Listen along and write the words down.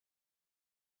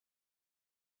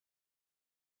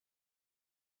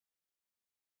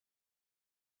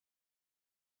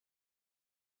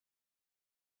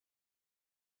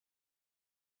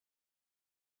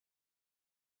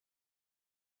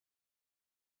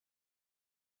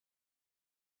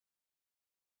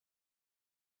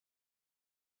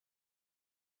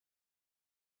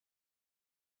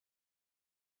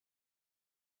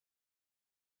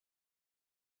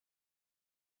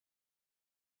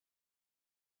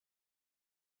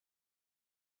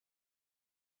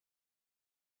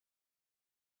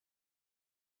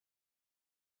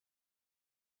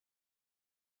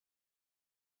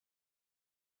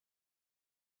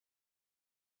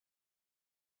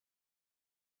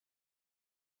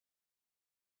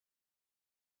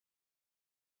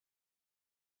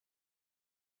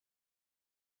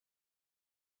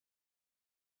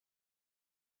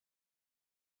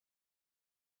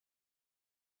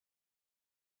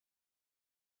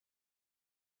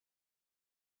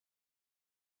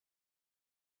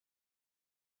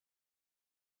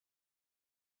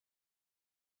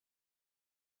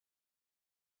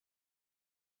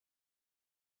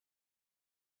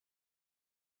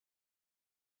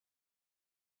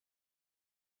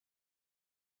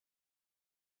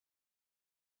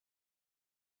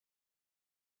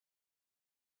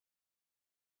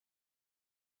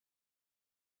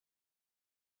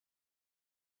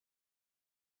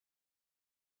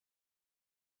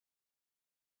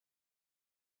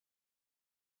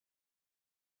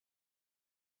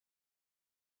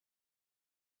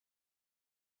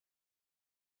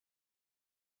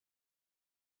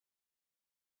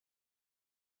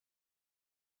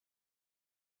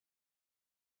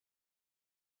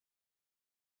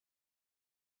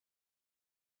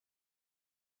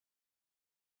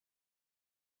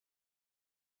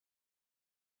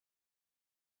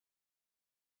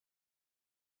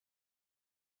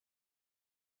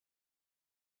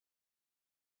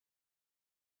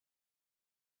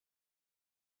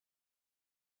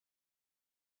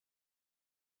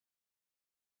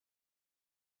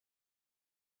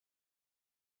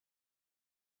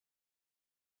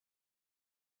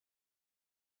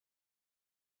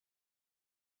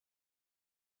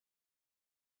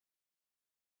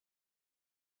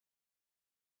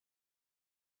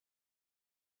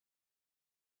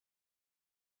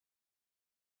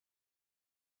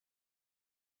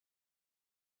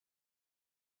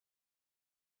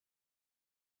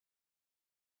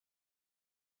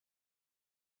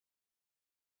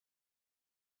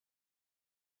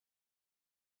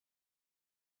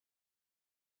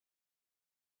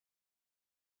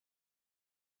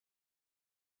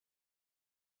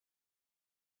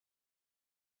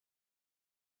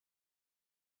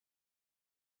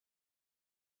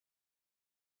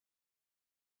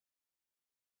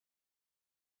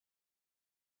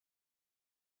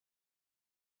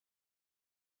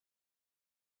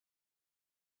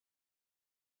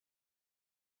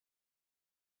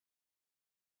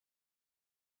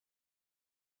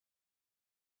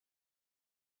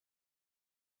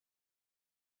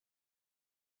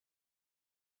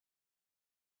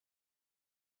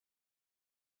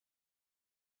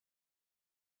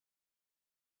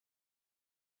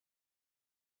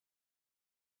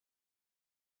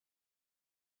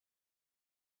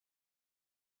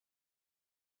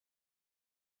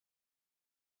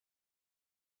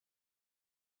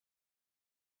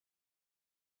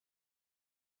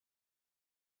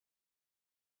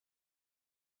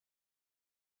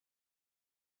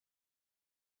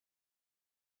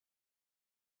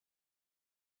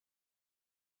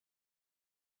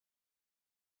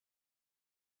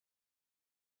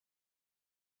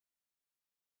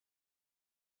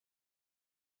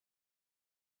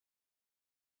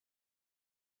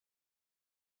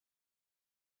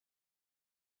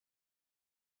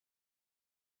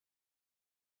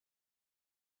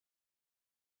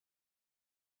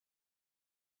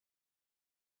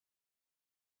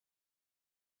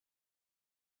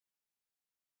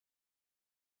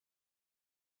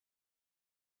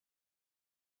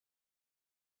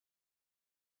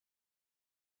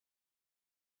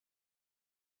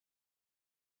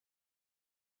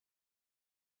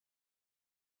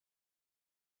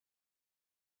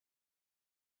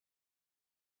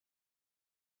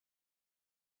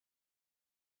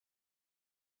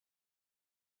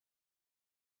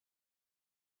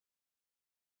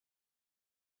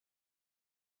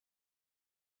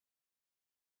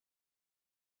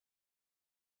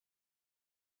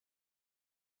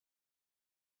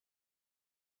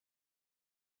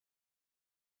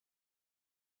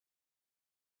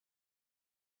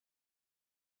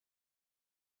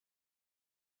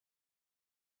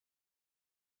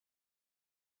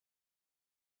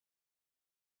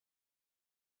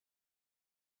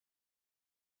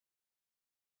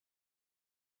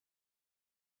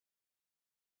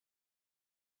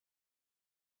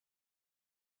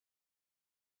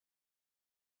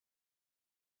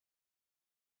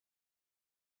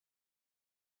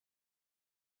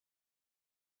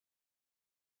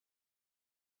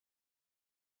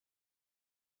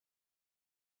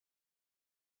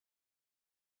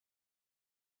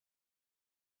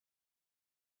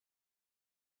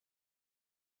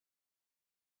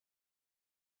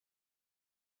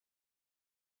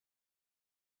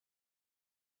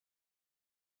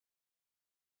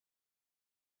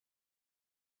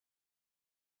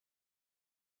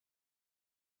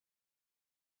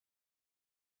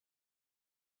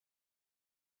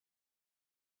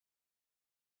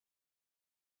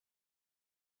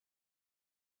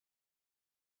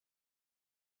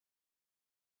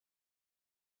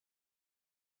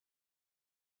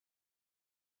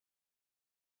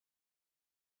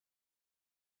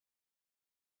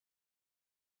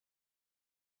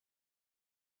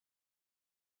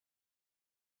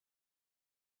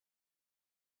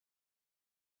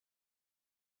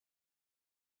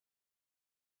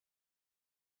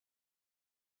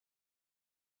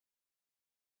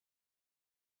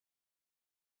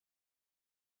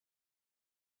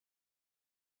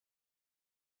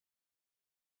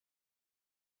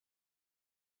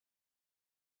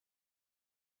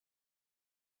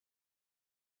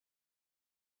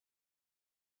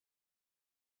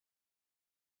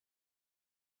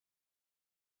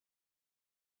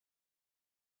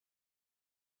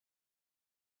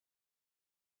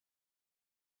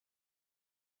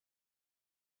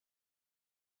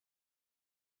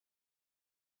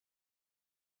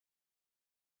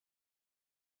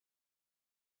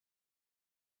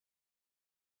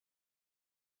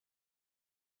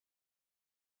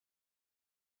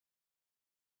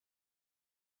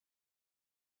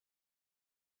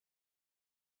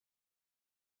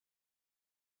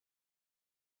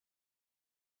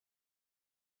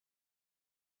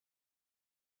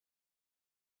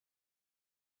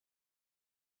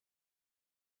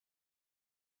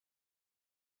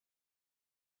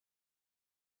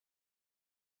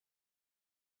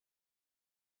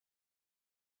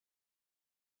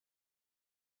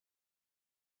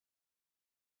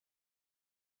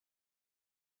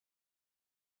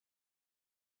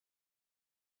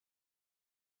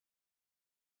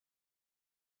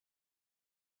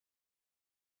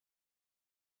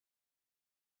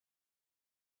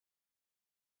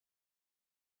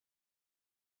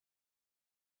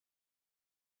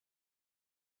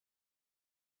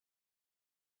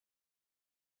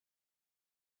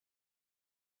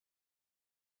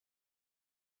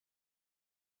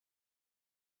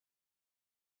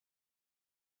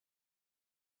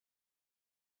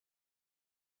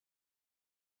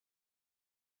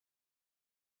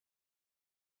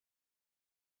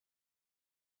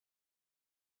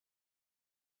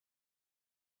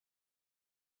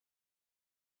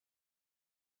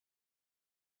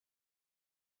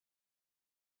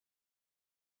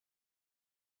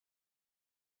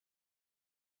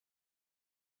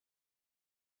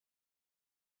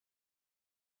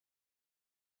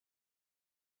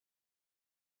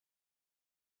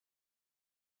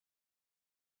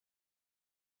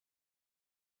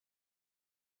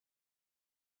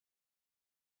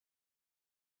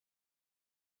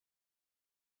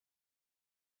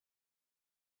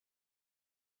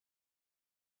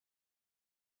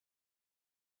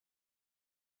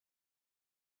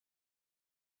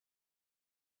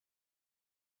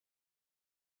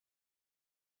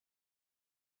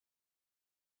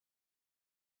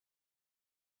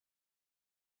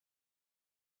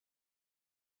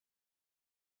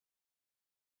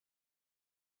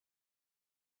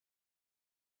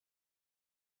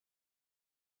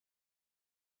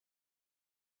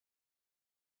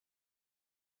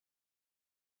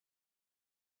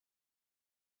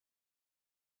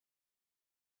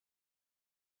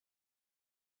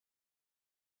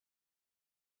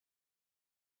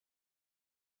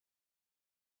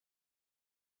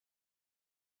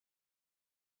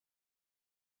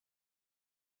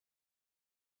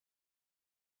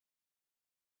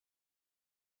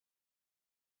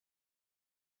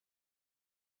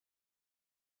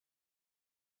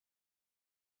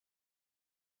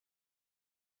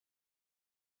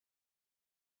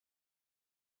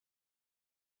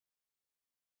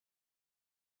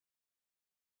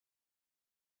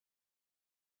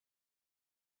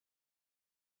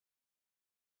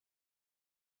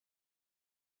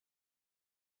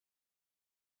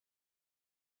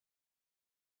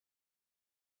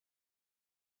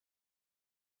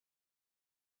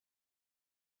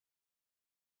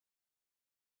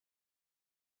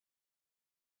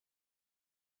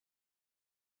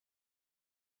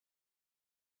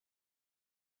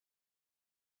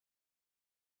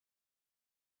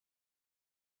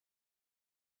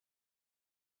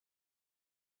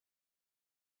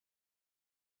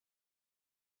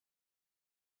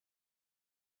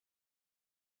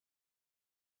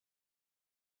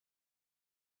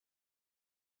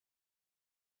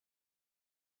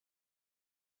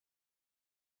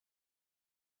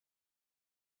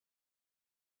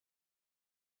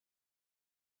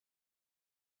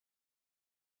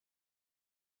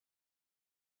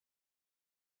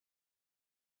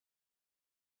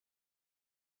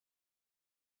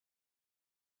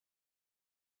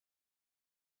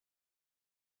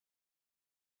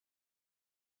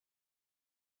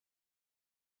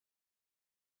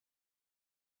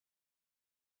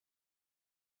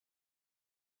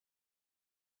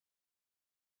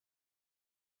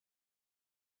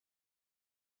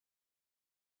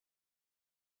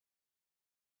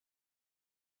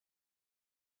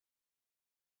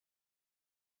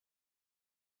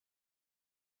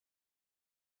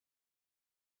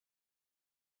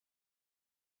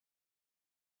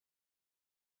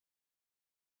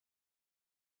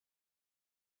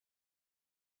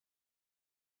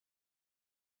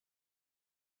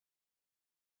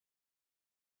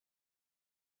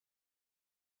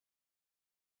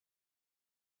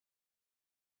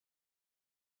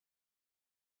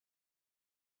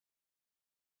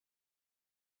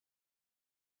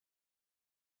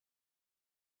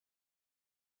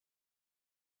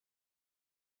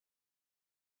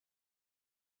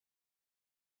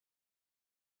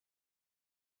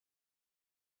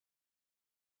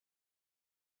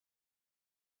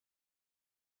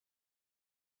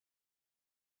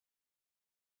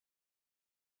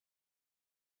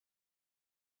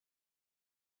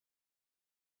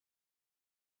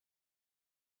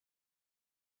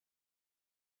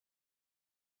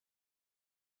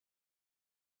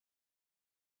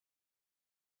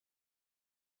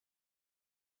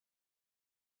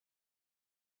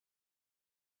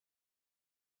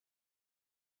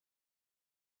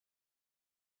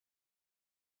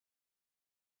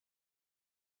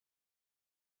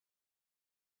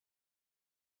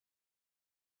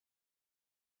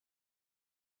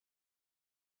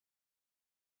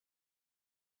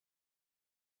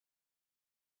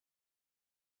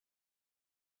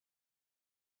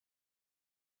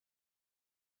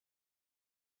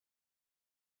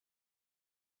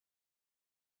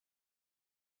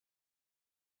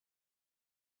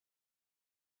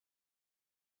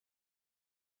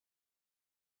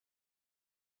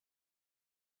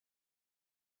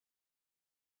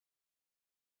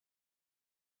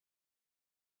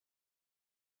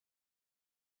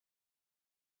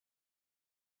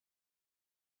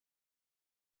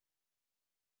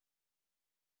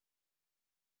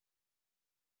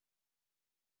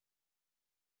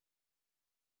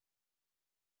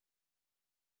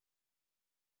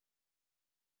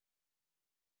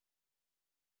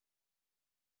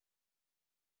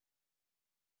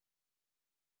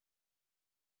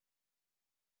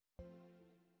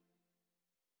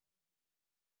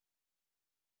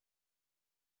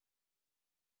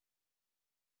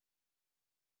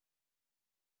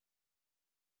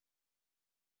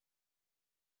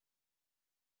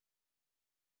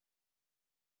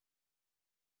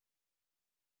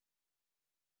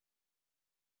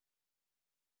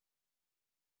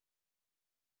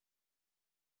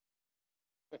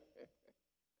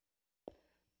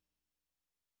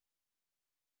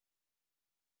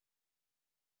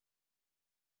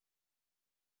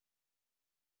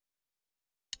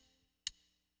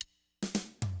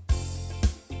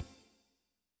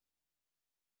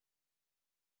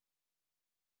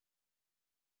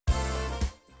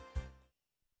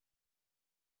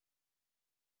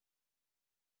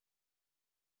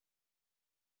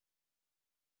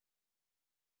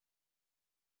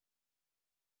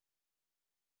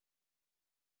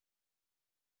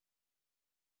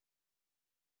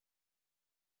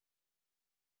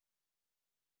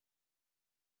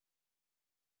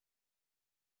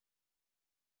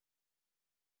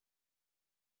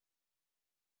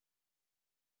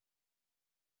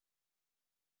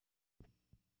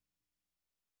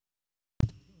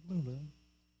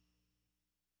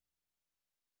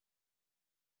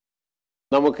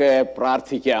നമുക്ക്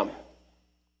പ്രാർത്ഥിക്കാം.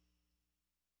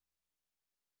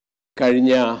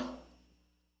 കഴിഞ്ഞ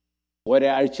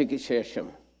ഒരാഴ്ചയ്ക്ക് ശേഷം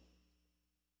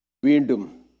വീണ്ടും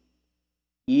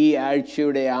ഈ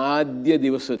ആഴ്ചയുടെ ആദ്യ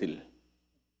ദിവസത്തിൽ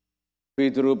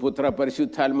പിതൃപുത്ര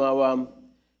പരിശുദ്ധാത്മാവാം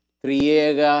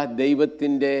ത്രിയേക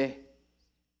ദൈവത്തിൻ്റെ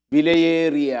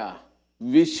വിലയേറിയ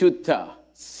വിശുദ്ധ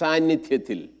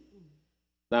സാന്നിധ്യത്തിൽ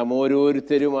നാം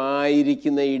ഓരോരുത്തരും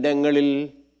ആയിരിക്കുന്ന ഇടങ്ങളിൽ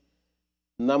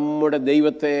നമ്മുടെ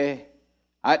ദൈവത്തെ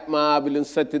ആത്മാവിലും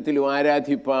സത്യത്തിലും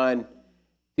ആരാധിപ്പാൻ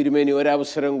തിരുമേനി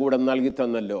ഒരവസരം കൂടെ നൽകി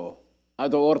തന്നല്ലോ.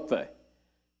 അതോർത്ത്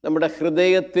നമ്മുടെ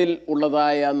ഹൃദയത്തിൽ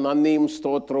ഉള്ളതായ നന്ദിയും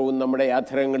സ്തോത്രവും നമ്മുടെ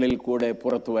അധരങ്ങളിൽ കൂടെ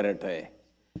പുറത്തു വരട്ടെ.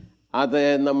 അത്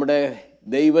നമ്മുടെ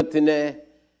ദൈവത്തിന്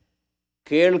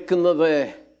കേൾക്കുന്നത്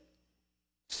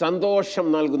സന്തോഷം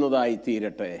നൽകുന്നതായി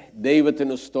തീരട്ടെ.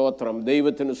 ദൈവത്തിന് സ്തോത്രം,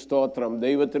 ദൈവത്തിന് സ്തോത്രം,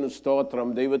 ദൈവത്തിന് സ്തോത്രം,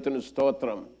 ദൈവത്തിന്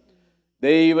സ്തോത്രം,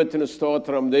 ദൈവത്തിന്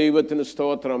സ്തോത്രം, ദൈവത്തിന്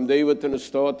സ്തോത്രം, ദൈവത്തിന്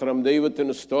സ്തോത്രം,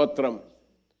 ദൈവത്തിന് സ്തോത്രം.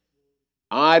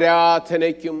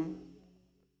 ആരാധനയ്ക്കും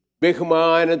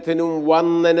ബഹുമാനത്തിനും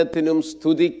വന്ദനത്തിനും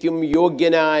സ്തുതിക്കും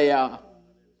യോഗ്യനായ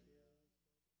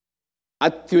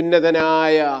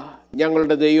അത്യുന്നതനായ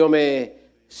ഞങ്ങളുടെ ദൈവമേ,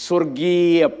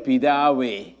 സ്വർഗീയ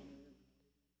പിതാവേ,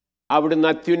 അവിടുന്ന്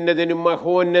അത്യുന്നതനും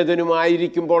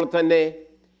മഹോന്നതനുമായിരിക്കുമ്പോൾ തന്നെ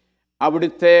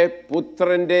അവിടുത്തെ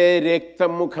പുത്രൻ്റെ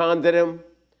രക്തം മുഖാന്തരം,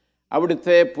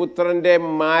 അവിടുത്തെ പുത്രൻ്റെ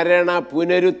മരണ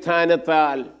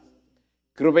പുനരുത്ഥാനത്താൽ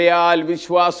കൃപയാൽ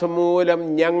വിശ്വാസം മൂലം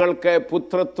ഞങ്ങൾക്ക്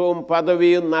പുത്രത്വവും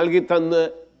പദവിയും നൽകി തന്ന്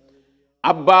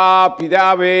അബ്ബാ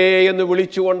പിതാവേ എന്ന്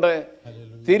വിളിച്ചുകൊണ്ട്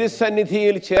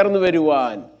തിരുസന്നിധിയിൽ ചേർന്ന്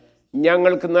വരുവാൻ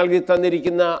ഞങ്ങൾക്ക് നൽകി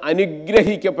തന്നിരിക്കുന്ന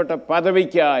അനുഗ്രഹിക്കപ്പെട്ട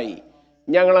പദവിക്കായി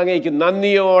ഞങ്ങൾ അങ്ങേക്ക്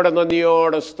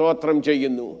നന്ദിയോടെ സ്തോത്രം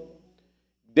ചെയ്യുന്നു.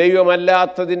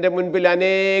 ദൈവമല്ലാത്തതിൻ്റെ മുൻപിൽ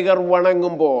അനേകർ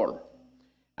വണങ്ങുമ്പോൾ,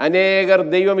 അനേകർ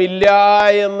ദൈവമില്ല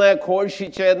എന്ന്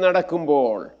ഘോഷിച്ച്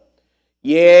നടക്കുമ്പോൾ,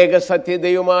 ഏക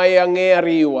സത്യദൈവമായി അങ്ങേ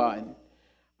അറിയുവാൻ,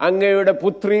 അങ്ങയുടെ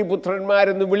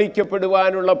പുത്രന്മാരെന്ന്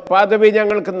വിളിക്കപ്പെടുവാനുള്ള പദവി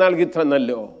ഞങ്ങൾക്ക് നൽകി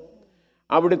തന്നല്ലോ.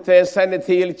 അവിടുത്തെ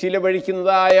സന്നിധിയിൽ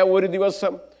ചിലവഴിക്കുന്നതായ ഒരു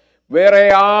ദിവസം വേറെ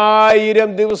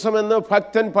 1000 ദിവസമെന്ന്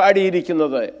ഭക്തൻ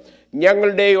പാടിയിരിക്കുന്നത്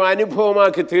ഞങ്ങളുടെയും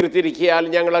അനുഭവമാക്കി തീർത്തിരിക്കാൻ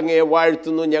ഞങ്ങൾ അങ്ങേ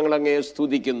വാഴ്ത്തുന്നു, ഞങ്ങൾ അങ്ങേ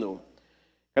സ്തുതിക്കുന്നു.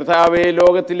 കർത്താവേ,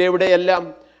 ലോകത്തിലെവിടെയെല്ലാം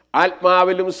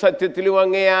ആത്മാവിലും സത്യത്തിലും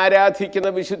അങ്ങേ ആരാധിക്കുന്ന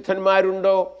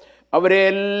വിശുദ്ധന്മാരുണ്ടോ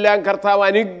അവരെയെല്ലാം കർത്താവ്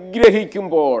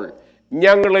അനുഗ്രഹിക്കുമ്പോൾ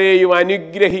ഞങ്ങളെയും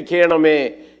അനുഗ്രഹിക്കണമേ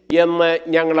എന്ന്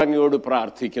ഞങ്ങൾ അങ്ങയോട്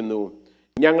പ്രാർത്ഥിക്കുന്നു.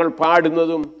 ഞങ്ങൾ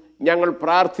പാടുന്നതും ഞങ്ങൾ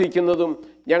പ്രാർത്ഥിക്കുന്നതും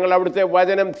ഞങ്ങൾ അവിടുത്തെ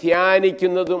വചനം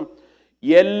ധ്യാനിക്കുന്നതും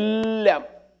എല്ലാം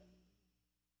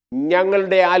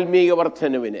ഞങ്ങളുടെ ആത്മീയ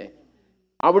വർധനവിന്,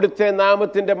 അവിടുത്തെ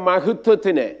നാമത്തിൻ്റെ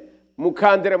മഹത്വത്തിന്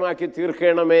മുഖാന്തരമാക്കി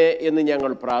തീർക്കണമേ എന്ന്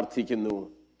ഞങ്ങൾ പ്രാർത്ഥിക്കുന്നു.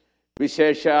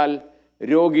 വിശേഷാൽ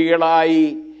രോഗികളായി,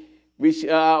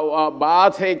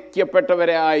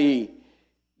 ബാധിക്കപ്പെട്ടവരായി,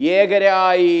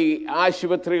 ഏകരായി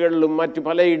ആശുപത്രികളിലും മറ്റു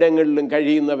പലയിടങ്ങളിലും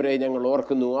കഴിയുന്നവരെ ഞങ്ങൾ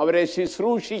ഓർക്കുന്നു. അവരെ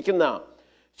ശുശ്രൂഷിക്കുന്ന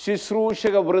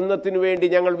ശുശ്രൂഷക വൃന്ദത്തിനു വേണ്ടി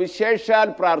ഞങ്ങൾ വിശേഷാൽ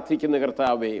പ്രാർത്ഥിക്കുന്നു.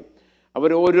 കർത്താവേ,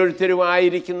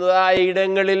 അവരോരോരുത്തരുമായിരിക്കുന്നതായ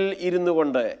ഇടങ്ങളിൽ ഇരുന്നു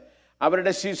കൊണ്ട്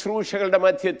അവരുടെ ശുശ്രൂഷകളുടെ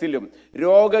മധ്യത്തിലും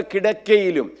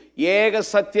രോഗക്കിടക്കയിലും ഏക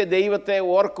സത്യ ദൈവത്തെ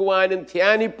ഓർക്കുവാനും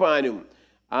ധ്യാനിപ്പാനും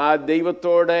ആ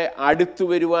ദൈവത്തോട് അടുത്തു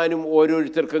വരുവാനും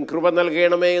ഓരോരുത്തർക്കും കൃപ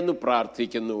നൽകണമേ എന്ന്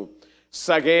പ്രാർത്ഥിക്കുന്നു.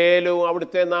 സകലവും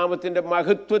അവിടുത്തെ നാമത്തിൻ്റെ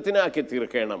മഹത്വത്തിനാക്കി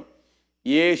തീർക്കണം.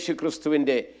 യേശു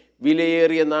ക്രിസ്തുവിൻ്റെ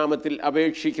വിലയേറിയ നാമത്തിൽ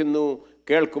അപേക്ഷിക്കുന്നു,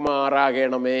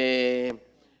 കേൾക്കുമാറാകണമേ.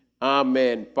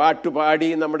 ആമേൻ. പാട്ടുപാടി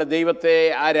നമ്മുടെ ദൈവത്തെ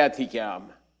ആരാധിക്കാം.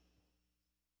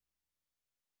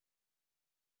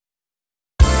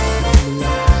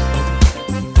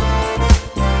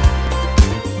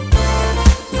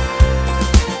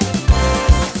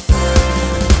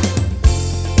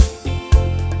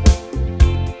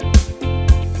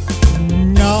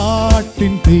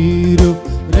 തീരും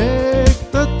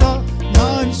രക്തത്താൽ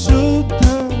ഞാൻ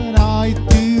ശുദ്ധനായി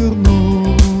തീർന്നു.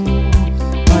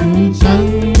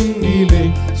 കഞ്ചങ്ങിലെ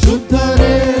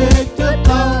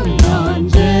ശുദ്ധരക്തത്താൽ ഞാൻ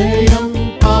ജയം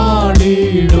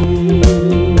പാടിടും.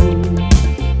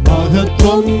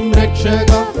 മഹത്വം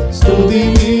രക്ഷക സ്തുതി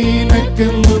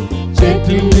നിനക്കെന്നു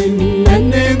ചേറ്റിൽ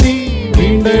നിന്നെ നീ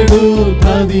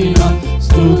വീണ്ടെടുത്തതിനാൽ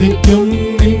സ്തുതിക്കും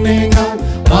നിന്നെ ഞാൻ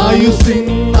ആയുസ്സിൻ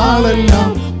നാളെല്ലാം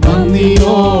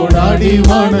നന്ദിയോടടി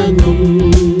വണങ്ങും.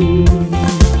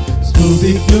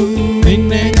 സ്തുതിക്കും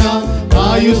നിന്നെ ഞാൻ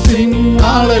ആയുസ്സിൻ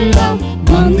നാളെല്ലാം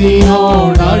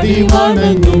നന്ദിയോടടി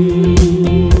വണങ്ങും.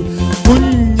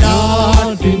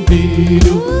 കുഞ്ഞാട്ടിൻ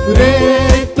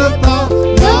തിരുരക്തത്താൽ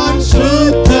ഞാൻ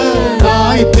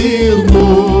ശുദ്ധനായി തീർന്നു.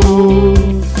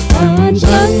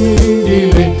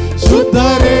 കഞ്ചങ്കിലെ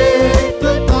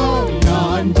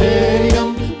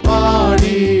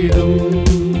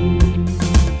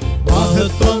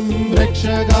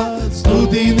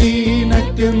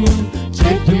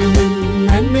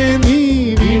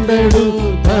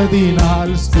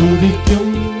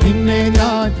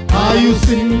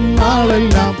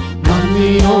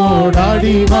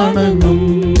അടി വണങ്ങും.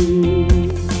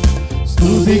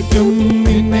 സ്തുതിക്കും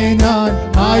നിന്നെ ഞാൻ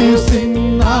ആയുസ്സിൻ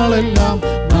നാളെല്ലാം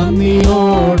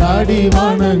നന്ദിയോടടി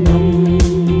വണങ്ങും.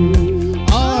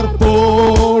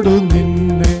 ആർപ്പോടു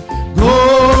നിന്നെ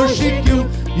ഘോഷിക്കും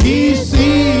ഈ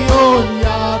സിയോൻ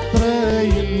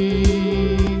യാത്രയിൽ.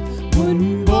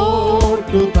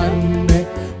 മുൻപോട്ടു തന്നെ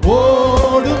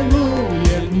ഓടുന്നു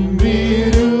എൻ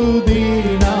വിരുദിനായി.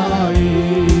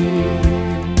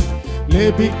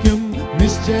 ലഭിക്കും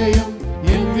നിശ്ചയം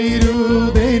എൻ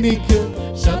വിരുദെനിക്ക്.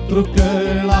 ശത്രുക്കൾ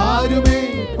ആരുമേ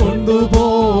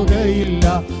കൊണ്ടുപോകയില്ല.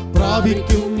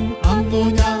 പ്രാപിക്കും അന്നു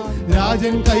ഞാൻ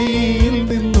രാജൻ കയ്യിൽ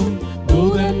നിന്നും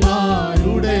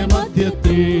ദൂതന്മാരുടെ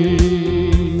മധ്യത്തിൽ.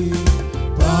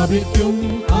 പ്രാപിക്കും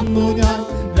അന്നു ഞാൻ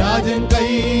രാജൻ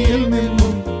കയ്യിൽ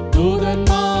നിന്നും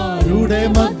ദൂതന്മാരുടെ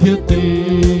മധ്യത്തിൽ.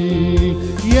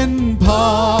 എൻ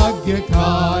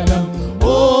ഭാഗ്യകാലം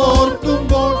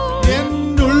ഓർക്കുമ്പോൾ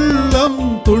എന്നുള്ളം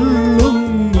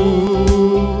തുള്ളുന്നു.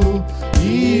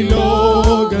 ഈ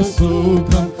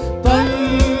ലോകസുഖം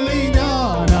തള്ളി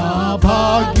ഞാൻ ആ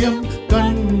ഭാഗ്യം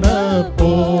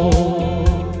കണ്ടപ്പോൾ.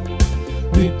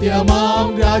 നിത്യമാം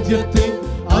രാജ്യത്തിൽ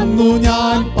അന്നു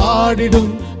ഞാൻ പാടിടും.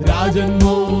 രാജൻ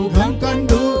മുഖം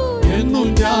കണ്ടു എന്നും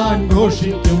ഞാൻ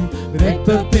ഘോഷിക്കും.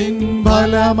 രക്തത്തിൻ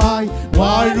ഫലമായി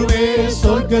വാഴുവേ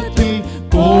സ്വർഗത്തിൽ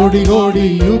കോടി കോടി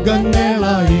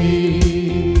യുഗങ്ങളായി.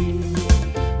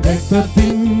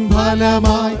 രക്തത്തിൻ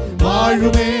ഫലമായി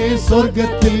വാഴുവേ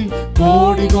സ്വർഗത്തിൽ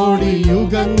കോടി കോടി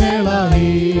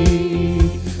യുഗങ്ങളായി.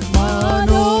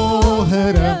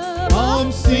 മനോഹരമാം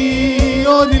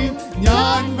സിയോനിൽ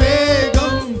ഞാൻ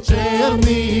വേഗം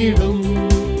ചേർന്നിടും.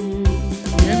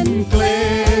 എൻ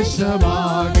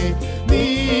ക്ലേശമാകെ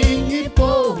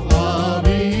നീങ്ങിപ്പോ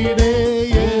അവിടെ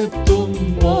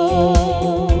എത്തുമ്പോ.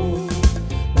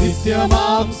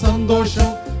 നിത്യമാം സന്തോഷം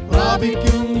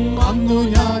പ്രാപിക്കും അന്നു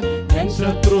ഞാൻ. എൻ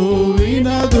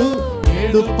ശത്രുവിനതു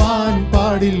എടുപ്പാൻ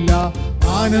പാടില്ല.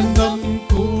 ആനന്ദം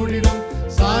കൂടിടും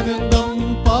സാനന്ദം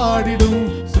പാടിടും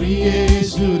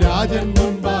ശ്രീയേശു രാജൻ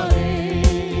മുൻപാകെ.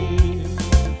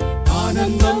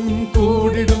 ആനന്ദം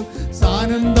കൂടിടും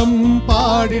സാനന്ദം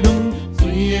പാടിടും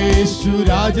ശ്രീയേശു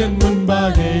രാജൻ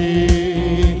മുൻപാകെ.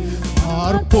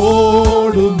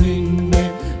 ആർപ്പോടു നിന്നെ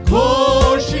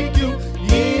ഘോഷിക്കും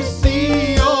ഈ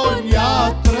സിയോൻ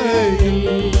യാത്രയിൽ.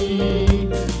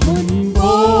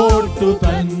 മുൻപോട്ടു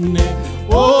തന്നെ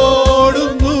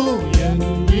ഓടുന്നു എൻ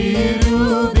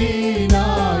വിരുദിനായി.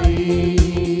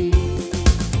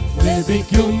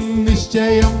 ലഭിക്കും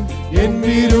നിശ്ചയം എൻ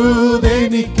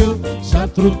വിരുദെനിക്കു.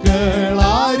 ശത്രുക്കൾ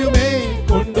ആരുമേ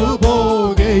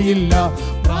കൊണ്ടുപോകയില്ല.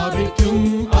 പ്രാപിക്കും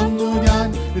അന്നു ഞാൻ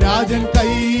രാജൻ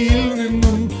കയ്യിൽ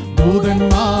നിന്നും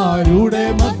ദൂതന്മാരുടെ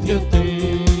മധ്യത്തിൽ.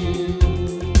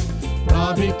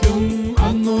 പ്രാപിക്കും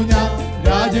അന്നു ഞാൻ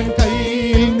രാജൻ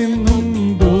കയ്യിൽ നിന്നും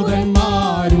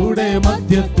ദൂതന്മാരുടെ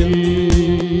മധ്യത്തിൽ.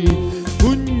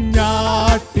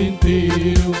 കുഞ്ഞാട്ടിൻ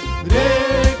തിരു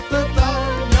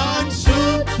രക്തത്താൽ ഞാൻ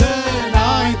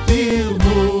ശുദ്ധനായി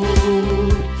തീർന്നു.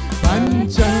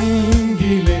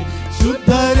 പഞ്ചങ്കിലെ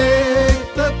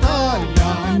ശുദ്ധരക്തത്താൽ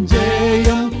ഞാൻ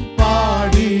ജയം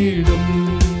പാടിടും.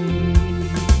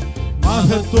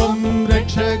 മഹത്വം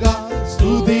രക്ഷക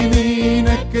സ്തുതി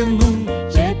നിനക്കെന്നും.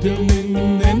 ചേറ്റിൽ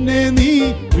നിന്നെന്നെ നീ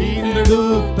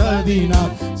വീണ്ടെടുത്തതിനാൽ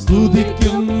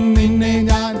സ്തുതിക്കും നിന്നെ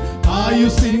ഞാൻ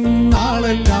ആയുസ്സിൻ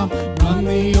നാളെല്ലാം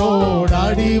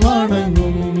നന്ദിയോടടി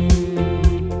വണങ്ങും.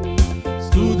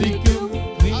 സ്തുതിക്കും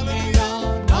നിന്നെ ഞാൻ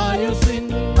ആയുസ്സിൻ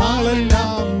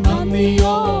നാളെല്ലാം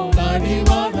നന്ദിയോടടി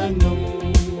വണങ്ങും.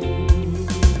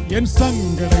 എൻ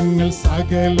സങ്കടങ്ങൾ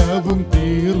സകലവും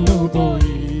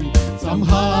തീർന്നുപോയി.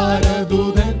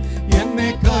 സംഹാരദൂതൻ എന്നെ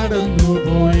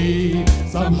കടന്നുപോയി.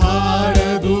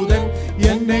 സംഹാരദൂതൻ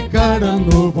എന്നെ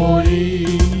കടന്നുപോയി.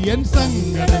 എൻ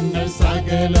സങ്കടങ്ങൾ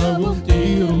സകലവും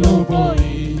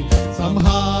തീർന്നുപോയി.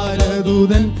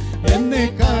 സംഹാരദൂതൻ എന്നെ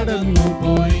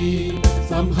കടന്നുപോയി.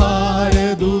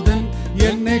 സംഹാരദൂതൻ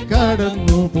എന്നെ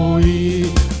കടന്നുപോയി.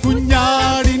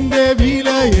 കുഞ്ഞാടിന്റെ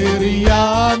വിലയേറിയ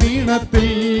നീണത്തിൽ.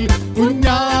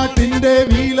 കുഞ്ഞാട്ടിന്റെ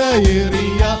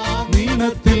വിലയേറിയ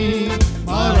നീണത്തിൽ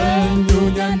മറഞ്ഞു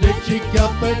ഞാൻ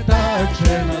രക്ഷിക്കപ്പെട്ട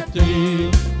ക്ഷണത്തിൽ.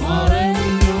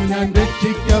 മറഞ്ഞു ഞാൻ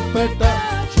രക്ഷിക്കപ്പെട്ട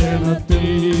ക്ഷണത്തിൽ.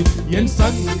 എൻ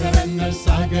സങ്കടങ്ങൾ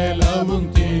സകലവും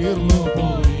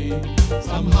തീർന്നുപോയി.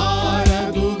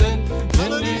 സംഹാരദൂതൻ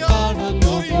എന്നെ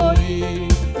കടന്നുപോയി.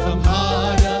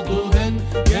 സംഹാരദൂതൻ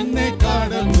എന്നെ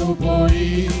കടന്നുപോയി.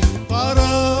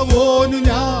 ഫറവോനു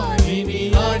ഞാൻ ഇനി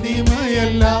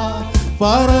അടിമയല്ല.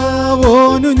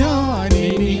 ഫറവോനു ഞാൻ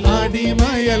ഇനി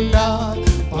അടിമയല്ല.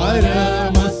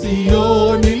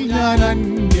 പരമസിയോനിൽ ഞാൻ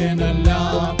അന്യനല്ല.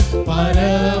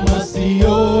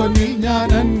 പരമസിയോനിൽ ഞാൻ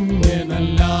അന്യനല്ല.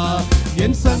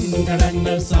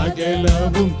 സങ്കടങ്ങൾ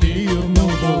സകലവും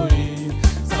തീർന്നുപോയി.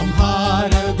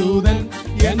 സംഹാരദൂതൻ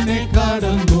എന്നെ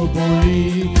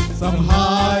കടന്നുപോയി.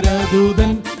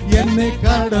 സംഹാരദൂതൻ എന്നെ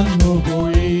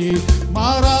കടന്നുപോയി.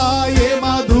 മാറായെ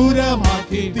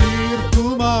മധുരമാക്കി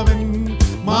തീർക്കുമവൻ.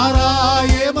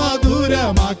 മാറായെ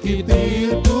മധുരമാക്കി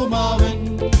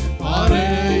തീർക്കുമവൻ.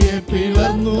 പാറയെ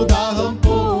പിളർന്നു ദാഹം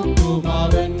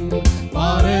പോക്കുമവൻ.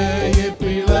 പാറയെ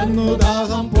പിളർന്നു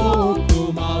ദാഹം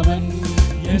പോക്കുമവൻ.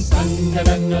 എൻ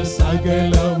സങ്കടങ്ങൾ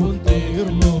സകലവും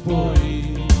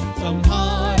തീർന്നുപോയി.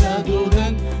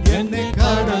 സംഹാരദൂതൻ എന്നെ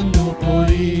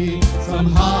കടന്നുപോയി.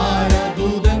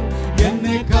 സംഹാരദൂതൻ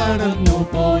എന്നെ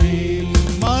കടന്നുപോയി.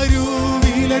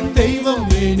 മരുവിലൻ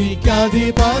ദൈവം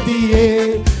എനിക്കധിപതിയേ.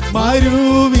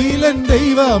 മരുവിലൻ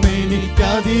ദൈവം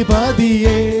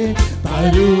എനിക്കധിപതിയേ.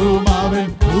 തരുമവൻ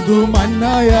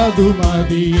പുതുമന്നയതു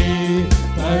മതിയേ.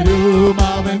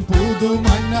 തരുമവൻ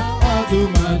പുതുമന്ന അതു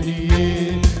മതിയേ.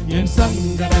 എൻ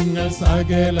സങ്കടങ്ങൾ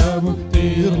സകലവും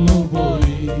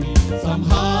തീർന്നുപോയി.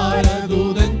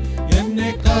 സംഹാരദൂതൻ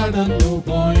എന്നെ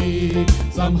കടന്നുപോയി.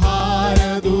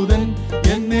 സംഹാരദൂതൻ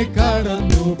എന്നെ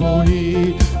കടന്നുപോയി.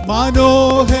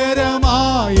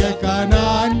 മനോഹരമായ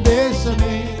കനാൻ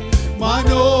ദേശമേ.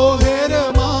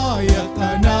 മനോഹരമായ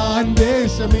കനാൻ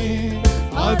ദേശമേ.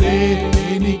 അതേ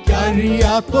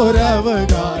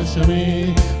എനിക്കഴിയാത്തൊരവകാശമേ.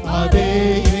 അതേ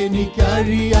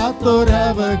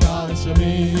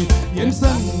എനിക്കഴിയാത്തൊരവകാശമേ. എൻ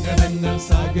സങ്കടങ്ങൾ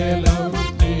സകലവും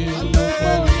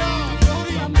തീർന്നുപോയി.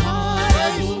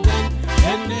 സംഹാരദൂതൻ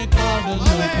എന്നെ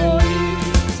കടന്നുപോയി.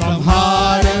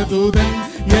 സംഹാരദൂതൻ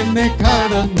എന്നെ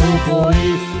കടന്നുപോയി.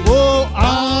 ഓ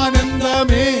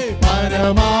ആനന്ദമേ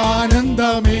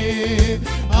പരമാനന്ദമേ.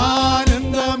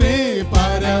 ആനന്ദമേ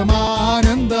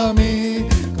പരമാനന്ദമേ.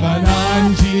 കനാൻ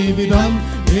ജീവിതം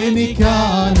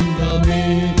എനിക്കാനന്ദമേ.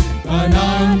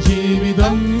 കനാൻ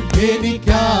ജീവിതം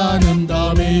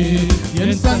എനിക്കാനന്ദമേ.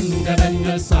 എൻ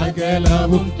സങ്കടങ്ങൾ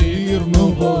സകലവും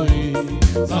തീർന്നുപോയി.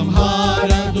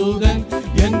 സംഹാരദൂതൻ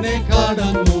എന്നെ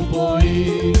കടന്നുപോയി.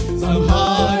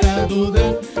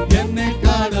 സംഹാരദൂതൻ എന്നെ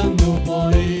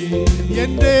കടന്നുപോയി.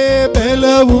 എന്റെ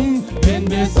ബലവും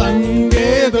എന്റെ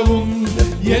സങ്കേതവും.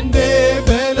 എന്റെ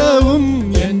ബലവും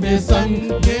എന്റെ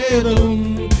സങ്കേതവും.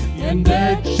 എന്റെ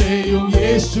രക്ഷയും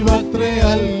യേശുവത്രേ.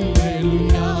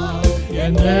 ഹല്ലേലൂയ.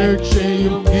 എന്റെ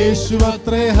രക്ഷയും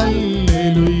യേശുവത്രേ.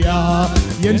 ഹല്ലേലൂയ.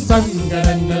 എൻ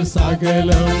സങ്കടങ്ങൾ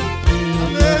സകലവും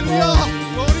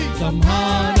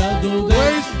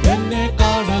സംഹാരദൂതൻ എന്നെ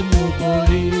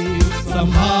കടന്നുപോയി.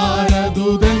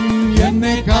 സംഹാരദൂതൻ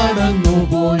എന്നെ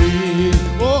കടന്നുപോയി.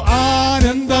 ഓ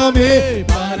ആനന്ദമേ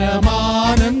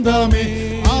പരമാനന്ദമേ.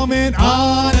 ആമേൻ.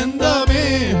 ആനന്ദമേ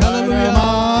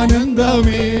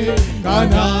പരമാനന്ദമേ.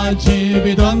 കനാൻ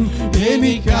ജീവിതം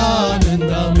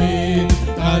എനിക്കാനന്ദമേ.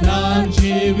 കനാൻ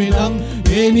ജീവിതം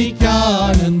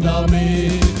എനിക്കാനന്ദമേ.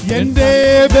 എന്റെ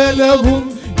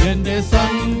ബലവും എന്റെ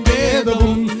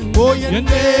സങ്കേതവും. ഓ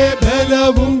എന്റെ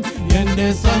ബലവും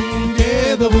എന്റെ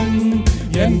സങ്കേതവും.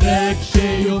 എന്റെ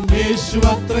രക്ഷയും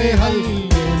യേശുവത്രേ.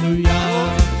 ഹല്ലേലൂയ.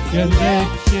 എന്റെ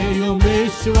രക്ഷയും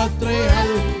യേശുവത്രേ.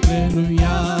 ഹല്ലേലൂയ.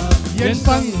 എൻ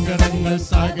സങ്കടങ്ങൾ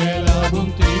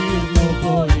സകലവും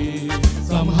തീർന്നുപോയി.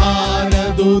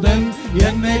 സംഹാരദൂതൻ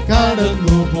എന്നെ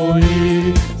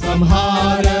കടന്നുപോയി.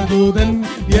 സംഹാരദൂതൻ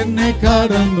എന്നെ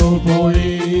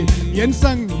കടന്നുപോയി. എൻ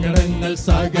സങ്കടങ്ങൾ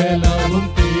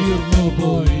സകലവും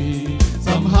തീർന്നുപോയി.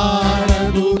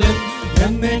 സംഹാരദൂതൻ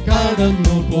എന്നെ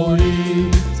കടന്നുപോയി.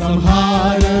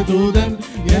 സംഹാരദൂതൻ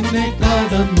എന്നെ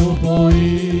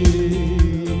കടന്നുപോയി.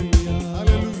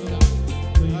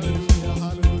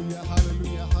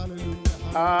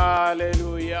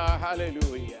 ഹല്ലേലൂയ.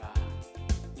 ഹല്ലേലൂയ.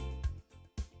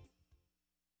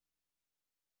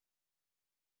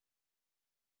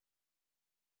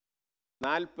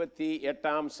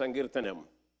 48 സങ്കീർത്തനം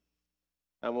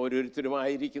നാം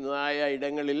ഓരോരുത്തരുമായിരിക്കുന്നതായ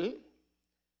ഇടങ്ങളിൽ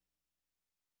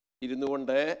ഇരുന്നു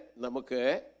കൊണ്ട്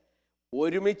നമുക്ക്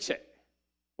ഒരുമിച്ച്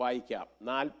വായിക്കാം.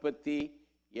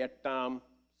 48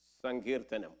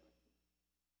 സങ്കീർത്തനം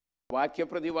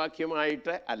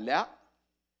വാക്യപ്രതിവാക്യമായിട്ട് അല്ല,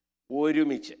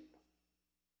 ഒരുമിച്ച്.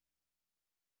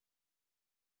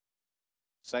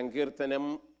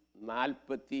 സങ്കീർത്തനം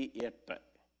 48.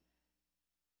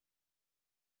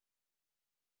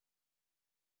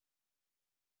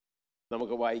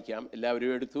 നമുക്ക് വായിക്കാം.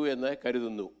 എല്ലാവരും എടുത്തു എന്ന്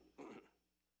കരുതുന്നു.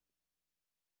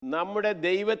 നമ്മുടെ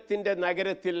ദൈവത്തിൻ്റെ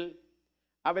നഗരത്തിൽ,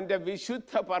 അവൻ്റെ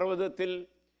വിശുദ്ധ പർവ്വതത്തിൽ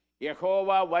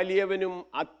യഹോവ വലിയവനും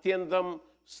അത്യന്തം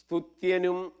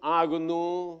സ്തുത്യനും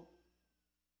ആകുന്നു.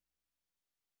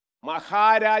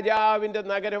 മഹാരാജാവിൻ്റെ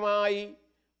നഗരമായി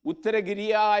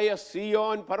ഉത്തരഗിരിയായ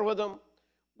സിയോൻ പർവ്വതം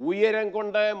ഉയരം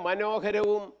കൊണ്ട്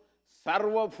മനോഹരവും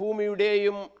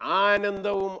സർവഭൂമിയുടെയും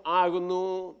ആനന്ദവും ആകുന്നു.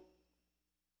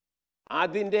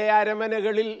 അതിൻ്റെ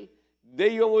അരമനകളിൽ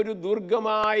ദൈവം ഒരു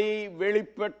ദുർഗമായി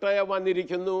വെളിപ്പെട്ട്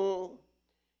വന്നിരിക്കുന്നു.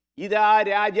 ഇതാ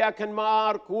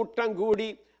രാജാക്കന്മാർ കൂട്ടം കൂടി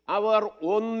അവർ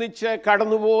ഒന്നിച്ച്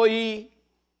കടന്നുപോയി.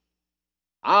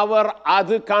 അവർ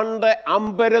അത് കണ്ട്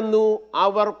അമ്പരന്നു.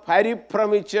 അവർ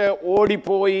പരിഭ്രമിച്ച്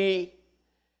ഓടിപ്പോയി.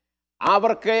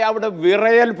 അവർക്ക് അവിടെ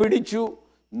വിറയൽ പിടിച്ചു.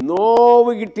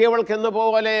 നോവ് കിട്ടിയവൾക്കെന്ന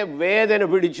പോലെ വേദന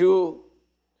പിടിച്ചു.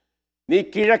 നീ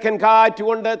കിഴക്കൻ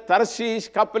കാറ്റുകൊണ്ട്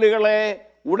തർശീശ് കപ്പലുകളെ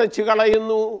ഉടച്ചു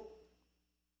കളയുന്നു.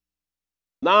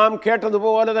 നാം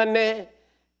കേട്ടതുപോലെ തന്നെ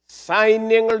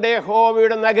സൈന്യങ്ങളുടെ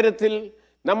യഹോവയുടെ നഗരത്തിൽ,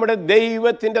 നമ്മുടെ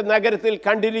ദൈവത്തിൻ്റെ നഗരത്തിൽ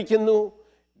കണ്ടിരിക്കുന്നു.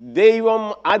 ദൈവം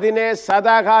അതിനെ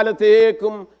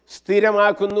സദാകാലത്തേക്കും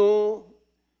സ്ഥിരമാക്കുന്നു.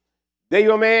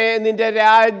 ദൈവമേ, നിന്റെ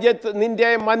രാജ്യത്ത്, നിന്റെ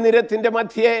മന്ദിരത്തിൻ്റെ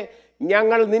മധ്യേ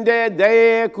ഞങ്ങൾ നിന്റെ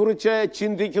ദയയെക്കുറിച്ച്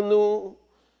ചിന്തിക്കുന്നു.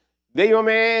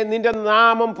 ദൈവമേ, നിന്റെ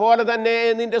നാമം പോലെ തന്നെ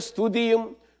നിന്റെ സ്തുതിയും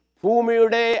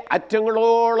ഭൂമിയുടെ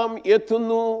അറ്റങ്ങളോളം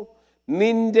എത്തുന്നു.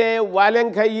 നിന്റെ വലം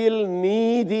കൈയിൽ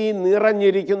നീതി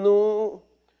നിറഞ്ഞിരിക്കുന്നു.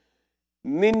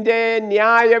 നിന്റെ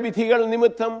ന്യായവിധികൾ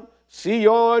നിമിത്തം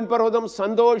സിയോൻ പർവ്വതം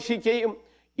സന്തോഷിക്കുകയും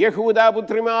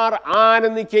യഹൂദാപുത്രിമാർ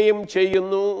ആനന്ദിക്കുകയും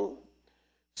ചെയ്യുന്നു.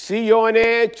 സിയോനെ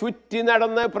ചുറ്റി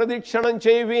നടന്ന് പ്രദക്ഷിണം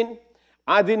ചെയ്യുവിൻ,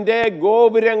 അതിൻ്റെ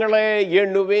ഗോപുരങ്ങളെ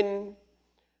എണ്ണുവിൻ.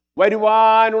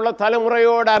 വരുവാനുള്ള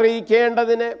തലമുറയോട്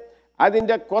അറിയിക്കേണ്ടതിന്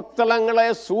അതിൻ്റെ കൊത്തളങ്ങളെ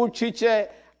സൂക്ഷിച്ച്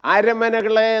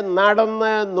അരമനകളെ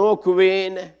നടന്ന്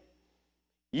നോക്കുവേൻ.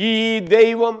 ഈ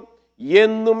ദൈവം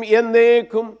എന്നും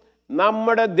എന്നേക്കും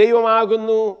നമ്മുടെ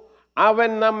ദൈവമാകുന്നു. അവൻ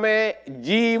നമ്മെ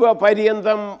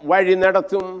ജീവപര്യന്തം വഴി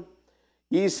നടത്തും.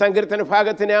 ഈ സങ്കീർത്തന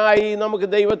ഭാഗത്തിനായി നമുക്ക്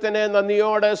ദൈവത്തിന്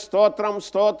നന്ദിയോടെ സ്തോത്രം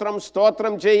സ്തോത്രം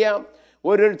സ്തോത്രം ചെയ്യാം.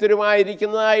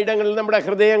 ഓരോരുത്തരുമായിരിക്കുന്ന ഇടങ്ങളിൽ നമ്മുടെ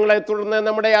ഹൃദയങ്ങളെ തുടർന്ന്,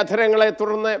 നമ്മുടെ അധരങ്ങളെ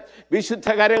തുടർന്ന്, വിശുദ്ധ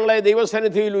കരങ്ങളെ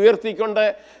ദൈവസന്നിധിയിൽ ഉയർത്തിക്കൊണ്ട്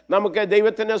നമുക്ക്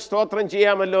ദൈവത്തിന് സ്തോത്രം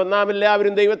ചെയ്യാമല്ലോ. നാം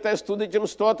എല്ലാവരും ദൈവത്തെ സ്തുതിച്ചും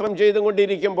സ്തോത്രം ചെയ്തും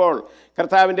കൊണ്ടിരിക്കുമ്പോൾ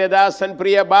കർത്താവിൻ്റെ ദാസൻ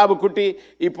പ്രിയ ബാബുക്കുട്ടി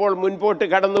ഇപ്പോൾ മുൻപോട്ട്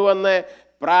കടന്നു വന്ന്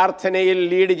പ്രാർത്ഥനയിൽ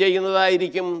ലീഡ്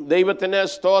ചെയ്യുന്നതായിരിക്കും. ദൈവത്തിന്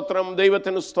സ്തോത്രം,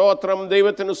 ദൈവത്തിന് സ്തോത്രം,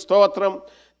 ദൈവത്തിന് സ്തോത്രം,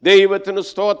 ദൈവത്തിന്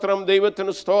സ്തോത്രം,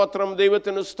 ദൈവത്തിന് സ്തോത്രം,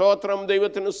 ദൈവത്തിന് സ്തോത്രം,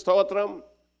 ദൈവത്തിന് സ്തോത്രം.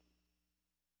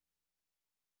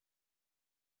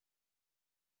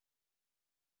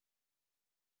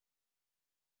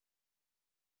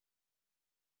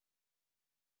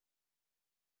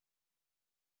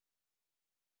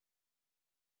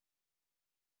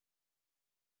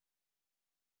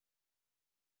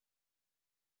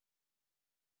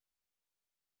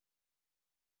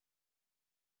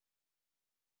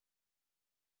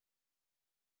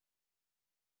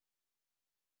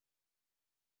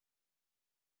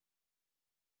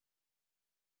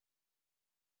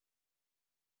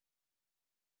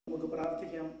 നമുക്ക്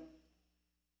പ്രാർത്ഥിക്കാം.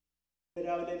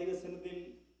 രാവിലെ ദൈവസന്നിധിയിൽ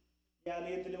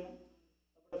ആലയത്തിലും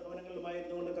നമ്മുടെ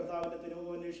ഭവനങ്ങളിലുമായിരുന്നുകൊണ്ട് കർത്താവിൻ്റെ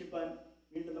തിരുമുഖം അന്വേഷിപ്പാൻ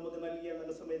വീണ്ടും നമുക്ക് നൽകിയ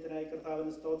നല്ല സമയത്തിനായി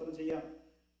കർത്താവിന് സ്തോത്രം ചെയ്യാം.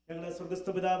 ഞങ്ങളുടെ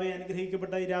സ്വർഗ്ഗസ്ഥ പിതാവേ,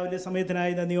 അനുഗ്രഹിക്കപ്പെട്ട ഈ രാവിലെ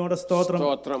സമയത്തിനായി നന്ദിയോടെ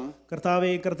സ്തോത്രം.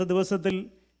 കർത്താവെ, കറുത്ത ദിവസത്തിൽ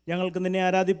ഞങ്ങൾക്ക് നിന്നെ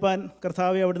ആരാധിപ്പാൻ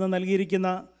കർത്താവെ അവിടുന്ന് നൽകിയിരിക്കുന്ന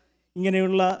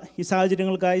ഇങ്ങനെയുള്ള ഈ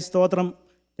സാഹചര്യങ്ങൾക്കായി സ്തോത്രം.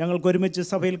 ഞങ്ങൾക്ക് ഒരുമിച്ച്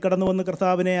സഭയിൽ കടന്നു വന്ന്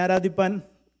കർത്താവിനെ ആരാധിപ്പാൻ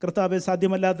കർത്താവെ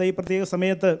സാധ്യമല്ലാത്ത ഈ പ്രത്യേക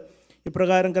സമയത്ത്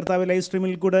ഇപ്രകാരം കർത്താവ് ലൈവ്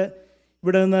സ്ട്രീമിൽ കൂടെ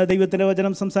ഇവിടെ നിന്ന് ദൈവത്തിൻ്റെ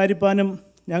വചനം സംസാരിപ്പാനും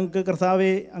ഞങ്ങൾക്ക് കർത്താവെ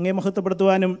അങ്ങേ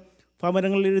മഹത്വപ്പെടുത്തുവാനും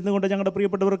ഭവനങ്ങളിൽ ഇരുന്നു കൊണ്ട് ഞങ്ങളുടെ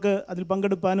പ്രിയപ്പെട്ടവർക്ക് അതിൽ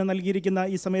പങ്കെടുപ്പാനും നൽകിയിരിക്കുന്ന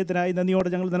ഈ സമയത്തിനായി നന്ദിയോടെ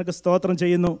ഞങ്ങൾ നിനക്ക് സ്തോത്രം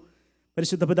ചെയ്യുന്നു.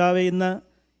 പരിശുദ്ധ പിതാവേ, ഇന്ന്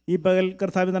ഈ പകൽ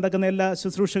കർത്താവ് നടക്കുന്ന എല്ലാ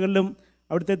ശുശ്രൂഷകളിലും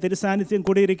അവിടുത്തെ തിരുസാന്നിധ്യം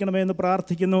കൂടിയിരിക്കണമെന്ന്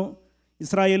പ്രാർത്ഥിക്കുന്നു.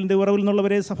 ഇസ്രായേലിൻ്റെ ഉറവിൽ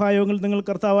നിന്നുള്ളവരെ സഭായോഗങ്ങളിൽ നിങ്ങൾ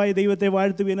കർത്താവായ ദൈവത്തെ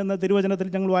വാഴ്ത്തുവീനെന്ന തിരുവചനത്തിൽ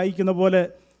ഞങ്ങൾ വായിക്കുന്ന പോലെ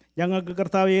ഞങ്ങൾക്ക്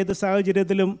കർത്താവ് ഏത്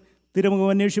സാഹചര്യത്തിലും തിരുമുഖം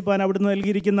അന്വേഷിപ്പാൻ അവിടുന്ന്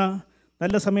നൽകിയിരിക്കുന്ന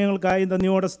നല്ല സമയങ്ങൾക്കായി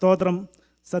നന്ദിയോടെ സ്തോത്രം.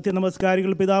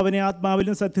 സത്യനമസ്കാരികൾ പിതാവിനെ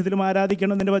ആത്മാവിലും സത്യത്തിലും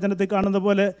ആരാധിക്കണം. നിൻ്റെ വചനത്തിൽ കാണുന്ന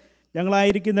പോലെ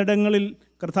ഞങ്ങളായിരിക്കുന്നിടങ്ങളിൽ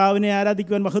കർത്താവിനെ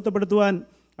ആരാധിക്കുവാൻ, മഹത്വപ്പെടുത്തുവാൻ,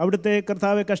 അവിടുത്തെ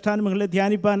കർത്താവെ കഷ്ടാനുഭവങ്ങളെ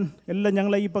ധ്യാനിപ്പാൻ എല്ലാം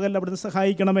ഞങ്ങളെ ഈ പകൽ അവിടുന്ന്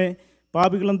സഹായിക്കണമേ.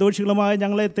 പാപികളും ദോഷികളുമായ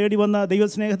ഞങ്ങളെ തേടി വന്ന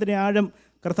ദൈവസ്നേഹത്തിൻ്റെ ആഴം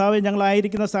കർത്താവെ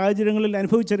ഞങ്ങളായിരിക്കുന്ന സാഹചര്യങ്ങളിൽ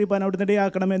അനുഭവിച്ചറിയിപ്പാൻ അവിടുന്ന്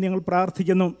ഇടയാക്കണമേ എന്ന് ഞങ്ങൾ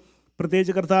പ്രാർത്ഥിക്കുന്നു.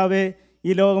 പ്രത്യേകിച്ച് കർത്താവെ,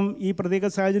 ഈ ലോകം ഈ പ്രത്യേക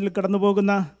സാഹചര്യത്തിൽ കടന്നു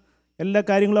പോകുന്ന എല്ലാ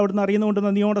കാര്യങ്ങളും അവിടുന്ന് അറിയുന്നതുകൊണ്ട്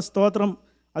നന്ദിയോടെ സ്തോത്രം.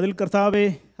 അതിൽ കർത്താവെ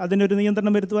അതിനൊരു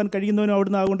നിയന്ത്രണം വരുത്തുവാൻ കഴിയുന്നവനും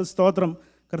അവിടുന്ന് ആകൊണ്ട് സ്തോത്രം.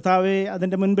 കർത്താവെ,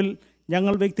 അതിൻ്റെ മുൻപിൽ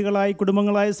ഞങ്ങൾ വ്യക്തികളായി,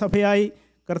 കുടുംബങ്ങളായി, സഭയായി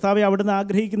കർത്താവെ അവിടുന്ന്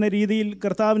ആഗ്രഹിക്കുന്ന രീതിയിൽ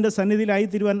കർത്താവിൻ്റെ സന്നിധിയിലായി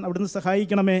തീരുവാൻ അവിടുന്ന്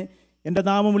സഹായിക്കണമേ. എൻ്റെ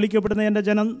നാമം വിളിക്കപ്പെടുന്ന എൻ്റെ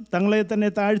ജനം തങ്ങളെ തന്നെ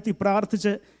താഴ്ത്തി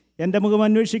പ്രാർത്ഥിച്ച് എൻ്റെ മുഖം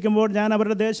അന്വേഷിക്കുമ്പോൾ ഞാൻ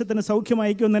അവരുടെ ദേശത്തിന് സൗഖ്യം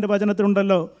അയക്കുമെന്ന് എൻ്റെ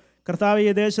വചനത്തിലുണ്ടല്ലോ. കർത്താവ്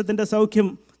ഈ ദേശത്തിൻ്റെ സൗഖ്യം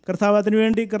കർത്താവ്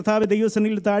അതിനുവേണ്ടി കർത്താവ്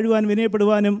ദൈവസന്നിധിയിൽ താഴുവാൻ,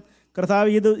 വിനയപ്പെടുവാനും കർത്താവ്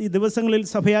ഈ ദിവസങ്ങളിൽ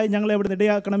സഭയായി ഞങ്ങളെ അവിടുന്ന്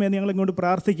ഇടയാക്കണമെന്ന് ഞങ്ങളിങ്ങോട്ട്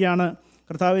പ്രാർത്ഥിക്കുകയാണ്.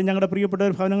 കർത്താവ്, ഞങ്ങളുടെ പ്രിയപ്പെട്ട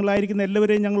ഭവനങ്ങളായിരിക്കുന്ന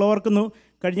എല്ലാവരെയും ഞങ്ങൾ ഓർക്കുന്നു.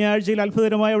 കഴിഞ്ഞ ആഴ്ചയിൽ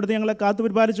അത്ഭുതകരമായി അവിടുന്ന് ഞങ്ങളെ കാത്തു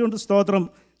പരിപാലിച്ചുകൊണ്ട് സ്തോത്രം.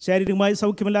 ശാരീരികമായി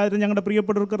സൗഖ്യമില്ലാതെ ഞങ്ങളുടെ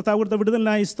പ്രിയപ്പെട്ടവർ കർത്താവ് കൊടുത്ത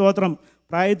വിടുതലിനായി സ്തോത്രം.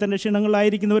 പ്രായത്തിൻ്റെ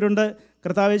ക്ഷീണങ്ങളായിരിക്കുന്നവരുണ്ട്,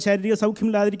 കർത്താവെ ശാരീരിക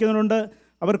സൗഖ്യമില്ലാതിരിക്കുന്നവരുണ്ട്,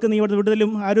 അവർക്ക് നീ ഇവിടെ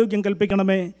വിടുതലും ആരോഗ്യം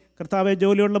കൽപ്പിക്കണമേ. കർത്താവെ,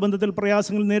 ജോലിയുള്ള ബന്ധത്തിൽ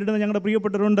പ്രയാസങ്ങൾ നേരിടുന്ന ഞങ്ങളുടെ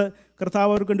പ്രിയപ്പെട്ടവരുണ്ട്,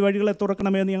 കർത്താവ് അവർക്ക് വേണ്ടി വഴികളെ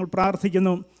തുറക്കണമേ എന്ന് ഞങ്ങൾ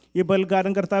പ്രാർത്ഥിക്കുന്നു. ഈ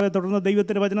പൽക്കാലം കർത്താവെ തുടർന്ന്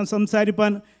ദൈവത്തിൻ്റെ വചനം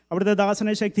സംസാരിപ്പാൻ അവിടുത്തെ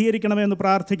ദാസനെ ശക്തീകരിക്കണമേ എന്ന്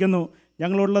പ്രാർത്ഥിക്കുന്നു.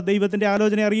 ഞങ്ങളുള്ള ദൈവത്തിൻ്റെ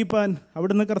ആലോചന അറിയിപ്പാൻ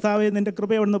അവിടുന്ന് കർത്താവെ നിൻ്റെ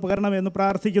കൃപ അവിടുന്ന് പകരണമേ എന്ന്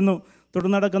പ്രാർത്ഥിക്കുന്നു.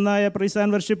 തുടർന്ന് നടക്കുന്നതായ പ്രൈസ്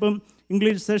ആൻഡ് വർഷിപ്പും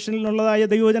ഇംഗ്ലീഷ് സെഷനിലുള്ളതായ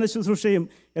ദൈവവചന ശുശ്രൂഷയും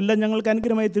എല്ലാം ഞങ്ങൾക്ക്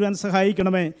അനുഗ്രഹമായി തീരുവാൻ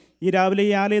സഹായിക്കണമേ. ഈ രാവിലെ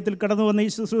ഈ ആലയത്തിൽ കടന്നു വന്ന ഈ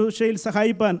ശുശ്രൂഷയിൽ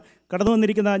സഹായിപ്പാൻ കടന്നു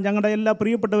വന്നിരിക്കുന്ന ഞങ്ങളുടെ എല്ലാ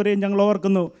പ്രിയപ്പെട്ടവരെയും ഞങ്ങൾ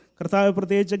ഓർക്കുന്നു. കർത്താവ്,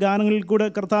 പ്രത്യേകിച്ച് ഗാനങ്ങളിൽ കൂടെ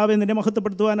കർത്താവെ നിന്നെ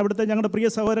മഹത്വപ്പെടുത്തുവാൻ അവിടുത്തെ ഞങ്ങളുടെ പ്രിയ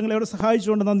സഹോദരങ്ങളെ അവിടെ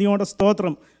സഹായിച്ചുകൊണ്ട് നന്ദിയോടെ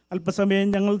സ്തോത്രം. അല്പസമയം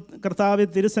ഞങ്ങൾ കർത്താവെ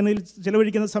തിരുസന്നിധിയിൽ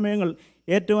ചിലവഴിക്കുന്ന സമയങ്ങൾ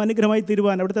ഏറ്റവും അനുഗ്രഹമായി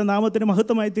തീരുവാൻ അവിടുത്തെ നാമത്തിന്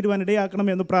മഹത്വമായി തീരുവാൻ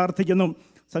ഇടയാക്കണമെന്ന് പ്രാർത്ഥിക്കുന്നു.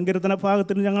 സങ്കീർത്തന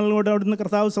ഭാഗത്തിൽ ഞങ്ങളോട് അവിടുന്ന്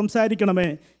കർത്താവ് സംസാരിക്കണമേ.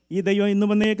 ഈ ദൈവം ഇന്നു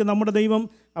വന്നേക്ക് നമ്മുടെ ദൈവം,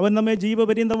 അവൻ നമ്മെ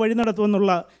ജീവപര്യന്തം വഴി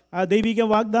നടത്തുമെന്നുള്ള ആ ദൈവിക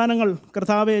വാഗ്ദാനങ്ങൾ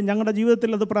കർത്താവെ ഞങ്ങളുടെ ജീവിതത്തിൽ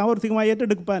അത് പ്രാവർത്തികമായി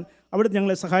ഏറ്റെടുക്കാൻ അവിടുന്ന്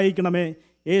ഞങ്ങളെ സഹായിക്കണമേ.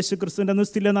 യേശു ക്രിസ്തുവിൻ്റെ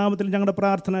നിസ്തുല്യ നാമത്തിൽ ഞങ്ങളുടെ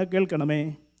പ്രാർത്ഥന കേൾക്കണമേ.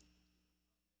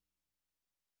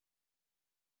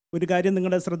 ഒരു കാര്യം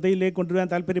നിങ്ങളുടെ ശ്രദ്ധയിലേക്ക് കൊണ്ടുവരാൻ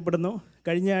താല്പര്യപ്പെടുന്നു.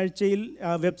 കഴിഞ്ഞ ആഴ്ചയിൽ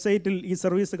വെബ്സൈറ്റിൽ ഈ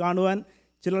സർവീസ് കാണുവാൻ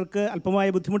ചിലർക്ക് അല്പമായ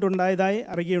ബുദ്ധിമുട്ടുണ്ടായതായി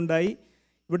അറിയുകയുണ്ടായി.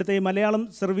 ഇവിടുത്തെ മലയാളം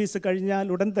സർവീസ് കഴിഞ്ഞാൽ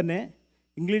ഉടൻ തന്നെ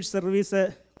ഇംഗ്ലീഷ് സർവീസ്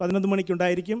 11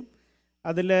 മണിക്കുണ്ടായിരിക്കും.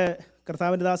 അതിൽ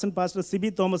കർത്താവിൻ്റെ ദാസൻ പാസ്റ്റർ സിബി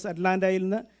തോമസ് അറ്റ്ലാന്റയിൽ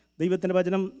നിന്ന് ദൈവത്തിൻ്റെ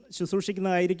വചനം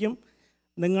ശുശ്രൂഷിക്കുന്നതായിരിക്കും.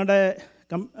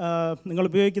 നിങ്ങൾ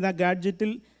ഉപയോഗിക്കുന്ന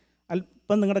ഗാഡ്ജറ്റിൽ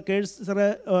അല്പം നിങ്ങളുടെ കേഴ്സറ്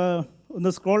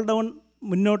ഒന്ന് സ്ക്രോൾ ഡൗൺ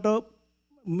മുന്നോട്ടോ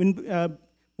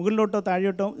മുകളിലോട്ടോ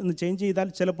താഴോട്ടോ ഒന്ന് ചേഞ്ച് ചെയ്താൽ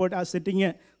ചിലപ്പോൾ ആ സെറ്റിങ്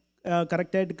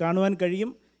കറക്റ്റായിട്ട് കാണുവാൻ കഴിയും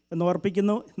എന്ന്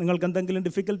ഓർപ്പിക്കുന്നു. നിങ്ങൾക്ക് എന്തെങ്കിലും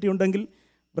ഡിഫിക്കൽട്ടി ഉണ്ടെങ്കിൽ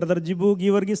ബ്രദർ ജിബു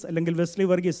ഗീവർഗീസ് അല്ലെങ്കിൽ വെസ്ലി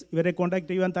വർഗീസ് ഇവരെ കോൺടാക്ട്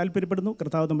ചെയ്യുവാൻ താല്പര്യപ്പെടുന്നു.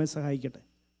 കർത്താവ് നമ്മെ സഹായിക്കട്ടെ.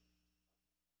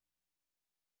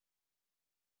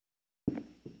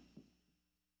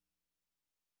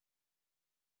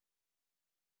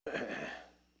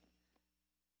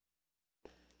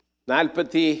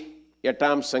 നാൽപ്പത്തി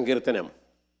 8-ാം സങ്കീർത്തനം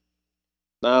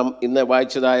നാം ഇന്ന്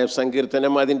വായിച്ചതായ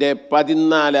സങ്കീർത്തനം, അതിൻ്റെ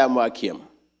 14-ാം വാക്യം.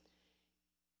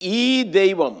 ഈ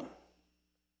ദൈവം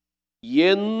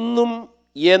എന്നും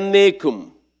എന്നേക്കും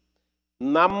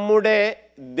നമ്മുടെ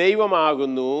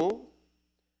ദൈവമാകുന്നു,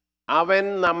 അവൻ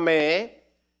നമ്മെ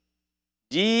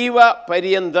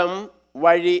ജീവപര്യന്തം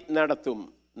വഴി നടത്തും.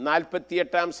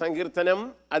 48-ാം സങ്കീർത്തനം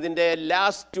അതിൻ്റെ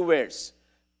ലാസ്റ്റ് വേഴ്സ്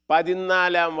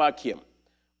 14-ാം വാക്യം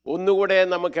ഒന്നുകൂടെ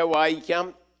നമുക്ക് വായിക്കാം.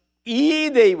 ഈ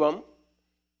ദൈവം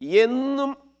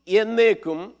എന്നും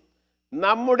എന്നേക്കും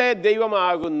നമ്മുടെ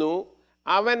ദൈവമാകുന്നു,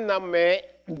 അവൻ നമ്മെ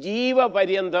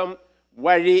ജീവപര്യന്തം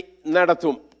വഴി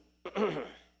നടത്തും.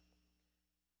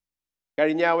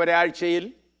 കഴിഞ്ഞ ഒരാഴ്ചയിൽ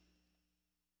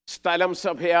സ്ഥലം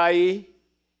സഭയായി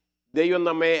ദൈവം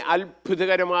നമ്മെ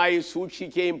അത്ഭുതകരമായി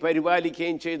സൂക്ഷിക്കുകയും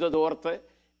പരിപാലിക്കുകയും ചെയ്തതോർത്ത്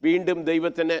വീണ്ടും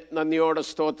ദൈവത്തിന് നന്ദിയോടെ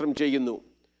സ്തോത്രം ചെയ്യുന്നു.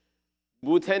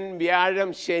 ബുധൻ, വ്യാഴം,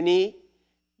 ശനി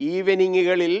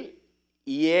ഈവനിങ്ങുകളിൽ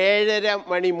 7:30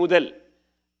 മണി മുതൽ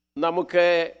നമുക്ക്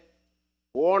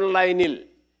ഓൺലൈനിൽ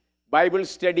ബൈബിൾ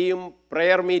സ്റ്റഡിയും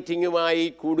പ്രെയർ മീറ്റിങ്ങുമായി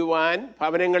കൂടുവാൻ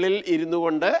ഭവനങ്ങളിൽ ഇരുന്നു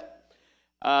കൊണ്ട്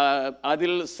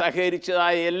അതിൽ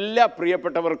സഹകരിച്ചതായ എല്ലാ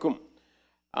പ്രിയപ്പെട്ടവർക്കും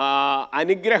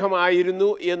അനുഗ്രഹമായിരുന്നു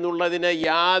എന്നുള്ളതിന്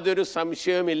യാതൊരു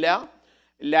സംശയവുമില്ല.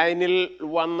 ലൈനിൽ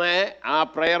വന്ന് ആ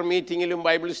പ്രെയർ മീറ്റിങ്ങിലും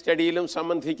ബൈബിൾ സ്റ്റഡിയിലും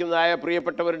സംബന്ധിക്കുന്നതായ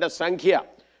പ്രിയപ്പെട്ടവരുടെ സംഖ്യ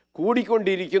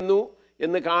കൂടിക്കൊണ്ടിരിക്കുന്നു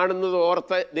എന്ന് കാണുന്നത്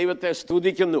ഓർത്ത് ദൈവത്തെ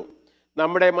സ്തുതിക്കുന്നു.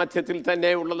 നമ്മുടെ മധ്യത്തിൽ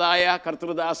തന്നെ ഉള്ളതായ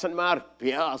കർത്തൃദാസന്മാർ,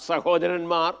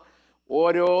 സഹോദരന്മാർ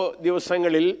ഓരോ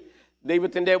ദിവസങ്ങളിൽ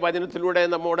ദൈവത്തിൻ്റെ വചനത്തിലൂടെ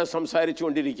നമ്മോട് സംസാരിച്ചു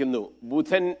കൊണ്ടിരിക്കുന്നു.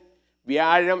 ബുധൻ,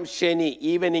 വ്യാഴം, ശനി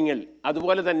ഈവനിങ്ങിൽ,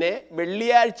 അതുപോലെ തന്നെ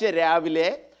വെള്ളിയാഴ്ച രാവിലെ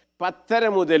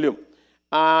 10:30 മുതലും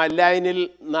ലൈനിൽ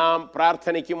നാം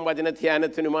പ്രാർത്ഥനയ്ക്കും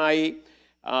വചനധ്യാനത്തിനുമായി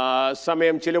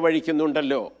സമയം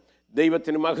ചിലവഴിക്കുന്നുണ്ടല്ലോ.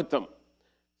 ദൈവത്തിന് മഹത്വം.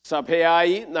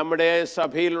 സഭയായി നമ്മുടെ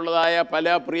സഭയിലുള്ളതായ പല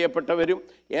പ്രിയപ്പെട്ടവരും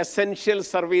എസെൻഷ്യൽ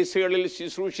സർവീസുകളിൽ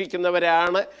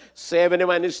ശുശ്രൂഷിക്കുന്നവരാണ്,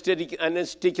 സേവനം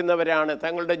അനുഷ്ഠിക്കുന്നവരാണ്.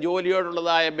 തങ്ങളുടെ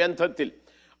ജോലിയോടുള്ളതായ ബന്ധത്തിൽ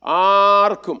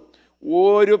ആർക്കും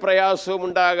ഒരു പ്രയാസവും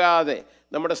ഉണ്ടാകാതെ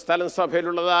നമ്മുടെ സ്ഥലം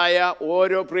സഭയിലുള്ളതായ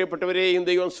ഓരോ പ്രിയപ്പെട്ടവരെയും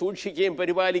ദൈവം സൂക്ഷിക്കുകയും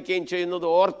പരിപാലിക്കുകയും ചെയ്യുന്നത്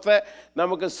ഓർത്ത്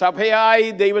നമുക്ക് സഭയായി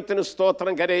ദൈവത്തിന്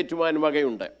സ്തോത്രം കരയേറ്റുവാൻ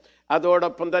വകയുണ്ട്.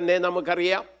 അതോടൊപ്പം തന്നെ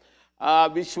നമുക്കറിയാം,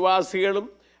 വിശ്വാസികളും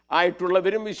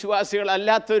ആയിട്ടുള്ളവരും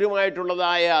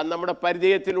വിശ്വാസികളല്ലാത്തവരുമായിട്ടുള്ളതായ നമ്മുടെ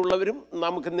പരിചയത്തിലുള്ളവരും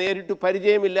നമുക്ക് നേരിട്ട്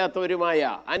പരിചയമില്ലാത്തവരുമായ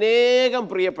അനേകം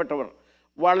പ്രിയപ്പെട്ടവർ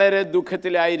വളരെ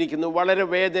ദുഃഖത്തിലായിരിക്കുന്നു, വളരെ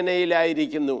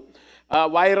വേദനയിലായിരിക്കുന്നു,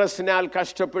 വൈറസിനാൽ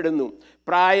കഷ്ടപ്പെടുന്നു.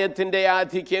 പ്രായത്തിൻ്റെ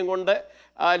ആധിക്യം കൊണ്ട്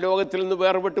ലോകത്തിൽ നിന്ന്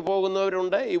വേർപെട്ടു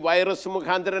പോകുന്നവരുണ്ട്. ഈ വൈറസ്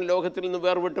മുഖാന്തരം ലോകത്തിൽ നിന്ന്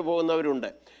വേർപെട്ടു പോകുന്നവരുണ്ട്.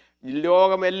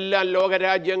 ലോകമെല്ലാം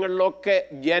ലോകരാജ്യങ്ങളിലൊക്കെ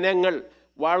ജനങ്ങൾ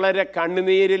വളരെ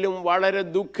കണ്ണുനീരിലും വളരെ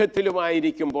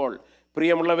ദുഃഖത്തിലുമായിരിക്കുമ്പോൾ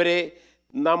പ്രിയമുള്ളവരെ,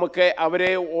 നമുക്ക്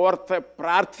അവരെ ഓർത്ത്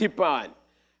പ്രാർത്ഥിപ്പാൻ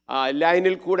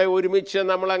ലൈനിൽ കൂടെ ഒരുമിച്ച്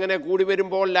നമ്മളങ്ങനെ കൂടി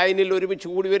വരുമ്പോൾ, ലൈനിൽ ഒരുമിച്ച്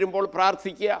കൂടി വരുമ്പോൾ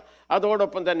പ്രാർത്ഥിക്കുക.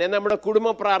 അതോടൊപ്പം തന്നെ നമ്മുടെ കുടുംബ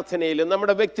പ്രാർത്ഥനയിലും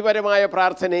നമ്മുടെ വ്യക്തിപരമായ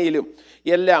പ്രാർത്ഥനയിലും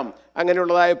എല്ലാം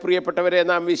അങ്ങനെയുള്ളതായ പ്രിയപ്പെട്ടവരെ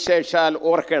നാം വിശേഷാൽ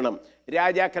ഓർക്കണം.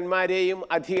 രാജാക്കന്മാരെയും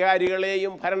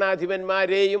അധികാരികളെയും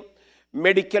ഭരണാധിപന്മാരെയും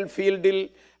മെഡിക്കൽ ഫീൽഡിൽ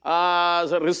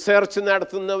റിസർച്ച്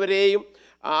നടത്തുന്നവരെയും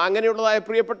അങ്ങനെയുള്ളതായ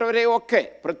പ്രിയപ്പെട്ടവരെയും ഒക്കെ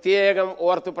പ്രത്യേകം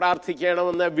ഓർത്ത്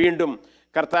പ്രാർത്ഥിക്കണമെന്ന് വീണ്ടും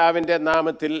കർത്താവിൻ്റെ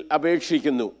നാമത്തിൽ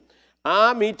അപേക്ഷിക്കുന്നു. ആ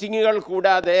മീറ്റിങ്ങുകൾ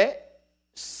കൂടാതെ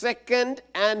 2nd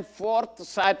and 4th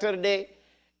സാറ്റർഡേ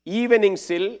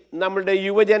ഈവനിങ്സിൽ നമ്മളുടെ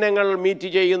യുവജനങ്ങൾ മീറ്റ്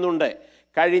ചെയ്യുന്നുണ്ട്.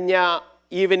 കഴിഞ്ഞ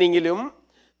ഈവനിങ്ങിലും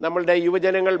നമ്മളുടെ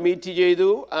യുവജനങ്ങൾ മീറ്റ് ചെയ്തു.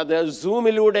 അത്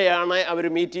സൂമിലൂടെയാണ് അവർ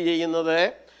മീറ്റ് ചെയ്യുന്നത്.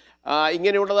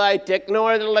 ഇങ്ങനെയുള്ളതായ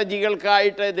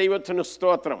ടെക്നോളജികൾക്കായിട്ട് ദൈവത്തിന്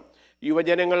സ്തോത്രം.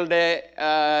 യുവജനങ്ങളുടെ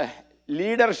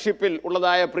ലീഡർഷിപ്പിൽ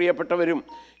ഉള്ളതായ പ്രിയപ്പെട്ടവരും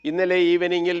ഇന്നലെ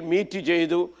ഈവനിങ്ങിൽ മീറ്റ്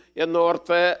ചെയ്തു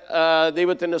എന്നോർത്ത്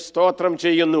ദൈവത്തിന് സ്തോത്രം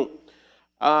ചെയ്യുന്നു.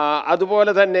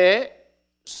 അതുപോലെ തന്നെ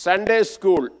സൺഡേ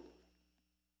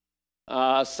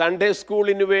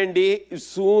സ്കൂളിന് വേണ്ടി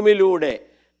സൂമിലൂടെ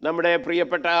നമ്മുടെ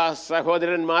പ്രിയപ്പെട്ട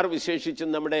സഹോദരന്മാർ, വിശേഷിച്ചും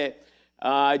നമ്മുടെ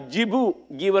ജിബു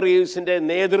ഗീവറീവ്സിൻ്റെ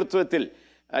നേതൃത്വത്തിൽ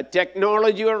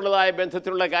ടെക്നോളജിയോടുള്ളതായ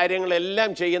ബന്ധത്തിലുള്ള കാര്യങ്ങളെല്ലാം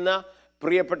ചെയ്യുന്ന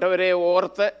പ്രിയപ്പെട്ടവരെ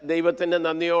ഓർത്ത് ദൈവത്തിൻ്റെ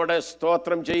നന്ദിയോടെ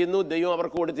സ്തോത്രം ചെയ്യുന്നു. ദൈവം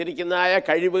അവർക്ക് കൊടുത്തിരിക്കുന്നതായ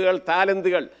കഴിവുകൾ,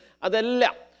 താലന്തുകൾ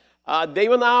അതെല്ലാം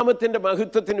ദൈവനാമത്തിൻ്റെ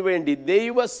മഹത്വത്തിന് വേണ്ടി,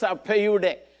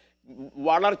 ദൈവസഭയുടെ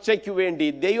വളർച്ചയ്ക്ക് വേണ്ടി,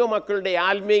 ദൈവമക്കളുടെ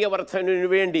ആത്മീയ വർധനവിന്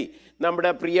വേണ്ടി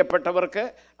നമ്മുടെ പ്രിയപ്പെട്ടവർക്ക്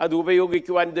അത്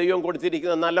ഉപയോഗിക്കുവാൻ ദൈവം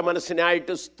കൊടുത്തിരിക്കുന്ന നല്ല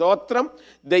മനസ്സിനായിട്ട് സ്തോത്രം.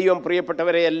 ദൈവം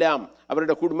പ്രിയപ്പെട്ടവരെയെല്ലാം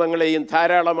അവരുടെ കുടുംബങ്ങളെയും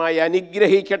ധാരാളമായി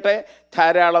അനുഗ്രഹിക്കട്ടെ,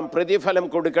 ധാരാളം പ്രതിഫലം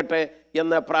കൊടുക്കട്ടെ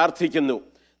എന്ന് പ്രാർത്ഥിക്കുന്നു.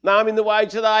 നാം ഇന്ന്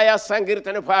വായിച്ചതായ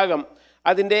സങ്കീർത്തന ഭാഗം,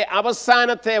 അതിൻ്റെ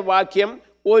അവസാനത്തെ വാക്യം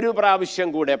ഒരു പ്രാവശ്യം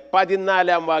കൂടെ,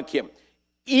 14-ാം വാക്യം.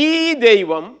 ഈ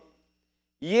ദൈവം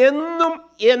എന്നും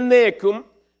എന്നേക്കും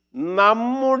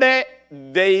നമ്മുടെ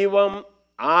ദൈവം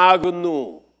ആകുന്നു.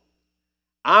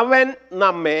 അവൻ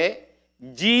നമ്മെ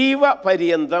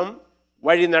ജീവപര്യന്തം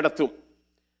വഴി നടത്തും.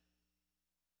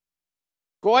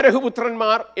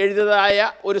 കോരഹുപുത്രന്മാർ എഴുതിയതായ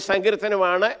ഒരു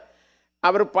സങ്കീർത്തനമാണ്,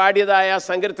 അവർ പാടിയതായ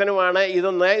സങ്കീർത്തനമാണ്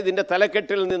ഇതെന്ന് ഇതിൻ്റെ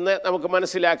തലക്കെട്ടിൽ നിന്ന് നമുക്ക്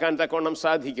മനസ്സിലാക്കാൻ തക്കവണ്ണം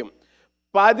സാധിക്കും.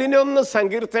 11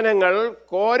 സങ്കീർത്തനങ്ങൾ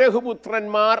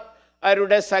കോരഹുപുത്രന്മാർ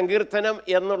അവരുടെ സങ്കീർത്തനം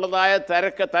എന്നുള്ളതായ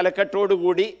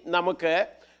തലക്കെട്ടോടുകൂടി നമുക്ക്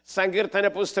സങ്കീർത്തന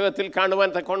പുസ്തകത്തിൽ കാണുവാൻ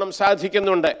തക്കവണ്ണം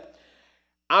സാധിക്കുന്നുണ്ട്.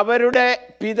 അവരുടെ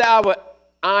പിതാവ്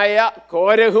ആയ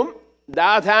കോരഹും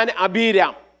ദാഥാൻ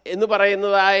അബീരാം എന്ന്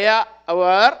പറയുന്നതായ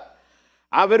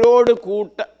അവരോട്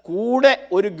കൂടെ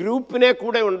ഒരു ഗ്രൂപ്പിനെ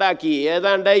കൂടെ ഉണ്ടാക്കി.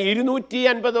 ഏതാണ്ട്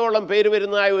 250ഓളം പേര്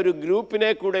വരുന്നതായ ഒരു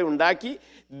ഗ്രൂപ്പിനെ കൂടെ ഉണ്ടാക്കി.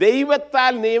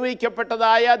 ദൈവത്താൽ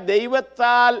നിയമിക്കപ്പെട്ടതായ,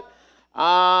 ദൈവത്താൽ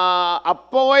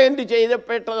അപ്പോയിന്റ്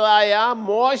ചെയ്യപ്പെട്ടതായ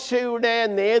മോശയുടെ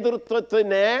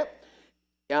നേതൃത്വത്തിന്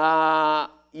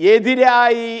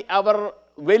എതിരായി അവർ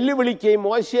വെല്ലുവിളിക്കുകയും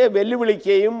മോശയെ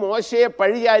വെല്ലുവിളിക്കുകയും മോശയെ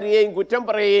പഴിചാരുകയും കുറ്റം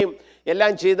പറയുകയും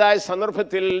എല്ലാം ചെയ്ത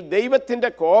സന്ദർഭത്തിൽ ദൈവത്തിൻ്റെ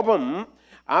കോപം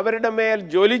അവരുടെ മേൽ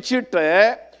ജ്വലിച്ചിട്ട്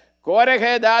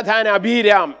കോരഹ്, ദാഥാൻ,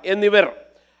 അബീരാം എന്നിവർ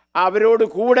അവരോട്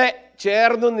കൂടെ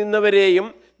ചേർന്നു നിന്നവരെയും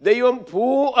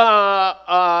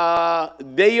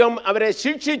ദൈവം അവരെ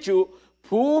ശിക്ഷിച്ചു.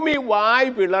 ഭൂമി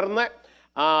വായ് പിളർന്ന്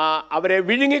അവരെ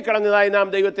വിഴുങ്ങിക്കളഞ്ഞതായി നാം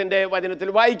ദൈവത്തിൻ്റെ വചനത്തിൽ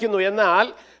വായിക്കുന്നു. എന്നാൽ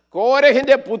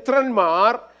കോരഹിൻ്റെ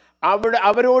പുത്രന്മാർ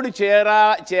അവരോട്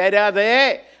ചേരാതെ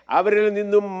അവരിൽ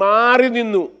നിന്നും മാറി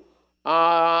നിന്നു.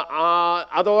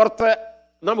 അതോർത്ത്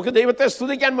നമുക്ക് ദൈവത്തെ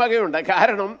സ്തുതിക്കാൻ വകയുണ്ട്.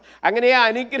 കാരണം അങ്ങനെ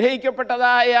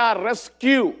അനുഗ്രഹിക്കപ്പെട്ടതായ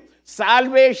റെസ്ക്യൂ,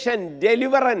 സാൽവേഷൻ,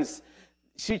 ഡെലിവറൻസ്,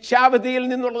 ശിക്ഷാവിധിയിൽ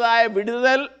നിന്നുള്ളതായ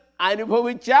വിടുതൽ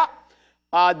അനുഭവിച്ച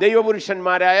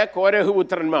ദൈവപുരുഷന്മാരായ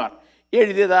കോരഹുപുത്രന്മാർ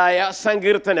എഴുതിയതായ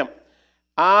സങ്കീർത്തനം.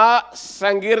 ആ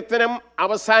സങ്കീർത്തനം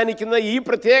അവസാനിക്കുന്ന, ഈ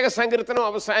പ്രത്യേക സങ്കീർത്തനം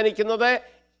അവസാനിക്കുന്നത്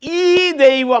ഈ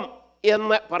ദൈവം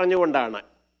എന്ന് പറഞ്ഞുകൊണ്ടാണ്.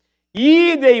 ഈ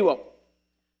ദൈവം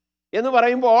എന്ന്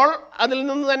പറയുമ്പോൾ അതിൽ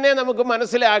നിന്ന് തന്നെ നമുക്ക്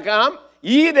മനസ്സിലാക്കാം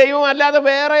ഈ ദൈവം അല്ലാതെ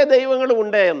വേറെ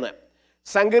ദൈവങ്ങളുമുണ്ട് എന്ന്.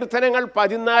 സങ്കീർത്തനങ്ങൾ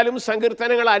 14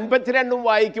 സങ്കീർത്തനങ്ങൾ 52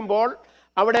 വായിക്കുമ്പോൾ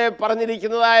അവിടെ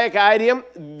പറഞ്ഞിരിക്കുന്നതായ കാര്യം,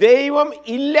 ദൈവം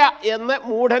ഇല്ല എന്ന്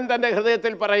മൂഢൻ തൻ്റെ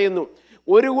ഹൃദയത്തിൽ പറയുന്നു.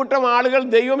 ഒരു കൂട്ടം ആളുകൾ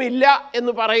ദൈവം ഇല്ല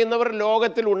എന്ന് പറയുന്നവർ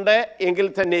ലോകത്തിലുണ്ട് എങ്കിൽ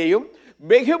തന്നെയും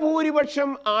ബഹുഭൂരിപക്ഷം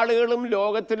ആളുകളും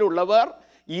ലോകത്തിലുള്ളവർ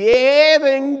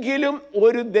ഏതെങ്കിലും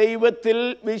ഒരു ദൈവത്തിൽ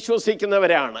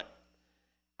വിശ്വസിക്കുന്നവരാണ്.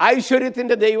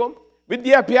 ഐശ്വര്യത്തിൻ്റെ ദൈവം,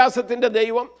 വിദ്യാഭ്യാസത്തിൻ്റെ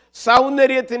ദൈവം,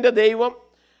 സൗന്ദര്യത്തിൻ്റെ ദൈവം,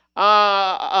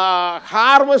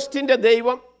 ഹാർവസ്റ്റിൻ്റെ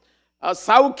ദൈവം,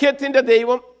 സൗഖ്യത്തിൻ്റെ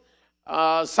ദൈവം,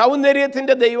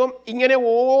 സൗന്ദര്യത്തിൻ്റെ ദൈവം, ഇങ്ങനെ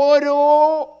ഓരോ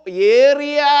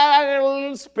ഏരിയകൾ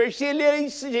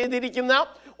സ്പെഷ്യലൈസ് ചെയ്തിരിക്കുന്ന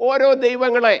ഓരോ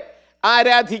ദൈവങ്ങളെ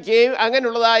ആരാധിക്കുകയും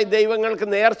അങ്ങനെയുള്ളതായ ദൈവങ്ങൾക്ക്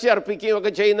നേർച്ച അർപ്പിക്കുകയും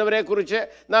ഒക്കെ ചെയ്യുന്നവരെക്കുറിച്ച്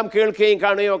നാം കേൾക്കുകയും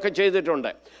കാണുകയും ഒക്കെ ചെയ്തിട്ടുണ്ട്.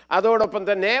 അതോടൊപ്പം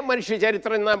തന്നെ മനുഷ്യ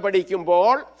ചരിത്രം നാം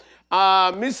പഠിക്കുമ്പോൾ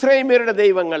മിസ്രൈമ്യരുടെ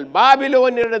ദൈവങ്ങൾ,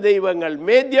 ബാബിലോന്യരുടെ ദൈവങ്ങൾ,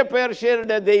 മേദ്യ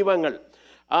പേർഷ്യരുടെ ദൈവങ്ങൾ,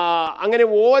 അങ്ങനെ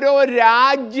ഓരോ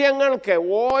രാജ്യങ്ങൾക്ക്,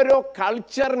 ഓരോ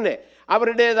കൾച്ചറിന്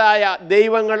അവരുടേതായ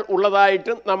ദൈവങ്ങൾ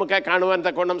ഉള്ളതായിട്ട് നമുക്ക് കാണുവാൻ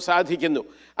തക്കവണ്ണം സാധിക്കുന്നു.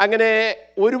 അങ്ങനെ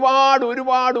ഒരുപാട്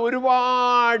ഒരുപാട്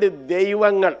ഒരുപാട്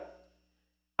ദൈവങ്ങൾ,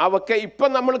 അവക്ക് ഇപ്പം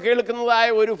നമ്മൾ കേൾക്കുന്നതായ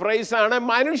ഒരു ഫ്രേസാണ്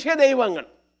മനുഷ്യ ദൈവങ്ങൾ.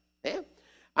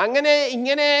 അങ്ങനെ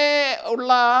ഇങ്ങനെ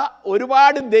ഉള്ള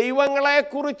ഒരുപാട്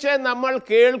ദൈവങ്ങളെക്കുറിച്ച് നമ്മൾ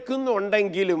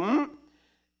കേൾക്കുന്നുണ്ടെങ്കിലും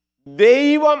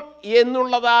ദൈവം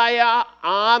എന്നുള്ളതായ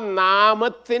ആ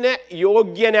നാമത്തിന്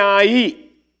യോഗ്യനായി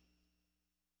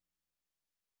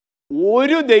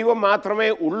ഒരു ദൈവം മാത്രമേ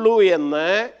ഉള്ളൂ എന്ന്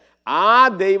ആ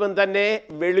ദൈവം തന്നെ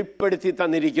വെളിപ്പെടുത്തി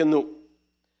തന്നിരിക്കുന്നു.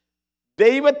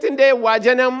 ദൈവത്തിൻ്റെ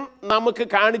വചനം നമുക്ക്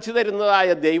കാണിച്ചു തരുന്നതായ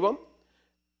ദൈവം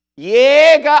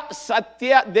ഏക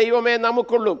സത്യ ദൈവമേ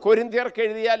നമുക്കുള്ളൂ. കൊരിന്ത്യർക്ക്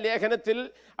എഴുതിയ ലേഖനത്തിൽ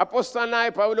അപ്പോസ്തലനായ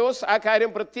പൗലോസ് ആ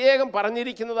കാര്യം പ്രത്യേകം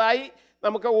പറഞ്ഞിരിക്കുന്നതായി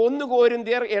നമുക്ക് 1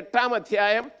 കൊരിന്ത്യർ 8-ാം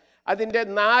അധ്യായം അതിൻ്റെ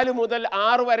 4 മുതൽ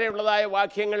 6 വരെയുള്ളതായ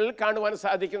വാക്യങ്ങളിൽ കാണുവാൻ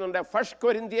സാധിക്കുന്നുണ്ട്. 1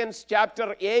 Corinthians chapter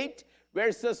 8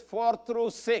 verses 4 through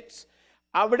 6.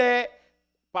 അവിടെ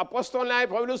അപ്പോസ്തലനായ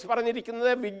പൗലോസ്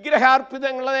പറഞ്ഞിരിക്കുന്നത്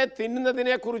വിഗ്രഹാർപ്പിതങ്ങളെ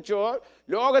തിന്നുന്നതിനെ കുറിച്ചോ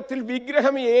ലോകത്തിൽ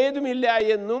വിഗ്രഹം ഏതുമില്ല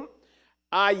എന്നും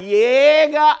ആ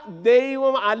ഏക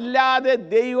ദൈവം അല്ലാതെ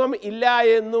ദൈവം ഇല്ല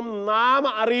എന്നും നാം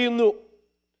അറിയുന്നു.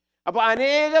 അപ്പോൾ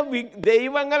അനേകം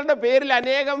ദൈവങ്ങളുടെ പേരിൽ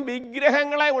അനേകം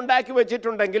വിഗ്രഹങ്ങളെ ഉണ്ടാക്കി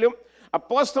വെച്ചിട്ടുണ്ടെങ്കിലും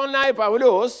അപ്പോസ്തലനായ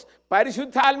പൗലോസ്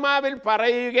പരിശുദ്ധാത്മാവിൽ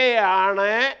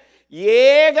പറയുകയാണ്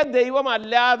ഏക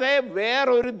ദൈവമല്ലാതെ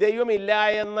വേറൊരു ദൈവമില്ല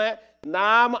എന്ന്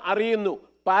നാം അറിയുന്നു.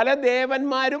 പല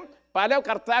ദേവന്മാരും പല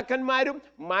കർത്താക്കന്മാരും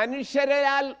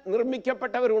മനുഷ്യരാൽ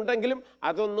നിർമ്മിക്കപ്പെട്ടവരുണ്ടെങ്കിലും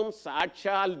അതൊന്നും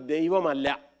സാക്ഷാൽ ദൈവമല്ല.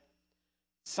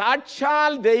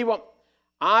 സാക്ഷാൽ ദൈവം,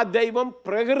 ആ ദൈവം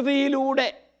പ്രകൃതിയിലൂടെ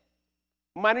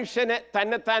മനുഷ്യനെ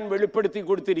തന്നെത്താൻ വെളിപ്പെടുത്തി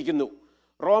കൊടുത്തിരിക്കുന്നു.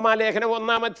 റോമാലേഖനം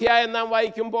 1-ാം അധ്യായം നാം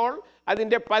വായിക്കുമ്പോൾ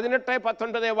അതിൻ്റെ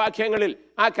 18-19 വാക്യങ്ങളിൽ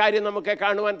ആ കാര്യം നമുക്ക്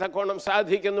കാണുവാൻ തക്കോണം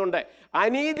സാധിക്കുന്നുണ്ട്.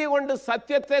 അനീതി കൊണ്ട്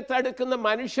സത്യത്തെ തടുക്കുന്ന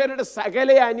മനുഷ്യരുടെ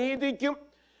സകല അനീതിക്കും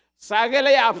സകല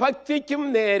അഭക്തിക്കും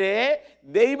നേരെ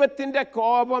ദൈവത്തിൻ്റെ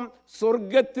കോപം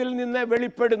സ്വർഗത്തിൽ നിന്ന്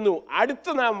വെളിപ്പെടുന്നു.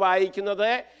 അടുത്ത് നാം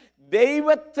വായിക്കുന്നത്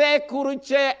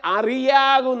ദൈവത്തെക്കുറിച്ച്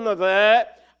അറിയാകുന്നത്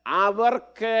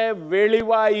അവർക്ക്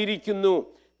വെളിവായിരിക്കുന്നു,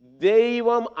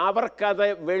 ദൈവം അവർക്കത്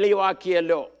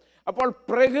വെളിവാക്കിയല്ലോ. അപ്പോൾ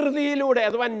പ്രകൃതിയിലൂടെ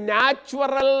അഥവാ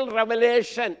നാച്ചുറൽ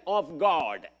റെവലേഷൻ ഓഫ്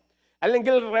ഗോഡ്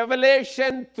അല്ലെങ്കിൽ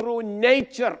revelation through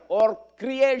nature or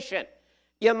creation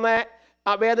എന്ന്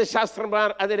വേദശാസ്ത്രന്മാർ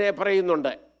അതിനെ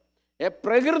പറയുന്നുണ്ട്.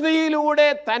 പ്രകൃതിയിലൂടെ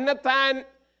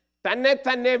തന്നെ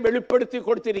തന്നെ വെളിപ്പെടുത്തി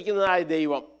കൊടുത്തിരിക്കുന്നതായ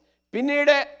ദൈവം.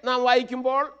 പിന്നീട് നാം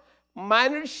വായിക്കുമ്പോൾ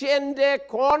മനുഷ്യൻ്റെ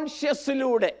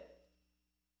കോൺഷ്യസിലൂടെ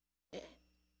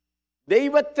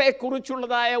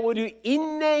ദൈവത്തെക്കുറിച്ചുള്ളതായ ഒരു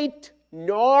ഇന്നേറ്റ്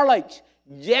നോളജ്,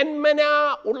 ജന്മനാ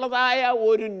ഉള്ളതായ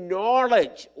ഒരു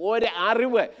നോളജ്, ഒരു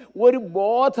അറിവ്, ഒരു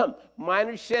ബോധം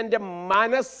മനുഷ്യൻ്റെ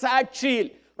മനസ്സാക്ഷിയിൽ,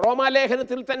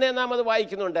 റോമാലേഖനത്തിൽ തന്നെ നാം അത്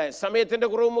വായിക്കുന്നുണ്ട്. സമയത്തിൻ്റെ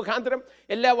കുറവ് മുഖാന്തരം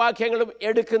എല്ലാ വാക്യങ്ങളും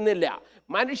എടുക്കുന്നില്ല.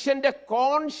 മനുഷ്യൻ്റെ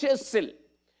കോൺഷ്യസിൽ,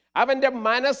 അവൻ്റെ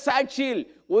മനസ്സാക്ഷിയിൽ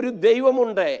ഒരു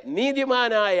ദൈവമുണ്ട്.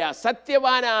 നീതിമാനായ,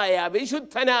 സത്യവാനായ,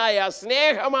 വിശുദ്ധനായ,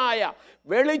 സ്നേഹമായ,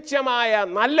 വെളിച്ചമായ,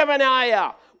 നല്ലവനായ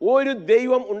ഒരു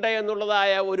ദൈവം ഉണ്ട്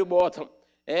എന്നുള്ളതായ ഒരു ബോധം.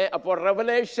 അപ്പോൾ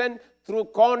റെവലേഷൻ ത്രൂ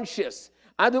കോൺഷ്യസ്.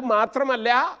 അതുമാത്രമല്ല,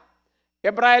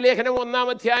 എബ്രായ ലേഖനം 1-ാം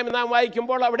അധ്യായം നാം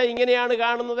വായിക്കുമ്പോൾ അവിടെ ഇങ്ങനെയാണ്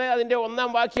കാണുന്നത്. അതിൻ്റെ 1-ാം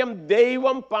വാക്യം,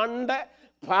 ദൈവം പണ്ട്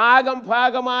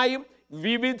ഭാഗമായും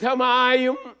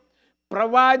വിവിധമായും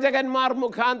പ്രവാചകന്മാർ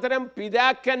മുഖാന്തരം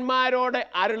പിതാക്കന്മാരോട്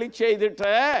അരുളി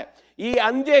ചെയ്തിട്ട് ഈ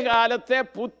അന്ത്യകാലത്തെ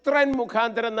പുത്രൻ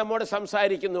മുഖാന്തരം നമ്മോട്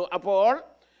സംസാരിക്കുന്നു. അപ്പോൾ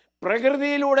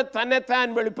പ്രകൃതിയിലൂടെ തന്നെത്താൻ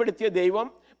വെളിപ്പെടുത്തിയ ദൈവം,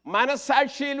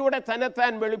 മനസാക്ഷിയിലൂടെ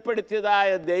തന്നെത്താൻ വെളിപ്പെടുത്തിയതായ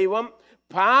ദൈവം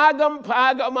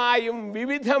ഭാഗമായും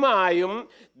വിവിധമായും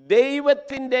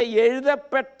ദൈവത്തിൻ്റെ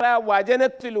എഴുതപ്പെട്ട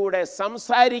വചനത്തിലൂടെ,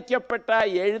 സംസാരിക്കപ്പെട്ട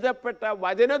എഴുതപ്പെട്ട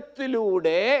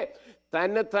വചനത്തിലൂടെ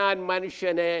തന്നെത്താൻ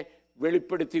മനുഷ്യനെ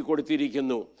വെളിപ്പെടുത്തി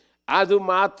കൊടുത്തിരിക്കുന്നു.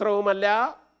 അതുമാത്രവുമല്ല,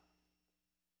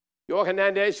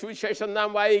 യോഹന്നാന്റെ സുവിശേഷം നാം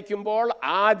വായിക്കുമ്പോൾ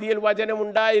ആദിയിൽ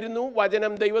വചനമുണ്ടായിരുന്നു,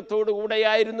 വചനം ദൈവത്തോടു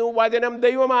കൂടെയായിരുന്നു, വചനം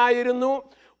ദൈവമായിരുന്നു,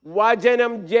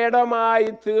 വചനം ജഡമായി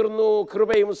തീർന്നു,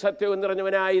 കൃപയും സത്യവും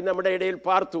നിറഞ്ഞവനായി നമ്മുടെ ഇടയിൽ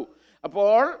പാർത്തു.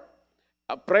 അപ്പോൾ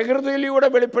പ്രകൃതിയിലൂടെ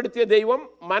വെളിപ്പെടുത്തിയ ദൈവം,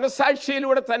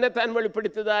 മനസാക്ഷിയിലൂടെ തന്നെ താൻ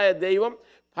വെളിപ്പെടുത്തിയതായ ദൈവം,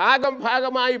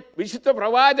 ഭാഗമായി വിശുദ്ധ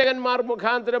പ്രവാചകന്മാർ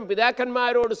മുഖാന്തരം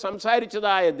പിതാക്കന്മാരോട്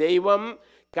സംസാരിച്ചതായ ദൈവം,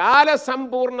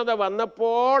 കാലസമ്പൂർണത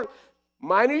വന്നപ്പോൾ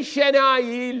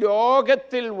മനുഷ്യനായി ഈ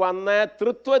ലോകത്തിൽ വന്ന്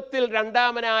തൃത്വത്തിൽ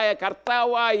രണ്ടാമനായ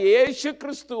കർത്താവായ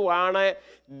യേശുക്രിസ്തുവാണ്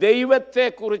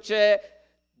ദൈവത്തെക്കുറിച്ച്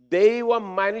ദൈവം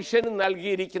മനുഷ്യന്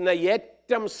നൽകിയിരിക്കുന്ന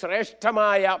ഏറ്റവും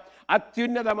ശ്രേഷ്ഠമായ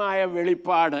അത്യുന്നതമായ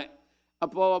വെളിപ്പാട്.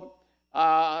 അപ്പോൾ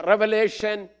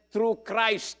റെവലേഷൻ ത്രൂ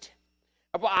ക്രൈസ്റ്റ്.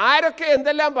 അപ്പോൾ ആരൊക്കെ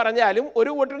എന്തെല്ലാം പറഞ്ഞാലും,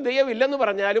 ഒരു കൂട്ടർ ദൈവം ഇല്ലെന്ന്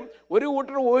പറഞ്ഞാലും, ഒരു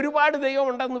കൂട്ടർ ഒരുപാട് ദൈവം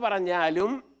ഉണ്ടെന്ന്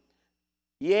പറഞ്ഞാലും,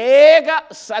 ഏക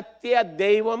സത്യ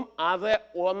ദൈവം അത്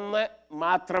ഒന്ന്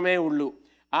മാത്രമേ ഉള്ളൂ.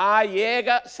 ആ ഏക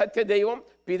സത്യ ദൈവം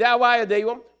പിതാവായ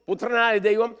ദൈവം, പുത്രനായ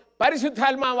ദൈവം,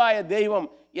 പരിശുദ്ധാത്മാവായ ദൈവം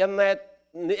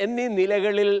എന്നീ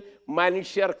നിലകളിൽ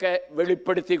മനുഷ്യർക്ക്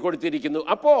വെളിപ്പെടുത്തി കൊടുത്തിരിക്കുന്നു.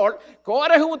 അപ്പോൾ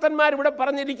കോരഹപുത്രന്മാർ ഇവിടെ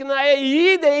പറഞ്ഞിരിക്കുന്നതായ ഈ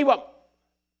ദൈവം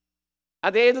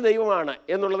അതേത് ദൈവമാണ്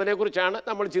എന്നുള്ളതിനെ കുറിച്ചാണ്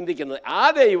നമ്മൾ ചിന്തിക്കുന്നത്. ആ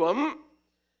ദൈവം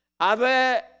അത്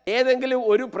ഏതെങ്കിലും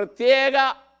ഒരു പ്രത്യേക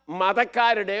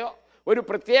മതക്കാരുടെയോ ഒരു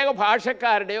പ്രത്യേക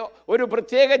ഭാഷക്കാരുടെയോ ഒരു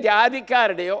പ്രത്യേക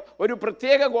ജാതിക്കാരുടെയോ ഒരു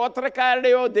പ്രത്യേക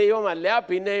ഗോത്രക്കാരുടെയോ ദൈവമല്ല,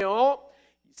 പിന്നെയോ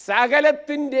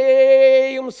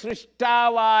സകലത്തിൻ്റെയും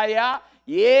സൃഷ്ടാവായ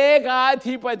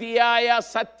ഏകാധിപതിയായ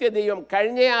സത്യദൈവം.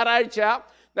 കഴിഞ്ഞ ഞായറാഴ്ച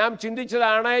നാം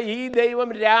ചിന്തിച്ചതാണ് ഈ ദൈവം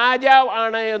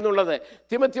രാജാവാണ് എന്നുള്ളത്.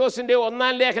 തിമോഥെയോസിൻ്റെ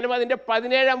 1-ാം ലേഖനം അതിൻ്റെ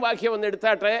 17-ാം വാക്യം ഒന്ന്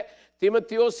എടുത്താട്ടെ.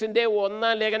 തിമോഥെയോസിൻ്റെ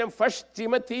 1-ാം ലേഖനം, first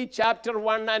Timothy chapter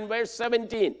 1 and verse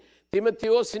 17.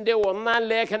 തിമോഥെയോസിൻ്റെ 1-ാം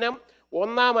ലേഖനം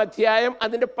 1-ാം അധ്യായം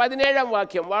അതിൻ്റെ 17-ാം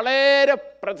വാക്യം വളരെ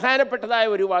പ്രധാനപ്പെട്ടതായ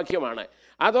ഒരു വാക്യമാണ്.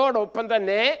 അതോടൊപ്പം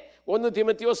തന്നെ 1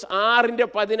 തിമോഥെയോസ് 6-ന്റെ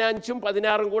 15-ഉം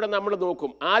 16-ഉം കൂടെ നമ്മൾ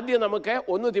നോക്കും. ആദ്യം നമുക്ക്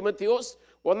 1 തിമോഥെയോസ്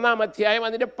 1-ാം അധ്യായം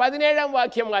അതിൻ്റെ 17-ാം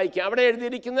വാക്യം വായിക്കാം. അവിടെ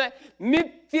എഴുതിയിരിക്കുന്നത്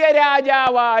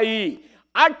നിത്യരാജാവായി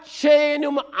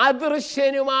അക്ഷയനും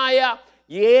അദൃശ്യനുമായ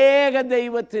ഏക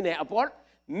ദൈവത്തിന്. അപ്പോൾ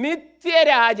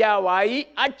നിത്യരാജാവായി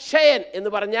അക്ഷയൻ എന്ന്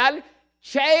പറഞ്ഞാൽ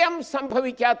ക്ഷയം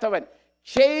സംഭവിക്കാത്തവൻ,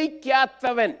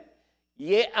 ക്ഷയിക്കാത്തവൻ,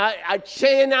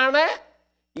 അക്ഷയനാണ്.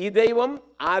 ഈ ദൈവം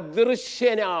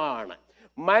അദൃശ്യനാണ്.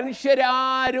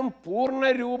 മനുഷ്യരാരും പൂർണ്ണ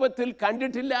രൂപത്തിൽ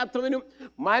കണ്ടിട്ടില്ലാത്തവനും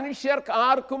മനുഷ്യർക്ക്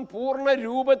ആർക്കും പൂർണ്ണ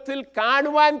രൂപത്തിൽ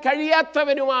കാണുവാൻ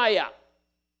കഴിയാത്തവനുമായ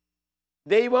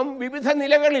ദൈവം വിവിധ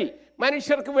നിലകളിൽ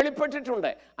മനുഷ്യർക്ക്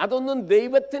വെളിപ്പെട്ടിട്ടുണ്ട്. അതൊന്നും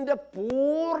ദൈവത്തിൻ്റെ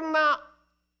പൂർണ്ണത്വത്തിലല്ല,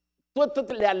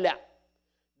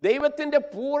 ദൈവത്തിൻ്റെ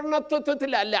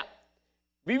പൂർണ്ണത്വത്തിലല്ല,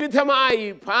 വിവിധമായി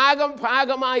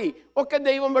ഭാഗമായി ഒക്കെ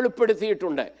ദൈവം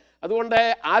വെളിപ്പെടുത്തിയിട്ടുണ്ട്. അതുകൊണ്ട്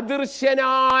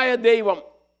അദൃശ്യനായ ദൈവം.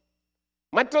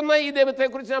 മറ്റൊന്ന്, ഈ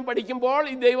ദൈവത്തെക്കുറിച്ച് നാം പഠിക്കുമ്പോൾ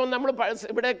ഈ ദൈവം നമ്മൾ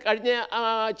ഇവിടെ കഴിഞ്ഞ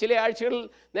ചില ആഴ്ചകളിൽ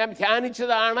നാം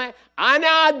ധ്യാനിച്ചതാണ്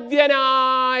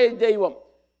അനാദ്യനായ ദൈവം.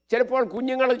 ചിലപ്പോൾ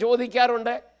കുഞ്ഞുങ്ങൾ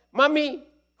ചോദിക്കാറുണ്ട്, മമ്മി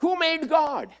ഹു മെയ്ഡ്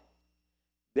ഗോഡ്?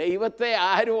 ദൈവത്തെ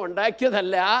ആരും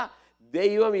ഉണ്ടാക്കിയതല്ല,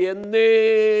 ദൈവം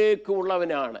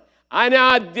എന്നേക്കുമുള്ളവനാണ്,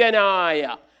 അനാദ്യനായ,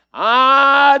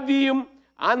 ആദിയും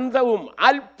അന്തവും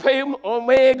അൽഫയും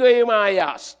ഒമേഗയുമായ.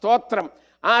 സ്തോത്രം.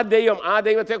 ആ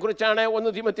ദൈവത്തെക്കുറിച്ചാണ് 1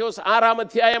 തിമോഥെയോസ് 6-ാം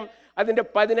അധ്യായം അതിൻ്റെ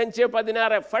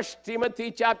 15-16. First Timothy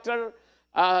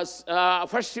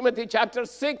chapter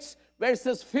 6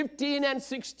 verses 15 and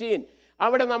 16.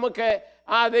 അവിടെ നമുക്ക്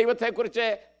ആ ദൈവത്തെക്കുറിച്ച്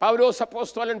പൗലോസ്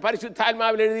അപ്പോസ്തലൻ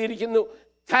പരിശുദ്ധാത്മാവിൽ എഴുതിയിരിക്കുന്നു,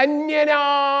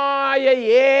 ധന്യനായ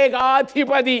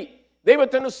ഏകാധിപതി.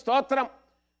 ദൈവത്തിന് സ്തോത്രം.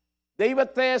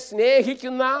 ദൈവത്തെ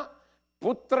സ്നേഹിക്കുന്ന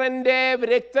പുത്രൻ്റെ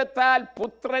രക്തത്താൽ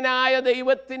പുത്രനായ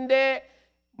ദൈവത്തിൻ്റെ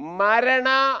മരണ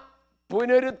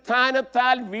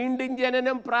പുനരുത്ഥാനത്താൽ വീണ്ടും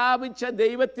ജനനം പ്രാപിച്ച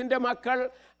ദൈവത്തിൻ്റെ മക്കൾ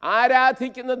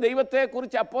ആരാധിക്കുന്ന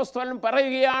ദൈവത്തെക്കുറിച്ച് അപ്പോസ്തലൻ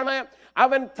പറയുകയാണ്,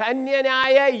 അവൻ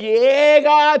ധന്യനായ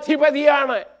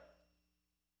ഏകാധിപതിയാണ്.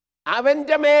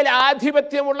 അവൻ്റെ മേൽ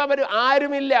ആധിപത്യമുള്ളവർ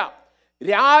ആരുമില്ല.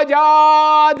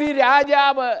 രാജാതി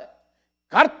രാജാവ്,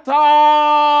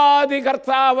 കർത്താതി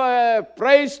കർത്താവ്.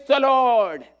 Praise the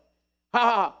Lord.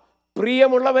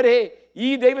 പ്രിയമുള്ളവരെ, ഈ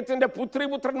ദൈവത്തിൻ്റെ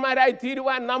പുത്രിപുത്രന്മാരായി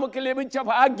തീരുവാൻ നമുക്ക് ലഭിച്ച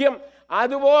ഭാഗ്യം,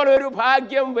 അതുപോലൊരു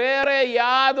ഭാഗ്യം വേറെ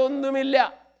യാതൊന്നുമില്ല.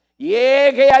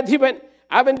 ഏക അധിപൻ,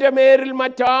 അവൻ്റെ മേലിൽ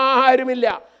മറ്റാരുമില്ല.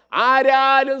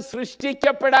 ആരാലും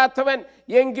സൃഷ്ടിക്കപ്പെടാത്തവൻ,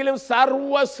 എങ്കിലും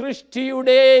സർവ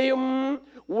സൃഷ്ടിയുടെയും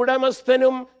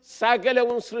ഉടമസ്ഥനും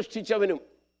സകലവും സൃഷ്ടിച്ചവനും.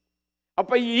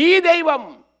 അപ്പൊ ഈ ദൈവം,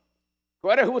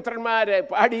 കോരഹപുത്രന്മാരെ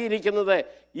പാടിയിരിക്കുന്നത്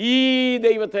ഈ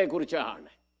ദൈവത്തെക്കുറിച്ചാണ്.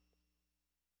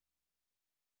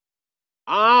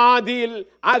 ആദിയിൽ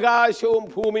ആകാശവും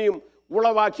ഭൂമിയും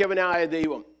ഉളവാക്കിയവനായ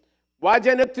ദൈവം,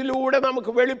 വചനത്തിലൂടെ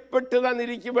നമുക്ക്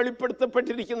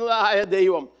വെളിപ്പെടുത്തപ്പെട്ടിരിക്കുന്നതായ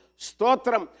ദൈവം.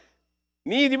 സ്തോത്രം.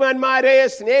 നീതിമാന്മാരെ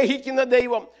സ്നേഹിക്കുന്ന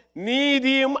ദൈവം,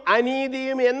 നീതിയും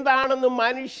അനീതിയും എന്താണെന്ന്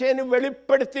മനുഷ്യന്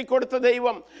വെളിപ്പെടുത്തി കൊടുത്ത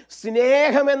ദൈവം,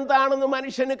 സ്നേഹം എന്താണെന്ന്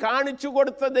മനുഷ്യന് കാണിച്ചു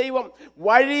കൊടുത്ത ദൈവം,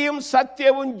 വഴിയും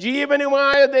സത്യവും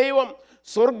ജീവനുമായ ദൈവം,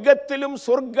 സ്വർഗത്തിലും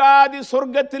സ്വർഗാദി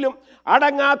സ്വർഗത്തിലും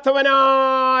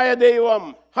അടങ്ങാത്തവനായ ദൈവം.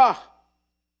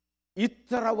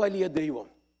 ഇത്ര വലിയ ദൈവം,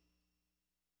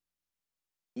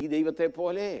 ഈ ദൈവത്തെ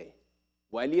പോലെ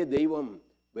വലിയ ദൈവം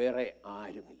വേറെ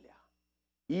ആരുമില്ല.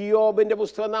 ഇയ്യോബിന്റെ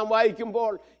പുസ്തകം നാം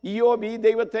വായിക്കുമ്പോൾ ഇയ്യോബ് ഈ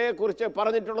ദൈവത്തെക്കുറിച്ച്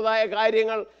പറഞ്ഞിട്ടുള്ളതായ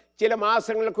കാര്യങ്ങൾ ചില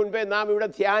മാസങ്ങൾക്ക് മുൻപേ നാം ഇവിടെ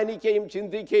ധ്യാനിക്കുകയും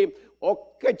ചിന്തിക്കുകയും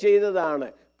ഒക്കെ ചെയ്തതാണ്.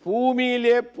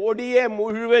 ഭൂമിയിലെ പൊടിയെ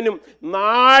മുഴുവനും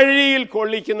നാഴിയിൽ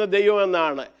കൊള്ളിക്കുന്ന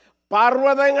ദൈവമെന്നാണ്,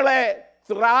 പർവ്വതങ്ങളെ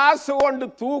ത്രാസ് കൊണ്ട്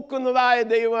തൂക്കുന്നതായ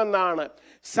ദൈവമെന്നാണ്,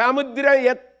 സമുദ്രം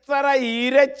എത്ര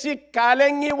ഇരച്ച്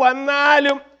കലങ്ങി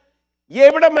വന്നാലും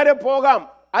എവിടം വരെ പോകാം,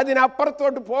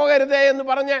 അതിനപ്പുറത്തോട്ട് പോകരുതേ എന്ന്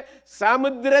പറഞ്ഞ്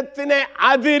സമുദ്രത്തിനെ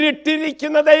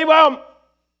അതിരിട്ടിരിക്കുന്ന ദൈവം.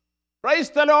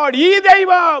 Praise the Lord. ഈ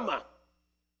ദൈവം,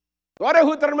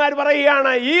 കോരഹൂത്രന്മാർ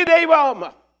പറയുകയാണ്, ഈ ദൈവം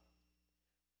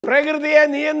പ്രകൃതിയെ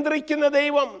നിയന്ത്രിക്കുന്ന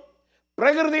ദൈവം,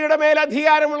 പ്രകൃതിയുടെ മേൽ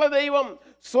അധികാരമുള്ള ദൈവം,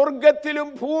 സ്വർഗത്തിലും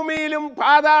ഭൂമിയിലും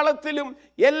പാതാളത്തിലും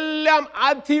എല്ലാം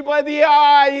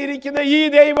അധിപതിയായിരിക്കുന്ന ഈ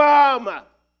ദൈവം,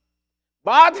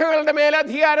 ബാധകളുടെ മേൽ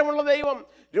അധികാരമുള്ള ദൈവം,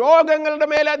 രോഗങ്ങളുടെ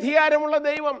മേൽ അധികാരമുള്ള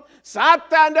ദൈവം,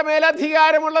 സാത്താന്റെ മേൽ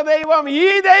അധികാരമുള്ള ദൈവം, ഈ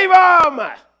ദൈവം.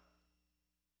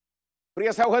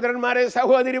 പ്രിയ സഹോദരന്മാരെ,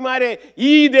 സഹോദരിമാരെ,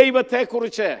 ഈ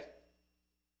ദൈവത്തെക്കുറിച്ച്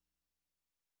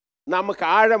നമുക്ക്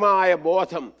ആഴമായ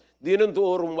ബോധം ദിനം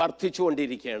തോറും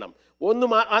വർദ്ധിച്ചുകൊണ്ടിരിക്കണം.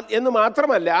 എന്ന്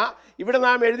മാത്രമല്ല, ഇവിടെ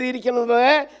നാം എഴുതിയിരിക്കുന്നത്,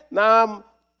 നാം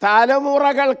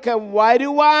തലമുറകൾക്ക്,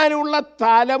 വരുവാനുള്ള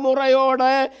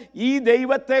തലമുറയോട് ഈ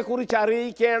ദൈവത്തെക്കുറിച്ച്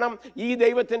അറിയിക്കണം, ഈ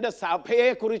ദൈവത്തിൻ്റെ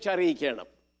സഭയെക്കുറിച്ച് അറിയിക്കണം.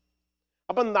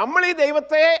 അപ്പം നമ്മൾ ഈ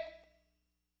ദൈവത്തെ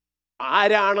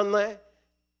ആരാണെന്ന്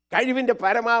കഴിവിൻ്റെ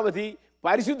പരമാവധി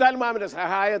പരിശുദ്ധാത്മാവിൻ്റെ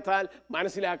സഹായത്താൽ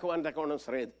മനസ്സിലാക്കുവാൻ തക്കവണ്ണം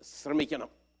ശ്രമിക്കണം.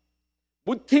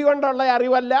 ബുദ്ധി കൊണ്ടുള്ള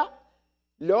അറിവല്ല,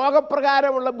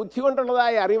 ലോകപ്രകാരമുള്ള ബുദ്ധി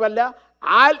കൊണ്ടുള്ളതായ അറിവല്ല,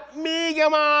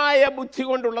 ആത്മീകമായ ബുദ്ധി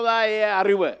കൊണ്ടുള്ളതായ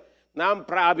അറിവ് നാം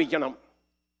പ്രാപിക്കണം.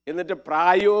 എന്നിട്ട്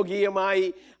പ്രായോഗികമായി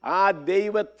ആ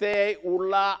ദൈവത്തെ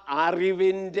ഉള്ള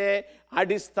അറിവിൻ്റെ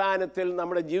അടിസ്ഥാനത്തിൽ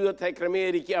നമ്മുടെ ജീവിതത്തെ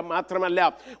ക്രമീകരിക്കുക മാത്രമല്ല,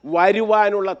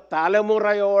 വരുവാനുള്ള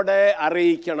തലമുറയോട്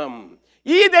അറിയിക്കണം.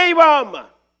 ഈ ദൈവം,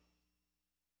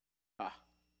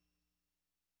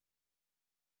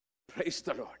 പ്രൈസ്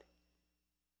ദി ലോർഡ്,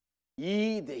 ഈ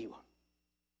ദൈവം,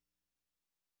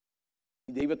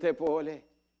 ഈ ദൈവത്തെ പോലെ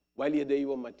വലിയ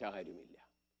ദൈവം മറ്റാരുമില്ല.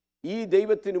 ഈ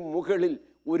ദൈവത്തിന് മുകളിൽ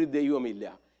ഒരു ദൈവമില്ല.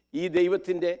 ഈ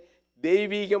ദൈവത്തിൻ്റെ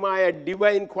ദൈവികമായ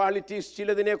ഡിവൈൻ ക്വാളിറ്റീസ്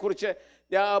ചിലതിനെക്കുറിച്ച്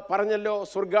പറഞ്ഞല്ലോ.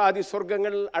 സ്വർഗാദി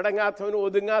സ്വർഗങ്ങൾ അടങ്ങാത്തവൻ,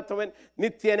 ഒതുങ്ങാത്തവൻ,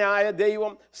 നിത്യനായ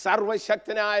ദൈവം,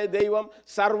 സർവശക്തനായ ദൈവം,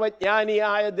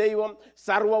 സർവജ്ഞാനിയായ ദൈവം,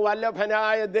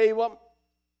 സർവവല്ലഭനായ ദൈവം,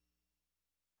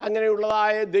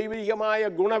 അങ്ങനെയുള്ളതായ ദൈവികമായ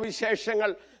ഗുണവിശേഷങ്ങൾ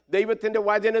ദൈവത്തിൻ്റെ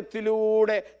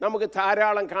വചനത്തിലൂടെ നമുക്ക്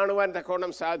ധാരാളം കാണുവാൻ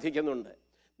തക്കവണ്ണം സാധിക്കുന്നുണ്ട്.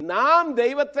 നാം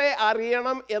ദൈവത്തെ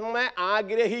അറിയണം എന്ന്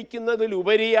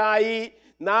ആഗ്രഹിക്കുന്നതിലുപരിയായി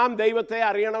നാം ദൈവത്തെ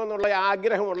അറിയണമെന്നുള്ള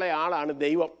ആഗ്രഹമുള്ള ആളാണ്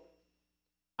ദൈവം.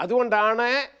 അതുകൊണ്ടാണ്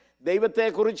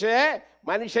ദൈവത്തെക്കുറിച്ച്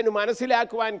മനുഷ്യന്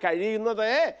മനസ്സിലാക്കുവാൻ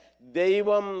കഴിയുന്നത്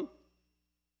ദൈവം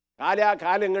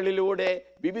കാലാകാലങ്ങളിലൂടെ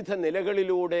വിവിധ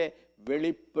നിലകളിലൂടെ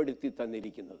വെളിപ്പെടുത്തി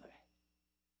തന്നിരിക്കുന്നത്.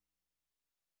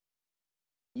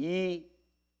 ഈ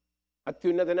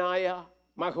അത്യുന്നതനായ,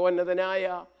 മഹോന്നതനായ,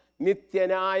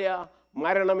 നിത്യനായ,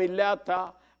 മരണമില്ലാത്ത,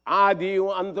 ആദിയും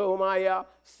അന്തവുമായ,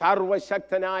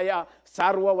 സർവശക്തനായ,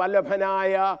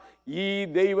 സർവവല്ലഭനായ ഈ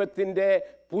ദൈവത്തിൻ്റെ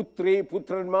പുത്രി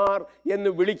പുത്രന്മാർ എന്ന്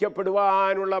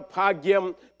വിളിക്കപ്പെടുവാനുള്ള ഭാഗ്യം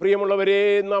പ്രിയമുള്ളവരെ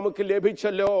നമുക്ക്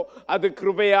ലഭിച്ചല്ലോ. അത്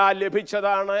കൃപയാൽ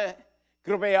ലഭിച്ചതാണ്.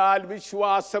 കൃപയാൽ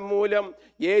വിശ്വാസം മൂലം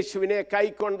യേശുവിനെ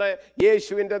കൈക്കൊണ്ട്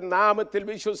യേശുവിൻ്റെ നാമത്തിൽ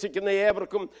വിശ്വസിക്കുന്ന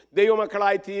ഏവർക്കും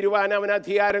ദൈവമക്കളായി തീരുവാൻ അവൻ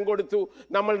അധികാരം കൊടുത്തു.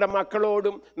 നമ്മളുടെ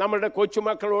മക്കളോടും നമ്മളുടെ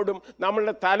കൊച്ചുമക്കളോടും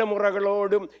നമ്മളുടെ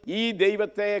തലമുറകളോടും ഈ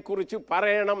ദൈവത്തെക്കുറിച്ച്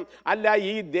പറയണം. അല്ല,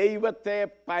 ഈ ദൈവത്തെ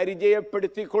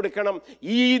പരിചയപ്പെടുത്തി കൊടുക്കണം.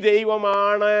 ഈ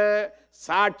ദൈവമാണ്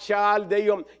സാക്ഷാൽ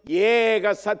ദൈവം, ഏക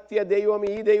സത്യ ദൈവം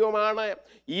ഈ ദൈവമാണ്.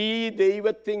 ഈ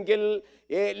ദൈവത്തിങ്കിൽ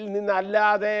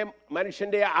നിന്നല്ലാതെ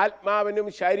മനുഷ്യൻ്റെ ആത്മാവിനും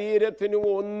ശരീരത്തിനും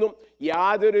ഒന്നും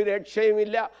യാതൊരു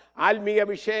രക്ഷയുമില്ല. ആത്മീയ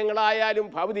വിഷയങ്ങളായാലും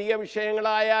ഭൗതിക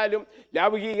വിഷയങ്ങളായാലും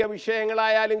ലൗകിക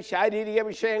വിഷയങ്ങളായാലും ശാരീരിക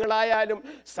വിഷയങ്ങളായാലും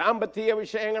സാമ്പത്തിക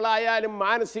വിഷയങ്ങളായാലും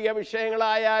മാനസിക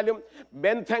വിഷയങ്ങളായാലും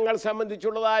ബന്ധങ്ങൾ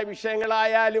സംബന്ധിച്ചുള്ളതായ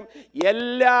വിഷയങ്ങളായാലും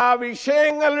എല്ലാ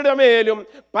വിഷയങ്ങളുടെ മേലും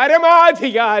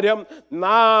പരമാധികാരം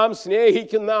നാം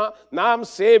സ്നേഹിക്കുന്ന, നാം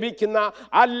സേവിക്കുന്ന,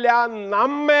 അല്ല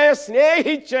നമ്മെ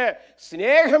സ്നേഹിച്ച്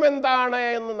സ്നേഹമെന്താണ്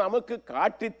എന്ന് നമുക്ക്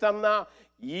കാട്ടിത്തന്ന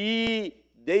ഈ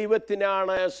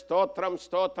ദൈവത്തിനാണ് സ്തോത്രം,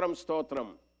 സ്തോത്രം, സ്തോത്രം.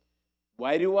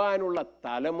 വരുവാനുള്ള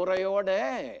തലമുറയോട്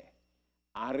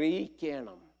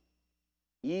അറിയിക്കണം.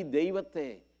 ഈ ദൈവത്തെ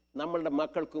നമ്മളുടെ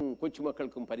മക്കൾക്കും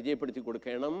കൊച്ചുമക്കൾക്കും പരിചയപ്പെടുത്തി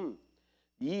കൊടുക്കണം.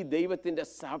 ഈ ദൈവത്തിൻ്റെ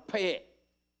സഭയെ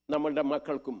നമ്മളുടെ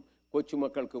മക്കൾക്കും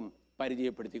കൊച്ചുമക്കൾക്കും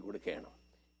പരിചയപ്പെടുത്തി കൊടുക്കണം.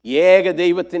 ഏക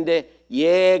ദൈവത്തിൻ്റെ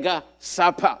ഏക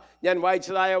സഭ. ഞാൻ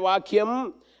വായിച്ചതായ വാക്യം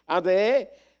അത്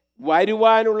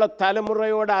വരുവാനുള്ള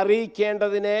തലമുറയോട്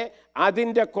അറിയിക്കേണ്ടതിന്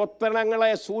അതിൻ്റെ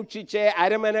കൊത്തളങ്ങളെ സൂക്ഷിച്ച്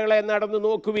അരമനകളെ നടന്നു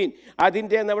നോക്കുവിൻ.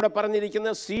 അതിൻ്റെ അവിടെ പറഞ്ഞിരിക്കുന്ന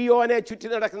സിയോനെ ചുറ്റി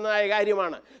നടക്കുന്നതായ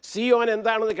കാര്യമാണ്. സിയോൻ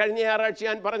എന്താണെന്ന് കഴിഞ്ഞ ഞായറാഴ്ച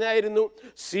ഞാൻ പറഞ്ഞായിരുന്നു.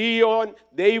 സിയോൻ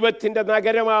ദൈവത്തിൻ്റെ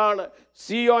നഗരമാണ്.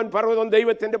 സിയോൻ പർവ്വതം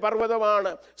ദൈവത്തിൻ്റെ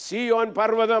പർവ്വതമാണ്. സിയോൻ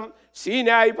പർവ്വതം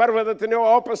സീനായി പർവ്വതത്തിന്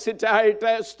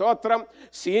ഓപ്പോസിറ്റായിട്ട് സ്തോത്രം.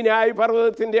 സീനായി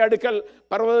പർവ്വതത്തിൻ്റെ അടുക്കൽ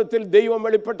പർവ്വതത്തിൽ ദൈവം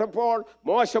വെളിപ്പെട്ടപ്പോൾ,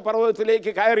 മോശ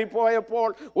പർവ്വതത്തിലേക്ക് കയറിപ്പോയപ്പോൾ,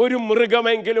 ഒരു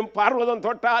മൃഗമെങ്കിലും പർവ്വതം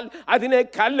തൊട്ടാൽ അതിനെ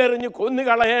കല്ലെറിഞ്ഞ്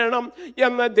കൊന്നുകളയണം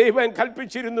എന്ന് ദൈവം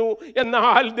കൽപ്പിച്ചിരുന്നു.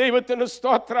 എന്നാൽ ദൈവത്തിന്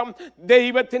സ്തോത്രം.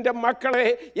 ദൈവത്തിൻ്റെ മക്കളെ,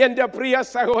 എൻ്റെ പ്രിയ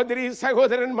സഹോദരി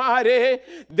സഹോദരന്മാരെ,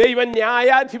 ദൈവം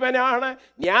ന്യായാധിപനാണ്,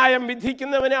 ന്യായം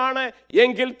വിധിക്കുന്നവനാണ്.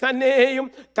 എങ്കിൽ തന്നെയും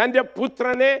തൻ്റെ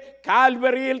പുത്രനെ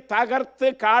കാൽവറിയിൽ തകർത്ത്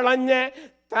കളഞ്ഞ്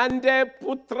തൻ്റെ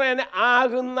പുത്രൻ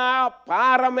ആകുന്ന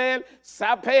പാറമേൽ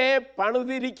സഭയെ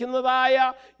പണിതിരിക്കുന്നതായ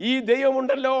ഈ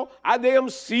ദൈവമുണ്ടല്ലോ, അദ്ദേഹം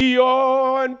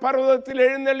സിയോൻ പർവ്വതത്തിൽ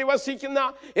എഴുന്നള്ളി വസിക്കുന്ന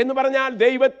എന്ന് പറഞ്ഞാൽ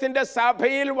ദൈവത്തിൻ്റെ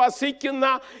സഭയിൽ വസിക്കുന്ന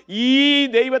ഈ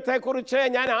ദൈവത്തെക്കുറിച്ച്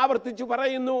ഞാൻ ആവർത്തിച്ചു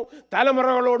പറയുന്നു.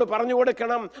 തലമുറകളോട് പറഞ്ഞു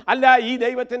കൊടുക്കണം. അല്ല, ഈ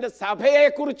ദൈവത്തിൻ്റെ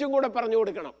സഭയെക്കുറിച്ചും കൂടെ പറഞ്ഞു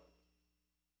കൊടുക്കണം.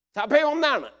 സഭ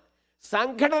ഒന്നാണ്.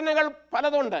 സംഘടനകൾ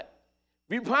പലതുണ്ട്,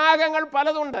 വിഭാഗങ്ങൾ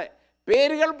പലതുണ്ട്,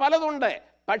 പേരുകൾ പലതുണ്ട്.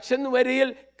 പക്ഷെ വരിയിൽ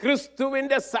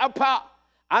ക്രിസ്തുവിൻ്റെ സഭ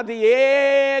അത്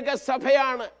ഏക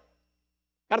സഭയാണ്.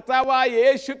 കർത്താവായ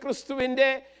യേശു ക്രിസ്തുവിൻ്റെ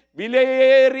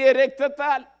വിലയേറിയ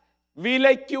രക്തത്താൽ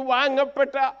വിലയ്ക്ക്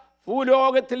വാങ്ങപ്പെട്ട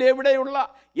ഭൂലോകത്തിലെവിടെയുള്ള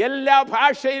എല്ലാ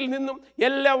ഭാഷയിൽ നിന്നും,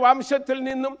 എല്ലാ വംശത്തിൽ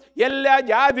നിന്നും, എല്ലാ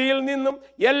ജാതിയിൽ നിന്നും,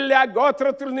 എല്ലാ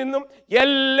ഗോത്രത്തിൽ നിന്നും,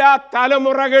 എല്ലാ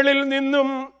തലമുറകളിൽ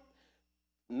നിന്നും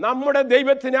നമ്മുടെ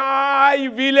ദൈവത്തിനായി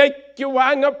വിലയ്ക്ക്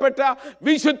വാങ്ങപ്പെട്ട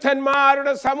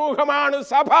വിശുദ്ധന്മാരുടെ സമൂഹമാണ്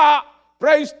സഭ.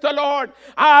 Praise the Lord.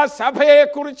 ആ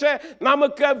സഭയെക്കുറിച്ച്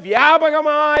നമുക്ക്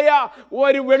വ്യാപകമായ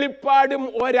ഒരു വെളിപ്പാടും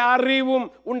ഒരറിവും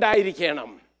ഉണ്ടായിരിക്കണം.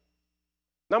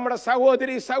 നമ്മുടെ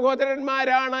സഹോദരി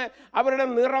സഹോദരന്മാരാണ്. അവരുടെ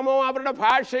നിറമോ അവരുടെ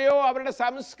ഭാഷയോ അവരുടെ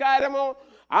സംസ്കാരമോ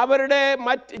അവരുടെ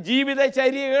മറ്റ്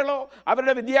ജീവിതചര്യകളോ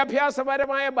അവരുടെ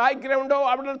വിദ്യാഭ്യാസപരമായ ബാക്ക്ഗ്രൗണ്ടോ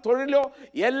അവരുടെ തൊഴിലോ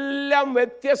എല്ലാം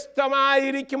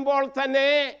വ്യത്യസ്തമായിരിക്കുമ്പോൾ തന്നെ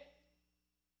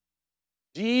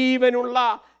ജീവനുള്ള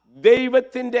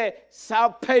ദൈവത്തിൻ്റെ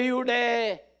സഭയുടെ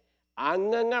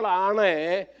അംഗങ്ങളാണ്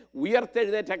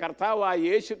ഉയർത്തെഴുന്നേറ്റ കർത്താവായ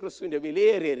യേശു ക്രിസ്തുവിൻ്റെ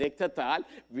വിലയേറിയ രക്തത്താൽ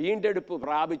വീണ്ടെടുപ്പ്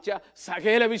പ്രാപിച്ച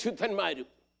സകല വിശുദ്ധന്മാരും.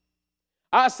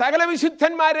 ആ സകല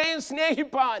വിശുദ്ധന്മാരെയും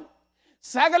സ്നേഹിപ്പാൻ,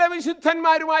 സകല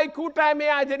വിശുദ്ധന്മാരുമായി കൂട്ടായ്മ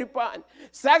ആചരിപ്പാൻ,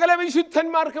 സകല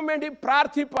വിശുദ്ധന്മാർക്കും വേണ്ടി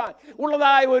പ്രാർത്ഥിപ്പാൻ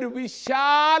ഉള്ളതായ ഒരു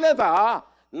വിശാലത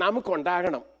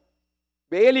നമുക്കുണ്ടാകണം.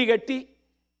 വേലി കെട്ടി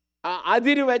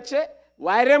അതിര് വെച്ച്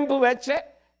വരമ്പ് വെച്ച്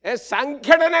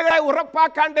സംഘടനകളെ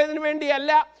ഉറപ്പാക്കേണ്ടതിന്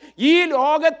വേണ്ടിയല്ല, ഈ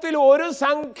ലോകത്തിൽ ഒരു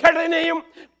സംഘടനയും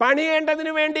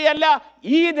പണിയേണ്ടതിന് വേണ്ടിയല്ല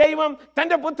ഈ ദൈവം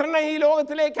തൻ്റെ പുത്രനെ ഈ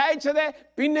ലോകത്തിലേക്ക് അയച്ചത്.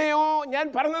 പിന്നെയോ ഞാൻ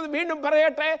പറഞ്ഞത് വീണ്ടും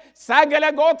പറയട്ടെ, സകല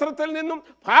ഗോത്രത്തിൽ നിന്നും,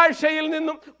 ഭാഷയിൽ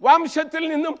നിന്നും, വംശത്തിൽ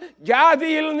നിന്നും,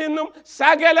 ജാതിയിൽ നിന്നും,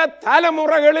 സകല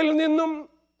തലമുറകളിൽ നിന്നും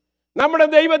നമ്മുടെ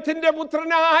ദൈവത്തിൻ്റെ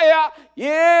പുത്രനായ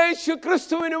യേശു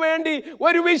ക്രിസ്തുവിന് വേണ്ടി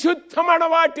ഒരു വിശുദ്ധ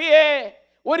മണവാട്ടിയെ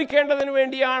ഒരുക്കേണ്ടതിന്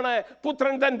വേണ്ടിയാണ്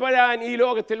പുത്രൻ തൻപഴാൻ ഈ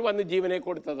ലോകത്തിൽ വന്ന് ജീവനെ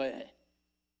കൊടുത്തത്.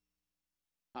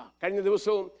 കഴിഞ്ഞ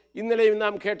ദിവസവും ഇന്നലെയും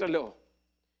നാം കേട്ടല്ലോ,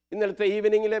 ഇന്നലത്തെ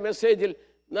ഈവനിങ്ങിലെ മെസ്സേജിൽ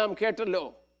നാം കേട്ടല്ലോ,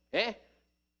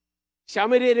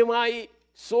 ശമര്യരുമായി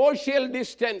സോഷ്യൽ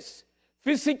ഡിസ്റ്റൻസ്,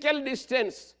 ഫിസിക്കൽ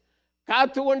ഡിസ്റ്റൻസ്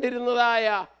കാത്തുകൊണ്ടിരുന്നതായ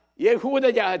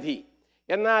യഹൂദജാതി,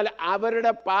 എന്നാൽ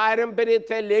അവരുടെ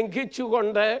പാരമ്പര്യത്തെ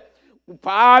ലംഘിച്ചുകൊണ്ട്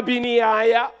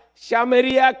പാപിനിയായ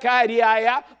ശമരിയക്കാരിയായ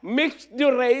മിക്സ്ഡ്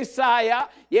റേസായ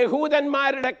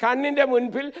യഹൂദന്മാരുടെ കണ്ണിൻ്റെ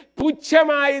മുൻപിൽ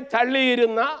പുച്ഛമായി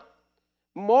തള്ളിയിരുന്ന,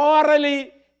 മോറലി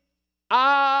ആ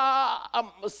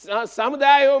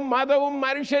സമുദായവും മതവും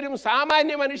മനുഷ്യരും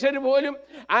സാമാന്യ മനുഷ്യർ പോലും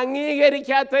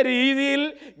അംഗീകരിക്കാത്ത രീതിയിൽ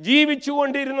ജീവിച്ചു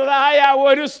കൊണ്ടിരുന്നതായ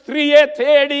ഒരു സ്ത്രീയെ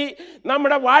തേടി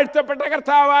നമ്മുടെ വാഴ്ത്തപ്പെട്ട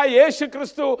കർത്താവായ യേശു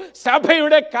ക്രിസ്തു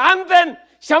സഭയുടെ കാന്തൻ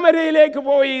ശമര്യയിലേക്ക്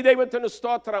പോയി. ദൈവത്തിന്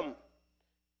സ്തോത്രം.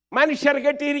 മനുഷ്യർ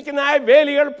കെട്ടിയിരിക്കുന്ന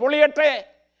വേലികൾ പൊളിയട്ടെ,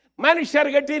 മനുഷ്യർ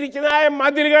കെട്ടിയിരിക്കുന്ന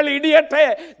മതിലുകൾ ഇടിയട്ടെ.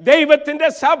 ദൈവത്തിൻ്റെ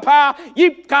സഭ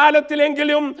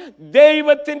ഇക്കാലത്തിലെങ്കിലും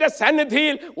ദൈവത്തിൻ്റെ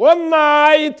സന്നിധിയിൽ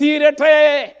ഒന്നായി തീരട്ടെ.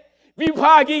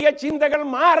 വിഭാഗീയ ചിന്തകൾ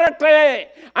മാറട്ടെ.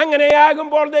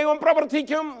 അങ്ങനെയാകുമ്പോൾ ദൈവം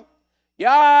പ്രവർത്തിക്കും.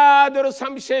 യാതൊരു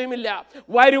സംശയമില്ല.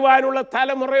 വരുവാനുള്ള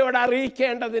തലമുറയോട്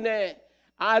അറിയിക്കേണ്ടതിന്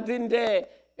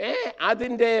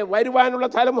അതിൻ്റെ വരുവാനുള്ള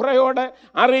തലമുറയോട്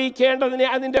അറിയിക്കേണ്ടതിനെ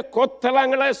അതിൻ്റെ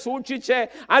കൊത്തളങ്ങളെ സൂക്ഷിച്ച്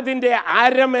അതിൻ്റെ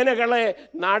അരമനകളെ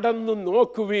നടന്നു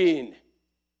നോക്കുവീൻ.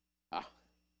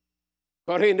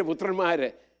 കൊറേന്റെ പുത്രന്മാര്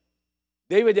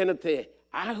ദൈവജനത്തെ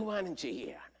ആഹ്വാനം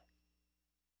ചെയ്യുകയാണ്.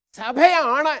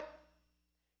 സഭയാണ്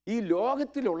ഈ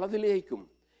ലോകത്തിലുള്ളതിലേക്കും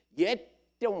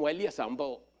ഏറ്റവും വലിയ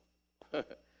സംഭവം.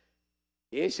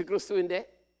 യേശുക്രിസ്തുവിൻ്റെ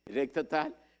രക്തത്താൽ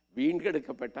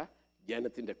വീണ്ടെടുക്കപ്പെട്ട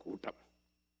ജനത്തിൻ്റെ കൂട്ടം.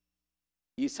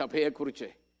 ഈ സഭയെക്കുറിച്ച്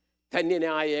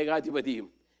ധന്യനായ ഏകാധിപതിയും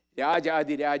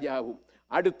രാജാതിരാജാവും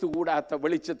അടുത്തുകൂടാത്ത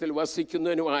വെളിച്ചത്തിൽ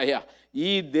വസിക്കുന്നവനുമായ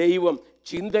ഈ ദൈവം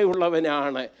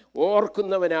ചിന്തയുള്ളവനാണ്,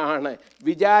 ഓർക്കുന്നവനാണ്,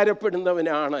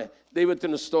 വിചാരപ്പെടുന്നവനാണ്.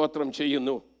 ദൈവത്തിന് സ്തോത്രം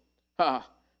ചെയ്യുന്നു.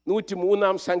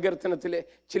 103-ാം സങ്കീർത്തനത്തിലെ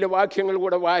ചില വാക്യങ്ങൾ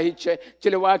കൂടെ വായിച്ച്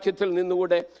ചില വാക്യത്തിൽ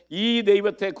നിന്നുകൂടെ ഈ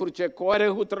ദൈവത്തെക്കുറിച്ച്,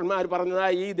 കോരഹപുത്രന്മാർ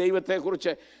പറഞ്ഞതായ ഈ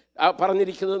ദൈവത്തെക്കുറിച്ച്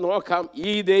പറഞ്ഞിരിക്കുന്നത് നോക്കാം.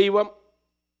 ഈ ദൈവം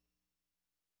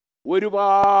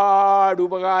ഒരുപാട്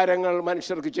ഉപകാരങ്ങൾ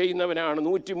മനുഷ്യർക്ക് ചെയ്യുന്നവനാണ്.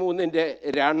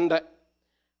 103:2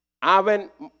 അവൻ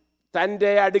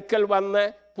തൻ്റെ അടുക്കൽ വന്ന്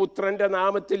പുത്രൻ്റെ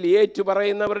നാമത്തിൽ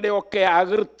ഏറ്റുപറയുന്നവരുടെ ഒക്കെ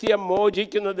അകൃത്യം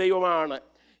മോചിക്കുന്ന ദൈവമാണ്.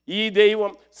 ഈ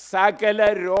ദൈവം സകല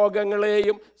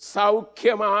രോഗങ്ങളെയും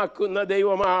സൗഖ്യമാക്കുന്ന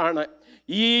ദൈവമാണ്.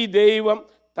 ഈ ദൈവം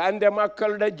തൻ്റെ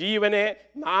മക്കളുടെ ജീവനെ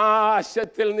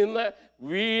നാശത്തിൽ നിന്ന്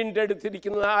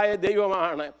വീണ്ടെടുത്തിരിക്കുന്നതായ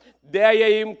ദൈവമാണ്.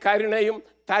 ദയയും കരുണയും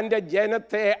തൻ്റെ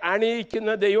ജനത്തെ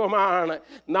അണിയിക്കുന്ന ദൈവമാണ്.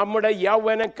 നമ്മുടെ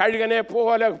യൗവനം കഴുകനെ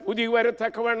പോലെ പുതിയ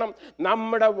വരത്തക്കവണ്ണം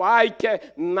നമ്മുടെ വായ്ക്ക്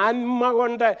നന്മ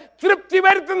കൊണ്ട് തൃപ്തി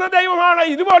വരുത്തുന്ന ദൈവമാണ്.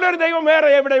 ഇതുപോലൊരു ദൈവം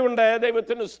വേറെ എവിടെയുണ്ട്?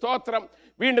 ദൈവത്തിന് സ്തോത്രം.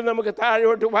 വീണ്ടും നമുക്ക്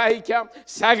താഴോട്ട് വായിക്കാം.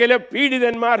 സകല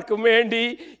പീഡിതന്മാർക്കും വേണ്ടി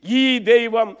ഈ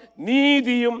ദൈവം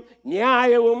നീതിയും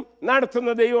ന്യായവും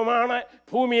നടത്തുന്ന ദൈവമാണ്.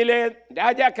 ഭൂമിയിലെ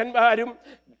രാജാക്കന്മാരും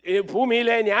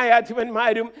ഭൂമിയിലെ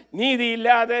ന്യായാധിപന്മാരും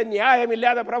നീതിയില്ലാതെ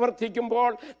ന്യായമില്ലാതെ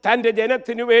പ്രവർത്തിക്കുമ്പോൾ തൻ്റെ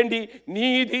ജനത്തിനു വേണ്ടി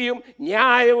നീതിയും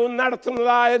ന്യായവും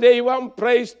നടത്തുന്നതായ ദൈവം,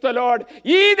 പ്രൈസ് ദി ലോർഡ്.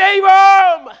 ഈ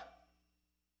ദൈവം,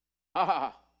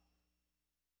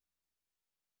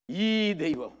 ഈ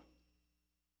ദൈവം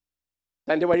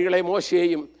തൻ്റെ വഴികളെ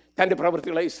മോശയെയും തൻ്റെ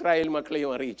പ്രവൃത്തികളെ ഇസ്രായേൽ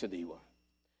മക്കളെയും അറിയിച്ച ദൈവം.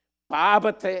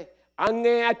 പാപത്തെ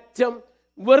അങ്ങേയറ്റം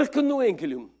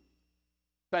വെറുക്കുന്നുവെങ്കിലും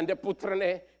തൻ്റെ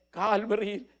പുത്രനെ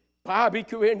കാൽവറിയിൽ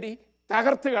പാപിക്കു വേണ്ടി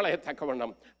തകർത്ത്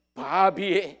കളയത്തക്കവണ്ണം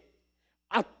പാപിയെ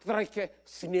അത്രയ്ക്ക്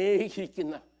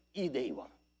സ്നേഹിക്കുന്ന ഈ ദൈവം,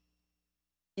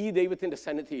 ഈ ദൈവത്തിൻ്റെ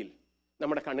സന്നിധിയിൽ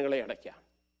നമ്മുടെ കണ്ണുകളെ അടയ്ക്കാം,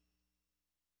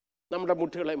 നമ്മുടെ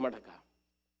മുട്ടുകളെ മടക്കാം.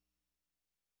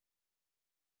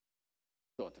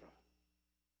 സ്തോത്രം,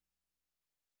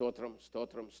 സ്തോത്രം,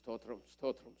 സ്തോത്രം, സ്തോത്രം,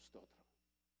 സ്തോത്രം, സ്തോത്രം.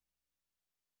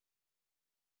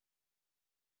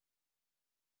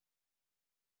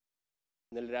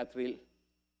 ഇന്നലെ രാത്രിയിൽ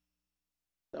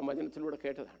നാം വചനത്തിലൂടെ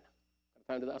കേട്ടതാണ്.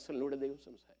 കർത്താവിൻ്റെ ദാസനിലൂടെ ദൈവം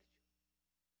സംസാരിച്ചു.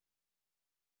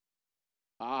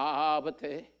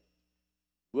 പാപത്തെ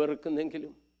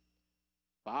വെറുക്കുന്നെങ്കിലും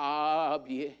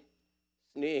പാപിയെ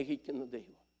സ്നേഹിക്കുന്ന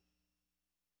ദൈവം.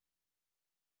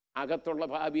 അകത്തുള്ള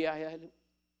പാപിയായാലും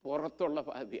പുറത്തുള്ള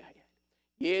പാപിയായാലും,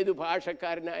 ഏത്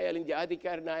ഭാഷക്കാരനായാലും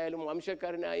ജാതിക്കാരനായാലും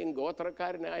വംശക്കാരനായാലും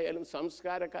ഗോത്രക്കാരനായാലും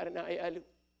സംസ്കാരക്കാരനായാലും.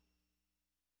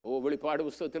 വെളിപ്പാട്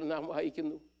പുസ്തകത്തിൽ നാം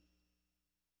വായിക്കുന്നു,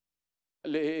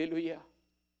 ഹല്ലേലൂയ,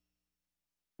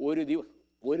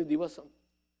 ഒരു ദിവസം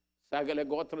സകല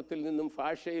ഗോത്രത്തിൽ നിന്നും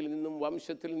ഭാഷയിൽ നിന്നും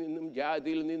വംശത്തിൽ നിന്നും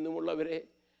ജാതിയിൽ നിന്നുമുള്ളവരെ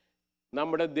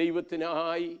നമ്മുടെ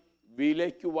ദൈവത്തിനായി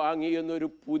വിലയ്ക്ക് വാങ്ങിയെന്നൊരു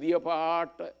പുതിയ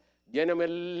പാട്ട്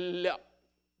ജനമെല്ലാം,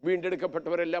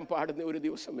 വീണ്ടെടുക്കപ്പെട്ടവരെല്ലാം പാടുന്ന ഒരു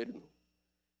ദിവസം വരുന്നു.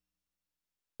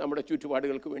 നമ്മുടെ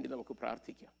ചുറ്റുപാടുകൾക്ക് വേണ്ടി നമുക്ക്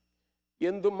പ്രാർത്ഥിക്കാം.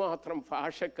 എന്തുമാത്രം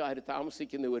ഭാഷക്കാർ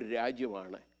താമസിക്കുന്ന ഒരു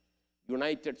രാജ്യമാണ്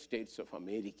United States of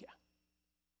America,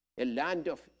 A land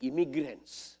of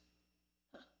immigrants.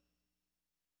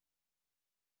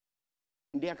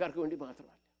 ഇന്ത്യക്കാർക്ക് വേണ്ടി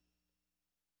മാത്രമല്ല,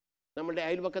 നമ്മളുടെ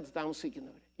അയൽവക്കത്ത്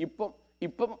താമസിക്കുന്നവർ.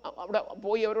 ഇപ്പം അവിടെ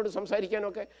പോയി അവരോട്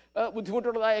സംസാരിക്കാനൊക്കെ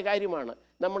ബുദ്ധിമുട്ടുള്ളതായ കാര്യമാണ്.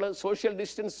 നമ്മൾ സോഷ്യൽ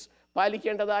ഡിസ്റ്റൻസ്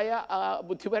പാലിക്കേണ്ടതായ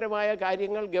ബുദ്ധിപരമായ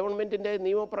കാര്യങ്ങൾ ഗവൺമെൻറ്റിൻ്റെ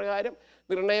നിയമപ്രകാരം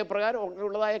നിർണയപ്രകാരം ഒക്കെ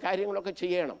ഉള്ളതായ കാര്യങ്ങളൊക്കെ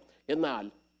ചെയ്യണം. എന്നാൽ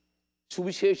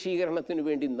സുവിശേഷീകരണത്തിന്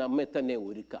വേണ്ടി നമ്മെ തന്നെ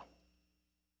ഒരുക്കാം.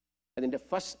 അതിൻ്റെ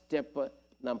ഫസ്റ്റ് സ്റ്റെപ്പ്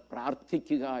നാം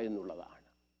പ്രാർത്ഥിക്കുക എന്നുള്ളതാണ്.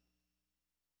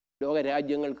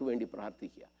 ലോകരാജ്യങ്ങൾക്ക് വേണ്ടി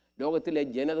പ്രാർത്ഥിക്കുക, ലോകത്തിലെ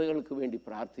ജനതകൾക്ക് വേണ്ടി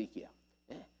പ്രാർത്ഥിക്കുക.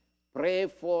 Pray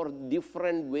for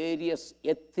different various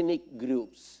ethnic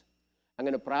groups.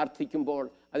 അങ്ങനെ പ്രാർത്ഥിക്കുമ്പോൾ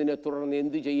അതിനെ തുടർന്ന്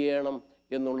എന്തു ചെയ്യണം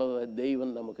എന്നുള്ളത് ദൈവം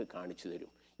നമുക്ക് കാണിച്ചു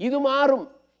തരും. ഇത് മാറും,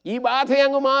 ഈ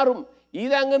ബാധയങ്ങ് മാറും,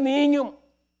 ഇതങ്ങ് നീങ്ങും.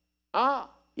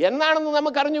 എന്നാണെന്ന്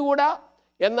നമുക്കറിഞ്ഞുകൂടാ.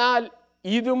 എന്നാൽ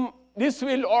ഇതും this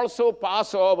will also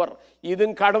pass over.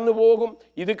 ഇതും കടന്നു പോകും.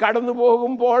 ഇത് കടന്നു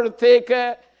പോകുമ്പോഴത്തേക്ക്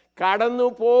കടന്നു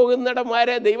പോകുന്നിടം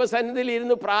വരെ ദൈവസന്നിധിയിൽ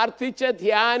ഇരുന്ന് പ്രാർത്ഥിച്ച്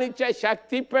ധ്യാനിച്ച്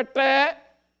ശക്തിപ്പെട്ട്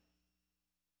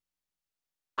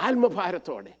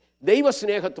ആത്മഭാരത്തോടെ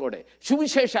ദൈവസ്നേഹത്തോടെ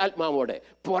സുവിശേഷാത്മാവോടെ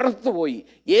പുറത്തുപോയി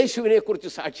യേശുവിനെ കുറിച്ച്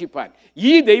സാക്ഷിപ്പാൻ,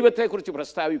 ഈ ദൈവത്തെക്കുറിച്ച്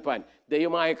പ്രസ്താവിപ്പാൻ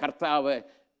ദൈവമായ കർത്താവ്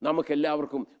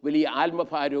നമുക്കെല്ലാവർക്കും വലിയ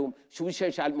ആത്മഭാരവും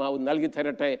സുവിശേഷാത്മാവും നൽകി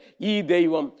തരട്ടെ. ഈ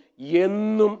ദൈവം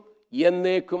എന്നും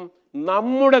എന്നേക്കും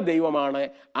നമ്മുടെ ദൈവമാണ്.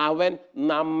 അവൻ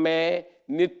നമ്മെ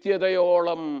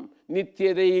നിത്യതയോളം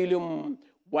നിത്യതയിലും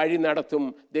വഴി നടത്തും.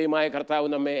 ദൈവമായ കർത്താവ്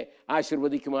നമ്മെ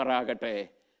ആശീർവദിക്കുമാറാകട്ടെ.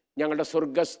 ഞങ്ങളുടെ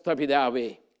സ്വർഗസ്ഥ പിതാവേ,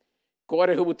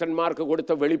 കോരഹപുത്രന്മാർക്ക്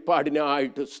കൊടുത്ത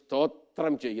വെളിപ്പാടിനായിട്ട്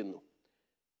സ്തോത്രം ചെയ്യുന്നു.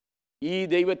 ഈ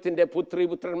ദൈവത്തിൻ്റെ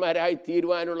പുത്രിപുത്രന്മാരായി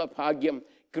തീരുവാനുള്ള ഭാഗ്യം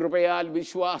കൃപയാൽ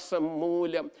വിശ്വാസം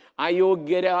മൂലം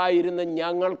അയോഗ്യരായിരുന്ന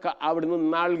ഞങ്ങൾക്ക് അവിടുന്ന്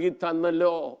നൽകി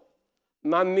തന്നല്ലോ.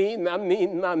 നന്ദി നന്ദി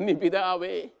നന്ദി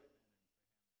പിതാവേ.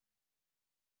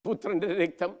 പുത്രൻ്റെ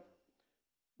രക്തം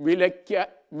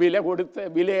വില കൊടുത്ത്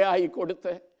വിലയായി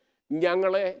കൊടുത്ത്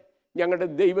ഞങ്ങളെ ഞങ്ങളുടെ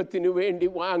ദൈവത്തിനു വേണ്ടി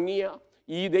വാങ്ങിയ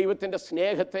ഈ ദൈവത്തിൻ്റെ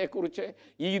സ്നേഹത്തെക്കുറിച്ച്,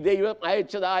 ഈ ദൈവം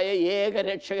അയച്ചതായ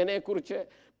ഏകരക്ഷകനെക്കുറിച്ച്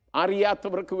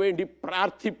അറിയാത്തവർക്ക് വേണ്ടി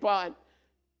പ്രാർത്ഥിപ്പാൻ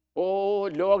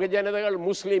ലോക ജനതകൾ,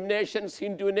 മുസ്ലിം നേഷൻസ്,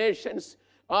 ഹിന്ദു നേഷൻസ്,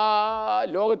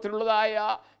 ലോകത്തിലുള്ളതായ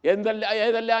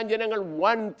ഏതെല്ലാം ജനങ്ങൾ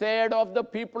 1/3 of the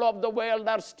people of the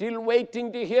world are still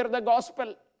waiting to here the gospel.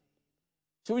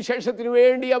 സുവിശേഷത്തിന്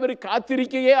വേണ്ടി അവർ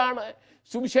കാത്തിരിക്കുകയാണ്.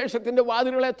 സുവിശേഷത്തിൻ്റെ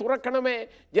വാതിലുകളെ തുറക്കണമേ,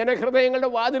 ജനഹൃദയങ്ങളുടെ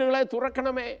വാതിലുകളെ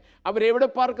തുറക്കണമേ. അവരെവിടെ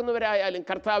പാർക്കുന്നവരായാലും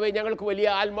കർത്താവെ, ഞങ്ങൾക്ക് വലിയ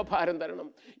ആത്മഭാരം തരണം.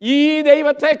 ഈ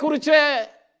ദൈവത്തെക്കുറിച്ച്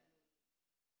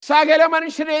സകല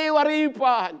മനുഷ്യരെയും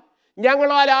അറിയിപ്പാൻ,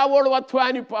 ഞങ്ങളാൽ ആവോളം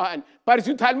അധ്വാനിപ്പാൻ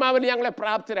പരിശുദ്ധാത്മാവിനെ ഞങ്ങളെ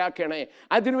പ്രാപ്തരാക്കണേ.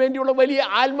 അതിനുവേണ്ടിയുള്ള വലിയ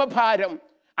ആത്മഭാരം,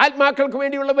 ആത്മാക്കൾക്ക്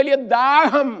വേണ്ടിയുള്ള വലിയ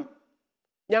ദാഹം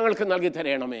ഞങ്ങൾക്ക് നൽകി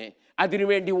തരണമേ.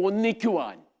 അതിനുവേണ്ടി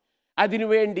ഒന്നിക്കുവാൻ,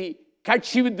 അതിനുവേണ്ടി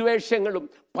കക്ഷിവിദ്വേഷങ്ങളും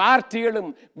പാർട്ടികളും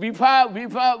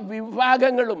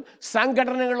വിഭാഗങ്ങളും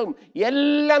സംഘടനകളും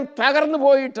എല്ലാം തകർന്നു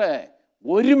പോയിട്ട്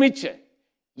ഒരുമിച്ച്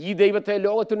ഈ ദൈവത്തെ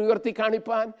ലോകത്തിന് ഉയർത്തി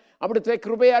കാണിപ്പാൻ അവിടുത്തെ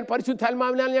കൃപയാൽ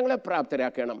പരിശുദ്ധാത്മാവിനാൽ ഞങ്ങളെ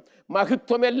പ്രാപ്തരാക്കണം.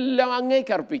 മഹത്വമെല്ലാം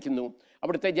അങ്ങേക്ക് അർപ്പിക്കുന്നു.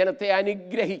 അവിടുത്തെ ജനത്തെ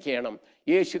അനുഗ്രഹിക്കണം.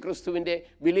 യേശു ക്രിസ്തുവിൻ്റെ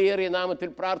വിലയേറിയ നാമത്തിൽ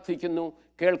പ്രാർത്ഥിക്കുന്നു,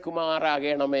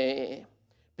 കേൾക്കുമാറാകണമേ.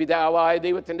 പിതാവായ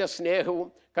ദൈവത്തിൻ്റെ സ്നേഹവും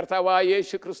കർത്താവായ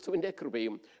യേശു ക്രിസ്തുവിൻ്റെ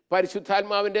കൃപയും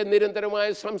പരിശുദ്ധാത്മാവിൻ്റെ നിരന്തരമായ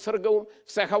സംസർഗവും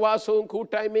സഹവാസവും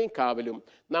കൂട്ടായ്മയും കാവലും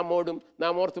നമ്മോടും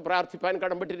നാം ഓർത്ത് പ്രാർത്ഥിപ്പാൻ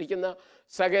കടംപെട്ടിരിക്കുന്ന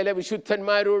സകല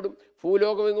വിശുദ്ധന്മാരോടും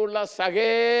ഭൂലോകമെങ്ങുള്ള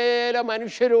സകല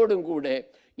മനുഷ്യരോടും കൂടെ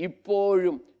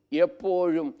ഇപ്പോഴും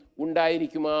എപ്പോഴും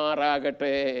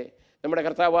ഉണ്ടായിരിക്കുമാറാകട്ടെ. നമ്മുടെ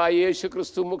കർത്താവായ യേശു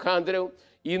ക്രിസ്തു മുഖാന്തരവും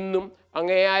ഇന്നും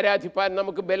അങ്ങേ ആരാധിപ്പാൻ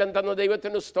നമുക്ക് ബലം തന്ന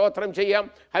ദൈവത്തിന് സ്തോത്രം ചെയ്യാം.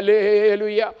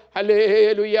 Hallelujah,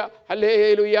 hallelujah,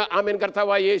 hallelujah. ആമേൻ.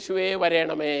 കർത്താവായ യേശുവേ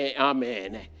വരണമേ.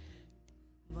 ആമേൻ.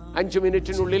 5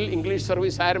 മിനിറ്റിനുള്ളിൽ ഇംഗ്ലീഷ്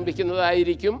സർവീസ്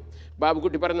ആരംഭിക്കുന്നതായിരിക്കും.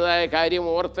 ബാബുക്കുട്ടി പറഞ്ഞതായ കാര്യം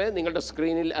ഓർത്ത് നിങ്ങളുടെ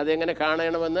സ്ക്രീനിൽ അതെങ്ങനെ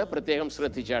കാണണമെന്ന് പ്രത്യേകം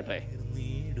ശ്രദ്ധിച്ചാട്ടെ.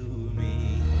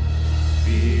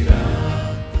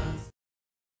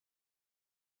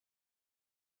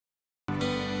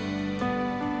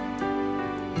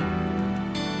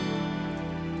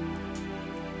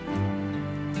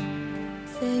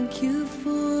 Thank you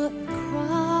for the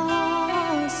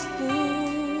cross,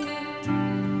 Lord.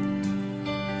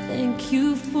 Thank you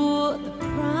for the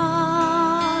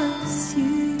price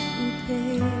you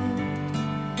paid,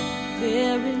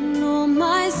 bearing all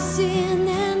my sin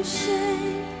and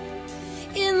shame.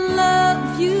 In love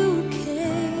you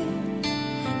came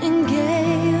and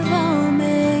gave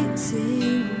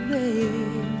amazing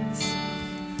grace.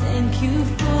 Thank you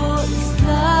for this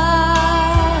love.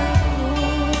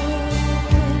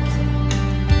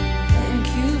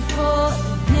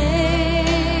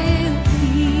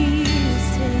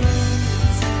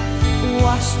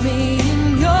 Wash me in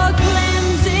your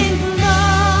cleansing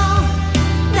flow.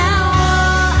 Now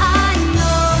all I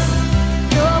know,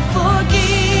 your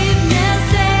forgiveness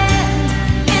and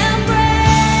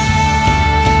embrace.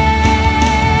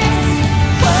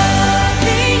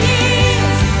 Worthy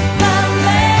is the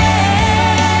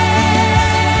Lamb,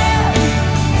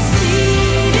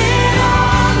 seated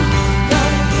on the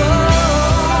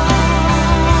throne.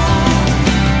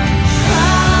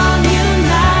 Crown you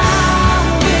now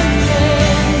with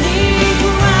many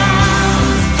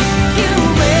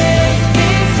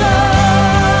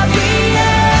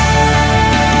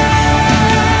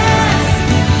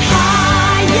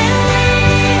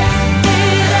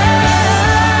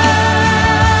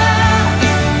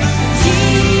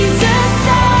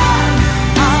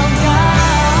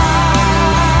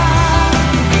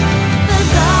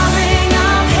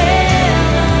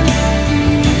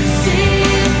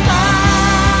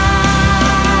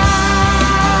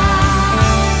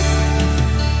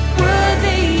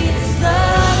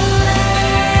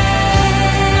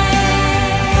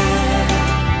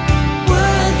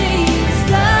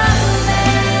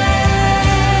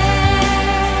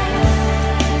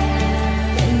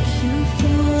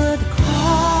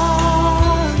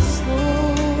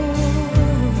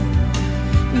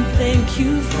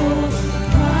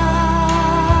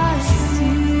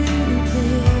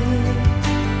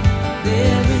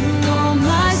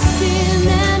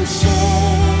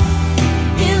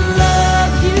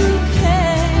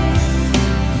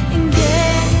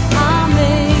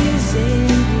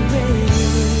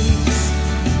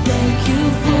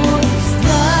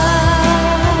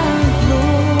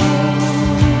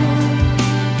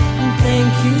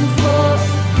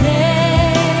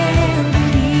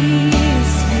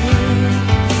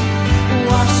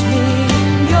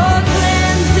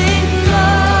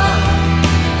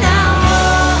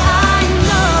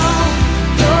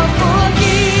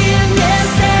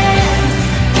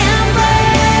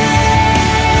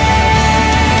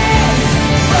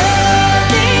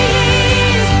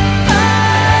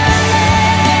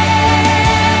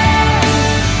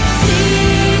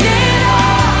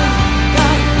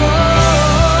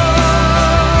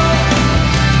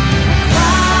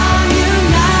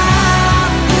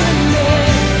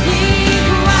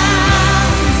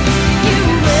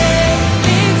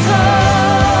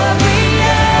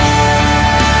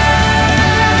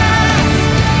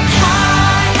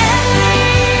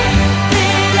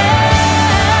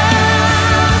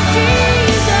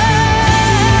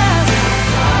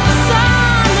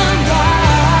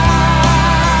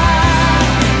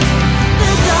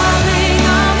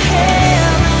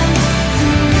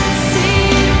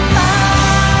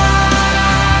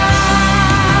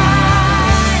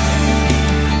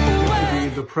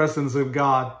the presence of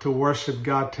God to worship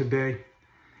God today.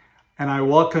 And I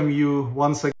welcome you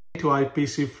once again to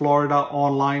IPC Florida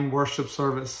online worship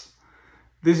service.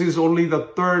 This is only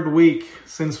the third week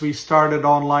since we started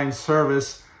online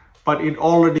service, but it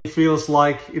already feels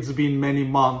like it's been many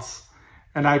months.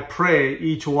 And I pray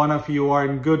each one of you are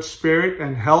in good spirit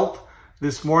and health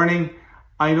this morning.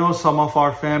 I know some of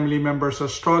our family members are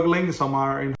struggling, some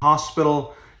are in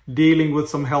hospital dealing with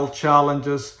some health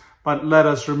challenges, but let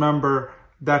us remember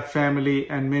that family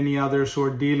and many others who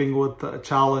are dealing with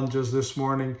challenges this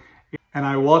morning. And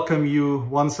I welcome you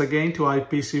once again to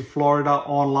IPC Florida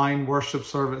online worship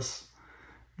service.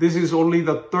 This is only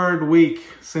the third week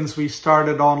since we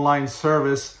started online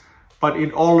service, but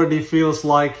it already feels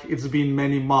like it's been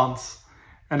many months.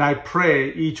 And I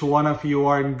pray each one of you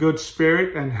are in good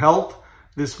spirit and health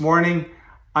this morning.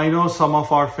 I know some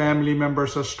of our family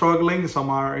members are struggling,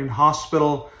 some are in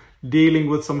hospital dealing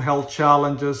with some health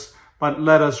challenges, but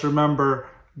let us remember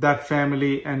that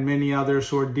family and many others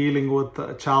who are dealing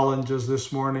with challenges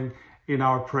this morning in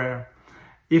our prayer.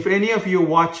 If any of you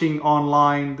watching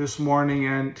online this morning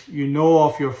and you know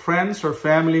of your friends or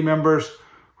family members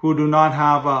who do not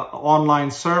have an online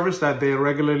service that they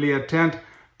regularly attend,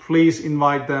 please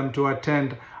invite them to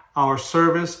attend our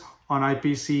service on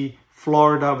IPC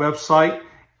Florida website,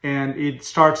 and it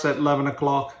starts at 11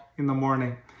 o'clock in the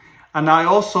morning. And I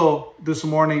also this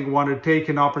morning want to take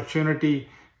an opportunity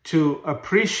to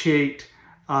appreciate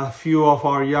a few of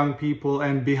our young people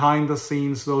and behind the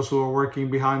scenes, those who are working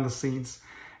behind the scenes.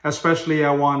 Especially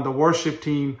I want the worship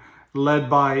team led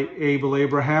by Abel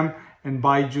Abraham and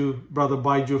Brother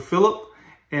Baiju Philip.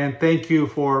 And thank you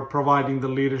for providing the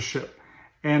leadership.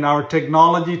 And our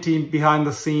technology team behind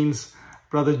the scenes,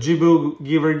 Brother Jibu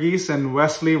Givergis and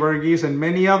Wesley Vergis and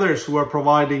many others who are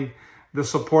providing the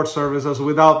support services.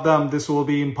 Without them, this will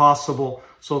be impossible.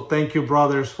 So thank you,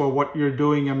 brothers, for what you're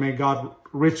doing, and may God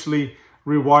richly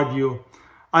reward you.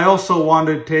 I also want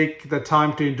to take the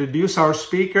time to introduce our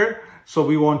speaker, so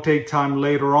we won't take time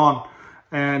later on.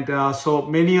 And so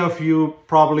many of you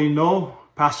probably know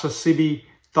Pastor Sibi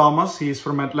Thomas. He is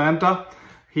from Atlanta.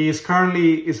 He is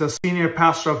currently a senior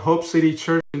pastor of Hope City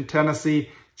Church in Tennessee,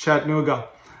 Chattanooga.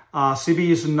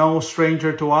 Sibi is no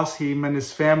stranger to us. Him and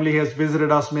his family has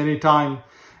visited us many times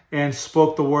and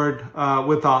spoke the word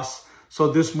with us. So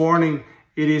this morning,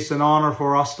 it is an honor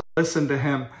for us to listen to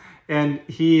him. And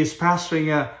he is pastoring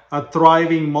a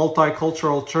thriving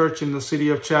multicultural church in the city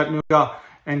of Chattanooga.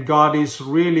 And God is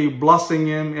really blessing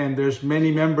him. And there's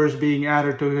many members being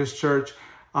added to his church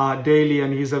daily.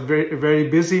 And he's a very, very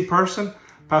busy person.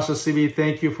 Pastor Sibi,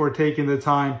 thank you for taking the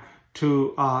time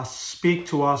to speak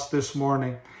to us this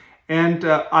morning. And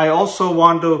I also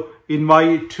want to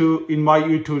invite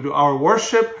you to our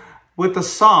worship with a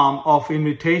psalm of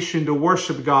invitation to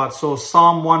worship God. So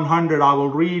Psalm 100 I will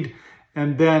read,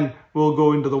 and then we'll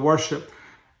go into the worship.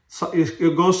 So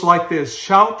it goes like this: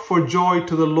 shout for joy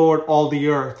to the Lord, all the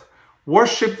earth.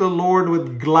 Worship the Lord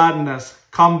with gladness.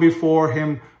 Come before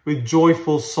him with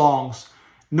joyful songs.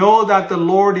 Know that the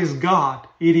Lord is God.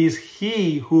 It is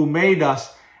he who made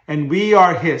us, and we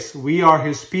are his. We are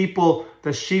his people,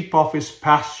 the sheep of his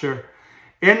pasture.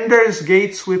 Enter his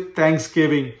gates with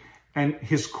thanksgiving and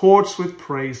his courts with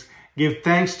praise. Give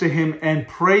thanks to him and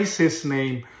praise his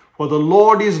name. For the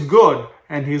Lord is good,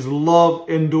 and his love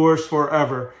endures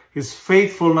forever. His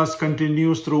faithfulness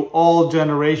continues through all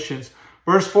generations.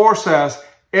 Verse 4 says,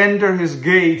 enter his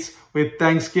gates with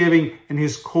thanksgiving and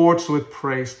his courts with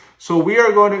praise. So we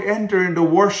are going to enter into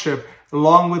worship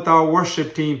along with our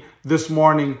worship team this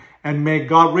morning. And may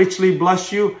God richly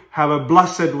bless you. Have a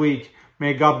blessed week.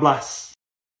 May God bless.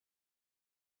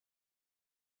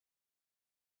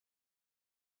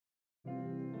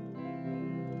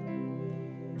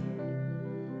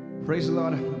 Praise the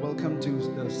Lord. Welcome to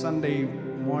the Sunday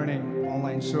morning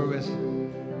online service.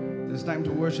 It's time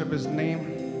to worship his name.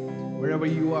 Wherever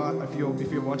you are, if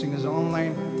you're watching us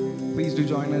online, please do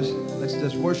join us. Let's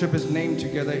just worship his name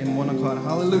together in one accord.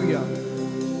 Hallelujah.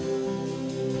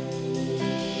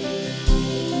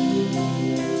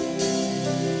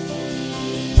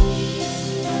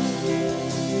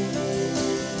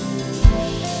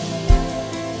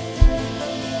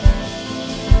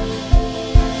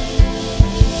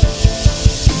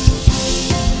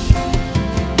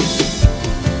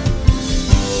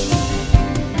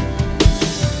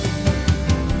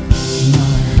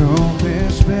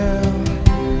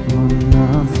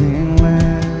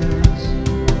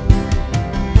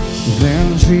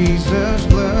 Jesus'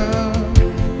 blood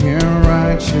and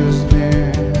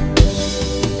righteousness.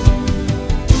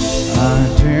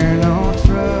 I dare not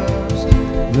trust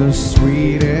the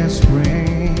sweetest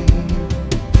rain,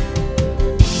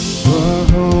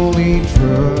 but only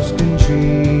trust in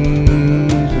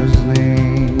Jesus'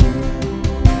 name.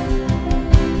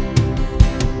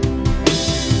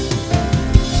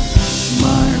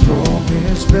 My hope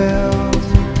is built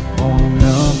on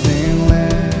nothing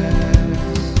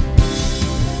less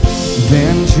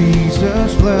than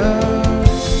Jesus' blood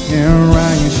and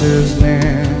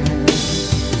righteousness.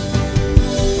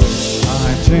 I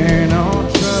dare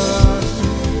not trust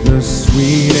the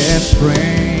sweetest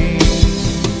frame,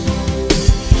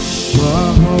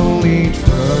 but wholly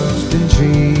trust in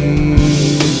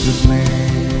Jesus' name.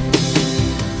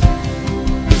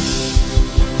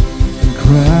 In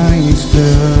Christ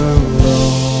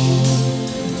alone,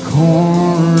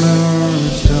 cornerstone,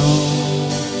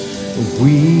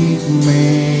 weak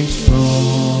made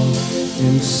strong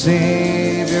in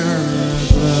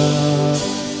Savior's love.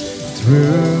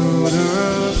 Through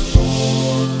the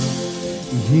storm,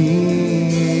 He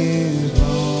is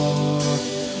Lord,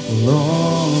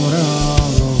 Lord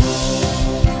of all.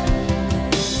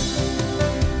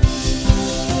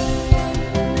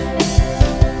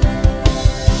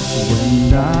 When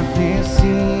darkness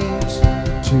seems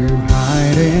to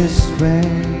hide His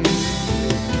face,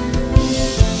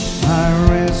 I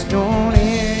rest on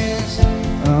His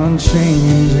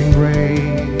unchanging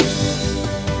grace.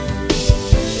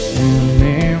 In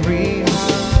every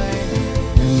high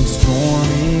and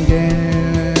stormy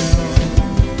gale,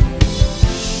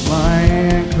 my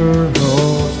anchor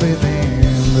holds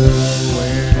within the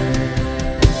wave.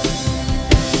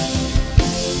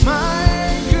 My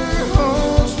anchor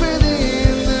holds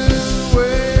within the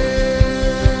wave.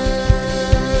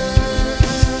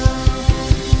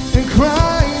 In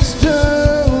Christ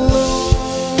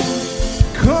alone,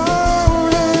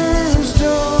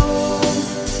 cornerstone,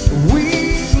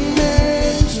 weak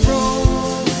made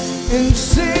strong in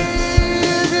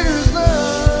Savior's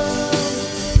love.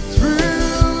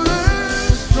 Through the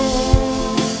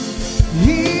storm,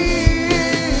 He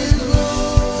is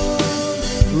Lord,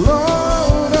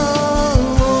 Lord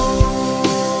of all.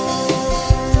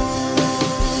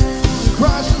 In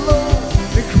Christ alone,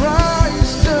 in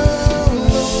Christ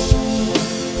alone,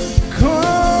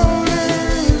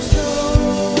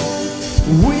 cornerstone,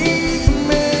 weak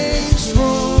made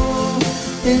strong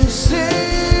in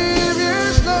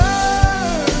Savior's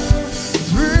love.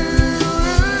 Through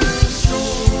the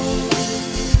storm,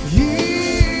 He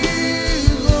is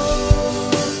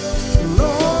Lord,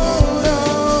 Lord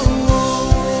of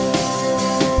all.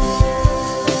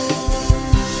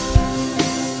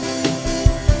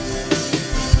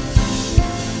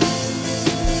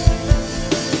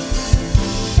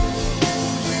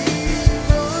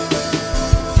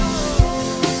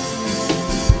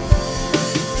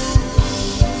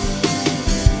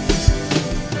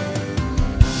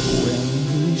 When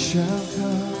He shall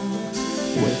come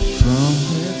with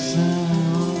trumpet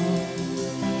sound,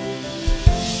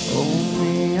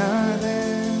 only I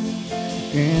then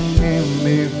in Him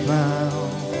be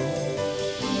found.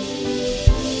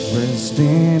 Rest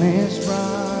in His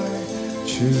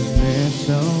righteousness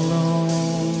alone,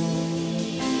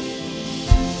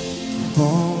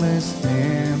 faultless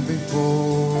stand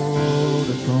before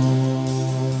the throne.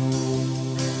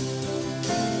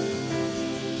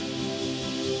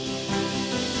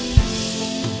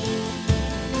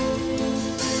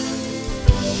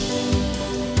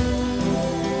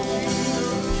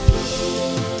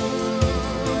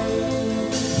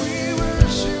 We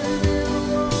worship You,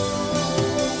 Lord.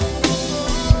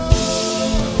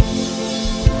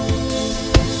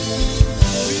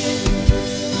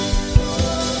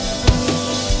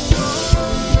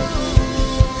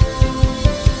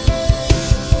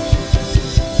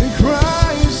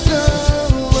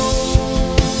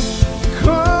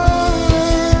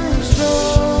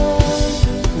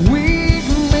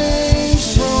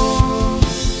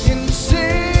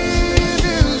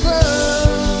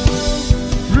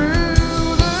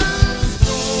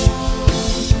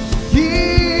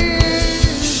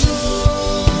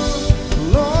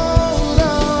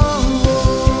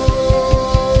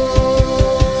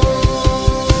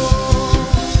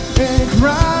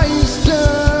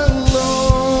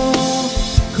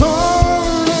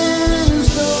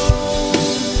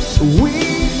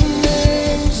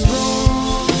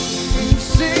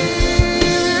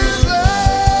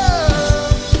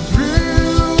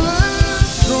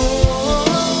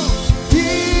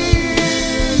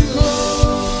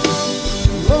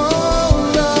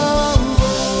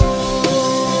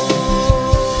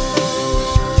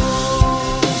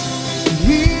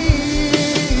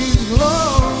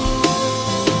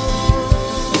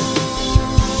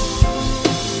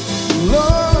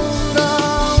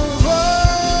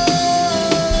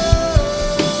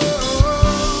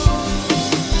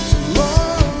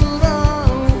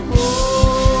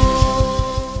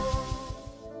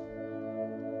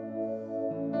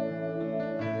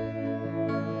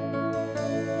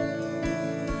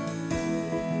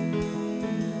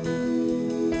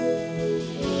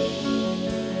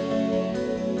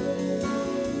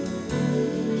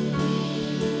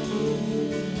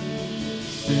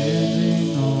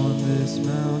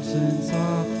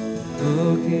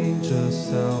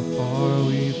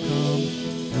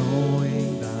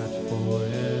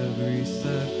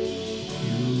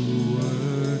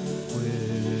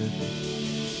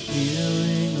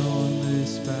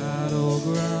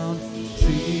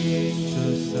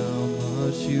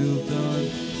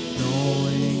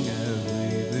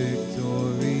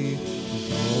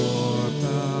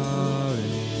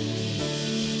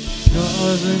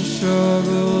 Scars and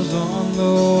struggles on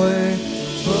the way,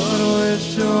 but with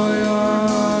joy our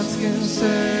hearts can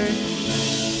say,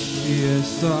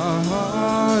 yes, our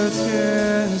hearts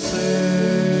can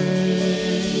say.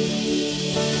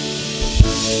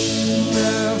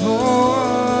 Never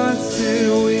once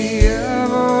did we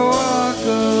ever walk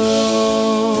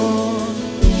alone.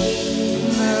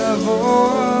 Never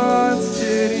once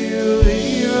did you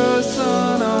leave us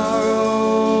on our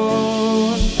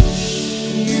own.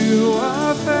 You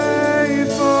are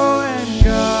faithful, and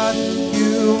God,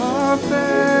 you are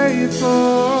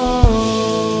faithful.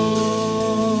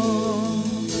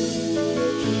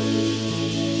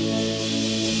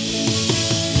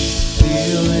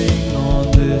 Feeling on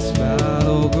this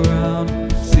battleground,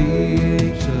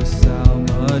 seeing just how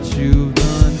much you've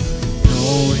done,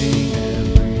 knowing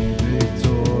every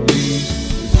victory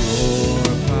is your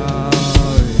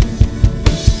power.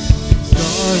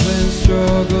 Scars and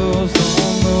struggles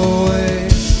on the way,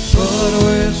 but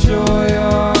with joy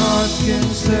our hearts can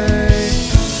say,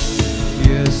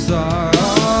 yes, our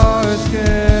hearts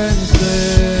can say.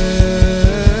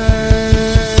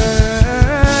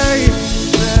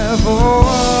 Never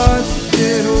once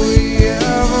did we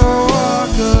ever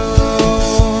walk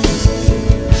alone.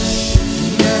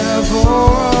 Never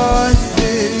once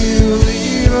did you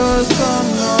leave us on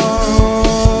our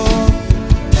own.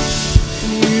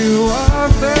 You are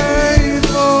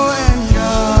faithful, and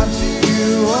God,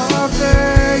 you are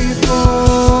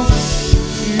faithful.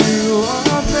 You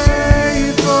are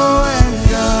faithful, and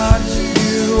God,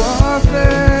 you are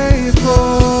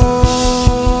faithful.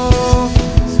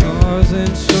 Scars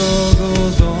and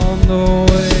struggles on the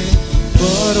way,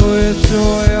 but with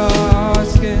joy our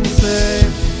hearts can say,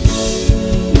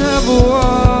 never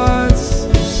once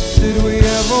did we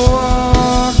ever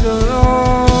walk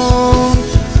alone.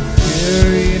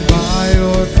 Carried by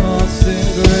your constant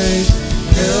grace,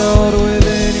 held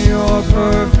within your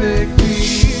perfect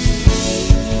peace.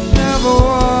 Never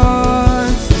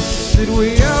once did we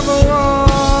ever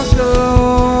walk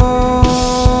alone.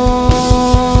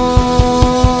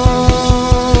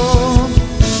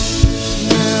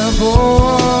 Never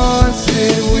once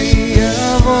did we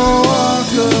ever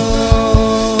walk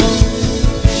alone.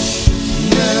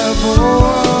 Never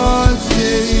once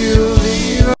did you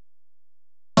leave us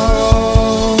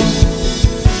alone.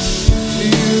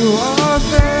 You are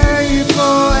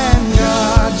faithful, and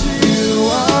God, you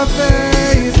are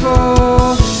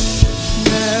faithful.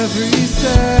 Every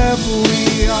step we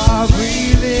are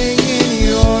breathing in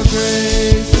your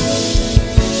grace.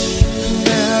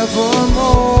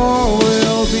 Nevermore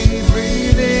we'll be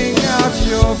breathing out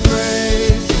your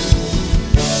praise.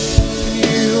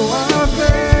 You are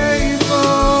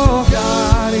faithful,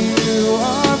 God, you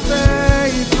are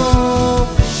faithful.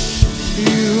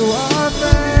 You are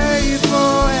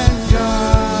faithful, and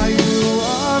God, you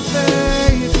are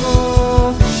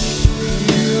faithful.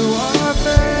 You are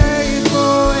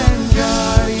faithful, and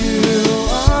God, you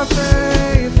are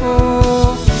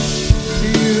faithful.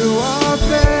 You are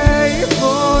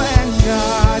faithful, and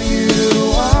God,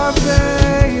 you are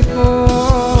faithful.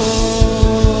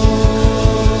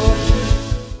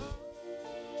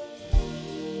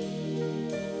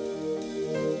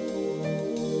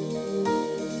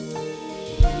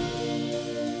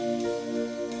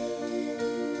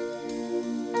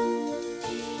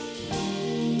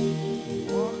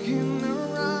 Walking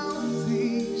around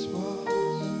these walls,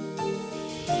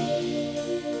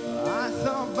 I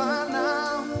thought by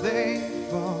now they'd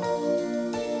fall,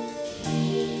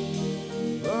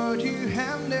 but you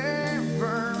have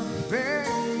never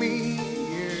failed me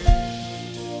yet.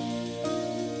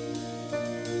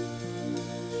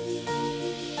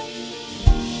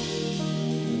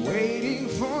 Waiting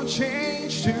for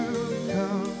change to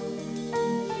come,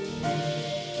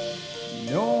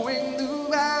 knowing the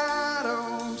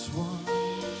battle's won,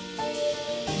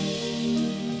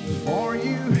 for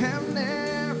you have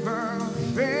never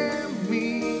failed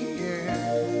me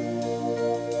yet.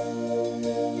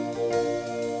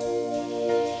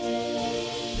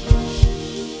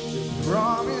 The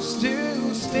promise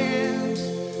still stands,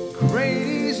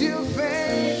 great is your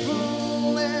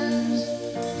faithfulness,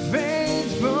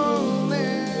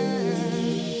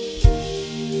 faithfulness.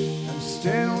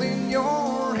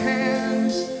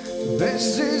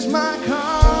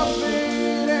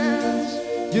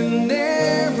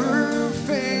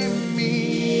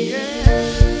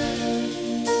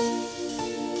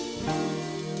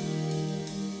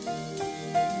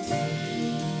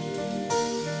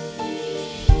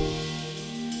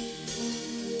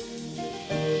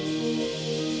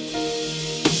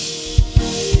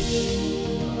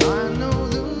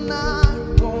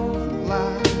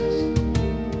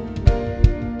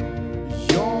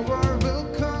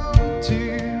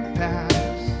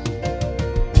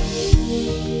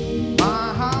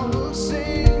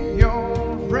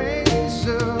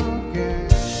 praise again.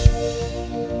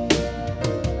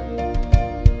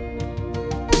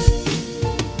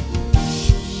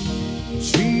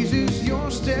 Jesus,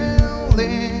 you're still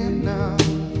enough.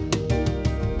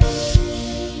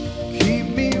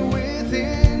 Keep me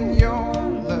within your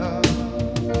love.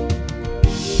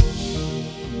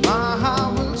 My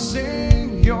heart will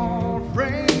sing your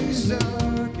praise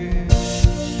again.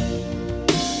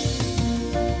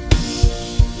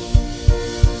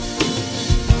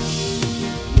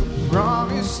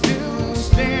 Promise still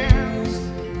stands.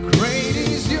 Great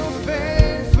is your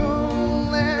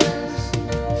faithfulness,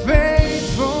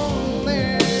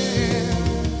 faithfulness.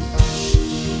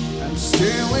 I'm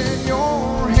still in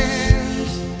your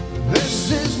hands.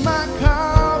 This is my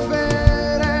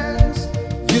confidence.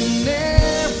 You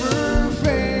never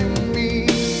fail me.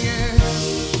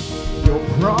 Your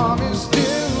promise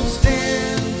still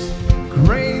stands.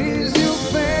 Great is your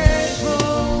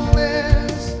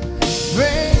faithfulness,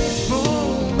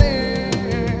 faithfulness.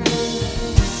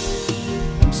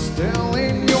 I'm still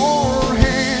in your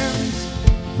hands.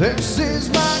 This is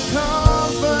my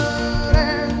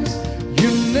confidence.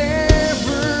 You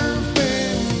never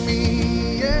fail me.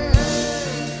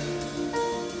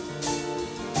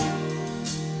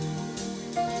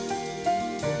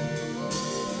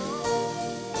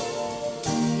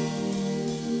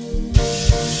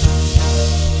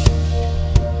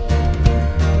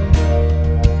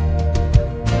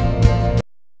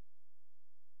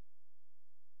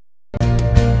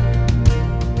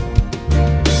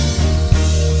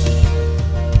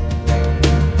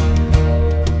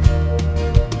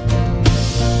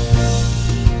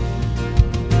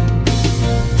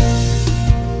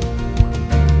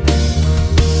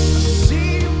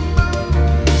 See you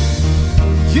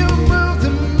move the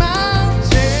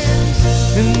mountains,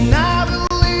 and I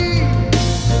believe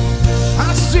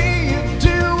I see you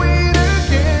do it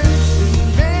again. You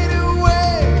made a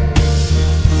way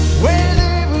where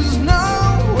there was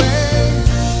no way,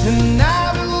 and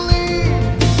I believe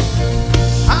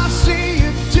I see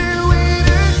you do it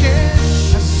again.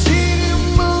 I see you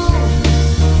move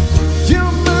the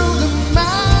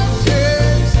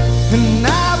mountains, and I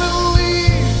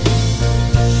believe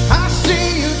I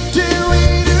see you do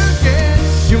it again.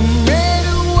 You made a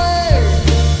way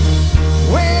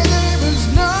where there was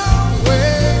no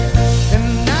way,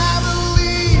 and I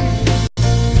believe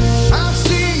I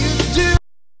see you do it.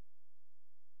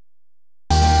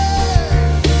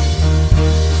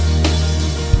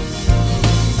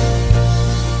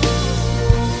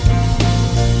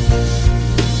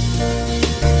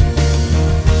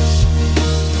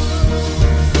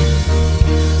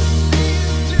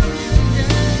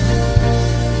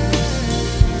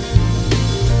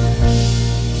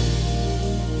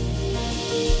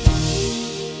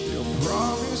 Your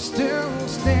promise still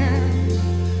stands.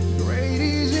 Great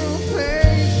is your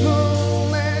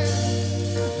faithfulness,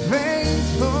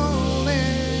 faithfulness.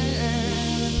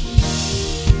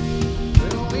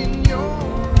 Still in your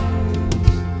arms.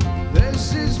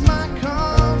 This is my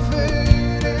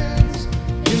confidence.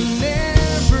 You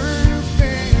never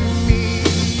fail me.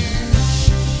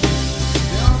 Your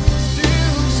promise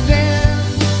still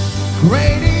stands.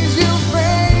 Great is your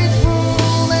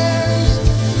faithfulness,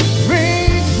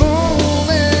 faithfulness.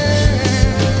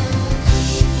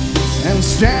 And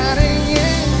standing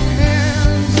in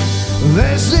hands,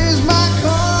 this is my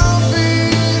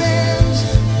confidence.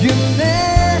 You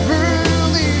never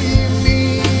leave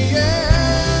me.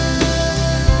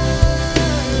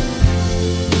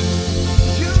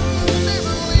 You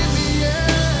never leave me.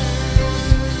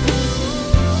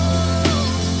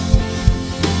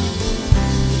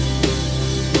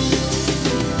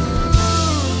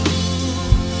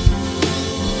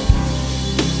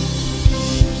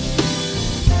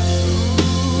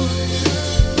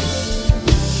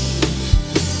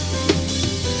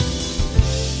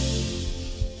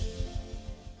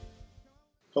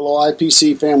 Hello,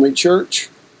 IPC Family Church.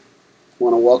 I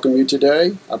want to welcome you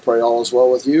today. I pray all is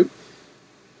well with you.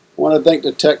 I want to thank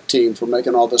the tech team for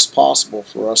making all this possible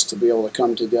for us to be able to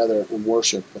come together and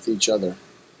worship with each other.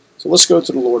 So let's go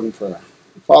to the Lord in prayer.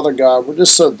 Father God, we're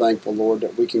just so thankful, Lord,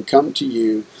 that we can come to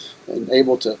you and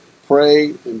able to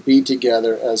pray and be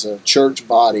together as a church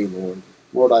body, Lord.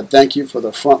 Lord, I thank you for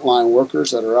the frontline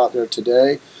workers that are out there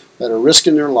today that are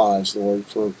risking their lives, Lord,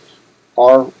 for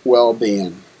our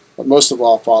well-being. But most of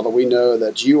all, Father, we know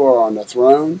that you are on the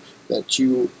throne, that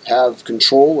you have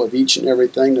control of each and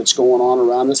everything that's going on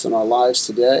around us in our lives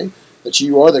today, that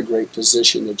you are the great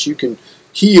physician, that you can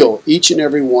heal each and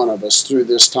every one of us through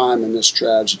this time and this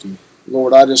tragedy.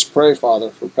 Lord, I just pray, Father,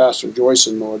 for Pastor Joyce,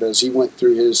 Lord, as he went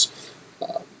through his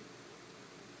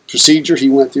procedure he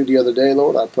went through the other day,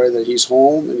 Lord. I pray that he's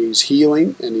home and he's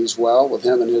healing and he's well with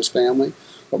him and his family.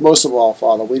 But most of all,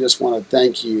 Father, we just want to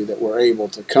thank you that we're able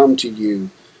to come to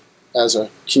you as a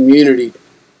community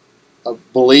of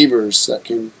believers that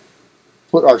can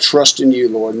put our trust in you,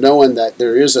 Lord, knowing that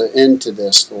there is an end to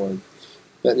this, Lord,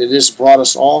 that it has brought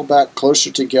us all back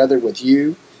closer together with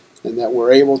you, and that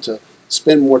we're able to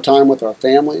spend more time with our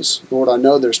families. Lord, I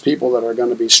know there's people that are going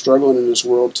to be struggling in this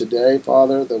world today,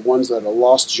 Father, the ones that have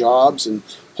lost jobs and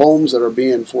homes that are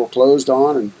being foreclosed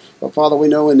on. But Father, we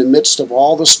know in the midst of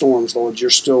all the storms, Lord, you're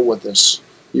still with us.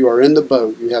 You are in the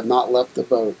boat. You have not left the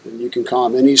boat, and you can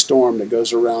calm any storm that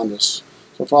goes around us.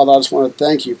 So, Father, I just want to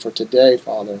thank you for today,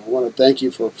 Father. I want to thank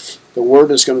you for the word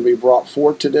that's going to be brought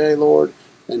forth today, Lord,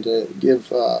 and to give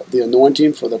the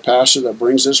anointing for the pastor that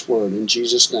brings this word. In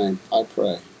Jesus' name, I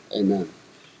pray. Amen.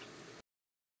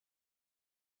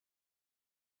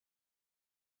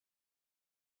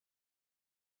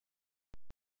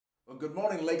 Well, good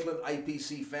morning, Lakeland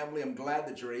IPC family. I'm glad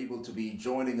that you're able to be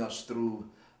joining us through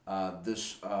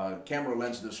this camera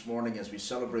lens this morning as we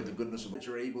celebrate the goodness of God.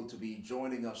 You're able to be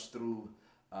joining us through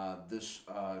this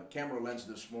camera lens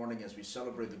this morning as we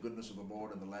celebrate the goodness of the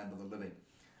Lord in the land of the living.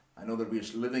 I know that we are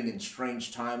living in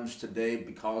strange times today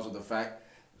because of the fact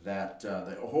that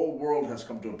the whole world has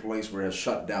come to a place where it has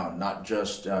shut down, not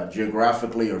just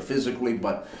geographically or physically,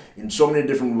 but in so many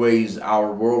different ways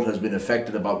our world has been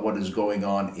affected about what is going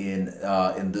on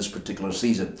in this particular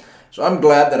season. So I'm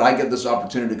glad that I get this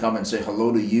opportunity to come and say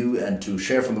hello to you and to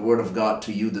share from the Word of God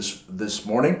to you this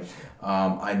morning.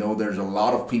 I know there's a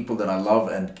lot of people that I love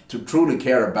and to truly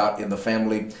care about in the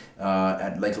family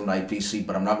at Lakeland IPC,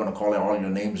 but I'm not going to call all your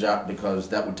names out because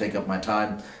that would take up my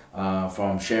time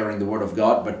from sharing the Word of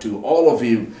God. But to all of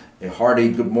you, a hearty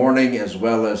good morning as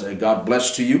well as a God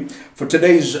bless to you. For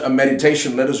today's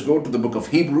meditation, let us go to the book of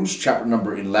Hebrews, chapter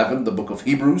number 11, the book of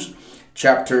Hebrews,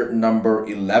 chapter number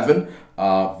 11,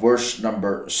 verse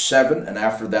number 7, and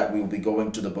after that we will be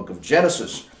going to the book of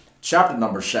Genesis, chapter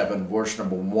number 7, verse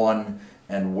number 1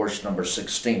 and verse number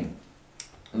 16.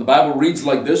 And the Bible reads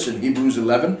like this in Hebrews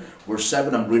 11, verse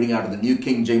 7. I'm reading out of the New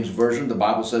King James Version. The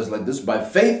Bible says like this: By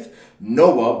faith,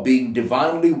 Noah, being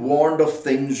divinely warned of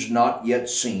things not yet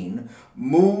seen,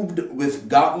 moved with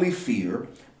godly fear,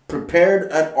 prepared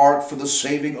an ark for the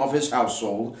saving of his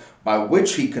household, by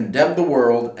which he condemned the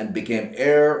world and became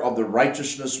heir of the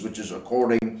righteousness which is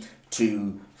according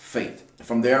to faith.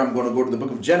 From there, I'm going to go to the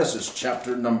book of Genesis,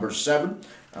 chapter number 7.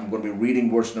 I'm going to be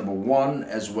reading verse number 1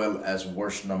 as well as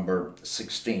verse number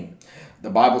 16. The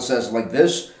Bible says like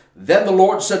this: Then the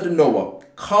Lord said to Noah,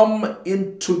 Come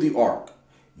into the ark,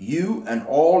 you and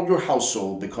all your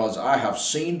household, because I have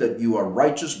seen that you are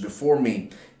righteous before me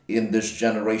in this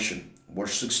generation.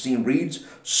 Verse 16 reads,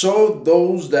 So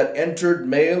those that entered,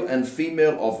 male and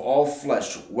female of all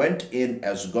flesh, went in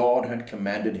as God had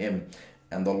commanded him,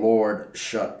 and the Lord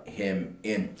shut him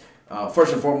in.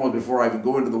 First and foremost, before I even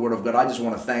go into the Word of God, I just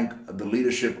want to thank the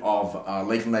leadership of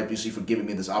Lakeland IPC for giving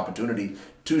me this opportunity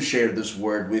to share this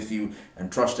word with you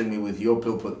and trusting me with your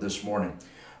pulpit this morning.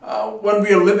 When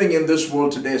we are living in this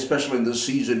world today, especially in this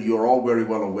season, you're all very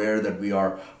well aware that we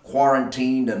are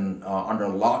quarantined and under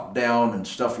lockdown and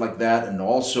stuff like that, and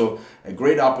also a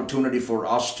great opportunity for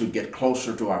us to get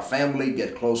closer to our family,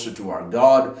 get closer to our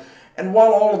God. And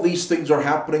while all of these things are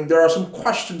happening, there are some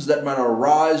questions that might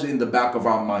arise in the back of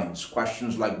our minds.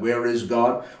 Questions like, where is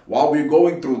God while we're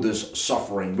going through this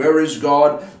suffering? Where is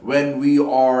God when we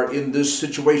are in this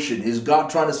situation? Is God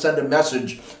trying to send a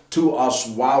message to us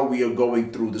while we are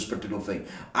going through this particular thing?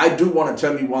 I do want to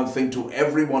tell you one thing to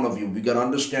every one of you. We got to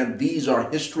understand these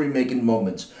are history-making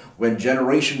moments. When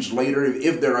generations later,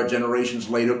 if there are generations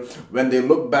later, when they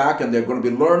look back and they're going to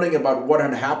be learning about what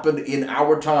had happened in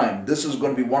our time, this is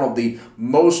going to be one of the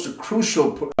most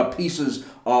crucial pieces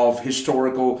of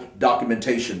historical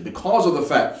documentation, because of the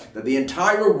fact that the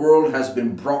entire world has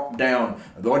been brought down.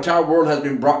 The entire world has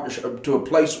been brought to a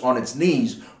place on its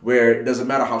knees where it doesn't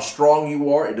matter how strong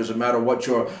you are, it doesn't matter what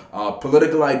your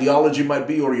political ideology might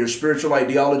be or your spiritual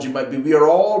ideology might be. We are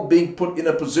all being put in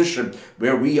a position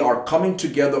where we are coming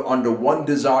together under one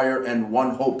desire and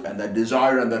one hope. And that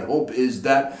desire and that hope is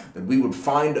that we would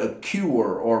find a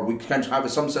cure, or we can have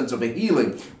some sense of a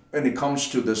healing when it comes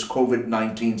to this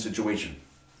COVID-19 situation.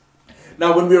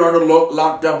 Now, when we are under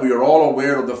lockdown, we are all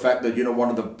aware of the fact that, one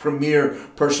of the premier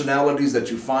personalities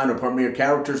that you find, or premier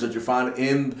characters that you find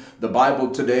in the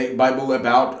Bible today, Bible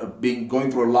about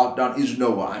going through a lockdown, is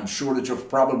Noah. I'm sure that you've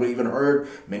probably even heard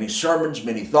many sermons,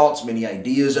 many thoughts, many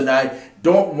ideas, and I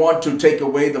don't want to take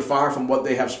away the fire from what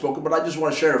they have spoken, but I just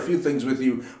want to share a few things with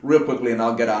you real quickly, and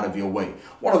I'll get out of your way.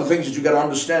 One of the things that you got to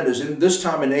understand is in this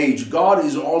time and age, God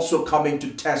is also coming to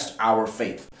test our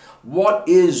faith. What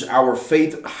is our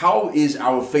faith? How is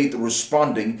our faith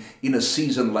responding in a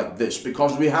season like this?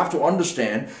 Because we have to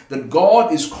understand that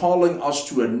God is calling us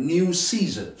to a new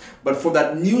season. But for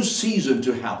that new season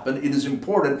to happen, it is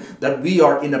important that we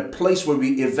are in a place where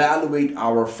we evaluate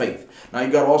our faith. Now,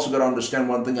 you also got to understand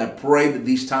one thing. I pray that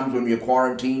these times when we are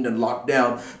quarantined and locked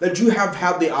down, that you have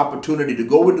had the opportunity to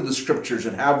go into the scriptures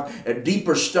and have a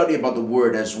deeper study about the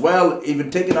word as well. Even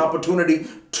take an opportunity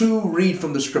to read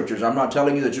from the scriptures. I'm not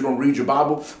telling you that you don't read your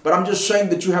Bible, but I'm just saying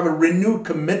that you have a renewed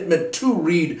commitment to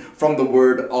read from the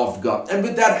word of God. And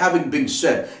with that having been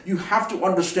said, you have to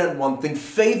understand one thing.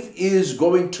 Faith is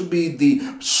going to be the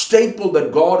staple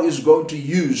that God is going to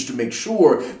use to make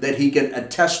sure that he can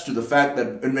attest to the fact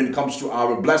that when it comes to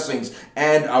our blessings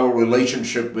and our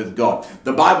relationship with God.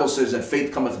 The Bible says that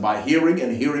faith cometh by hearing,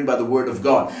 and hearing by the word of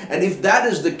God. And if that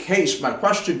is the case, my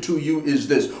question to you is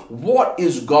this: what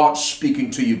is God speaking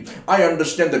to you? I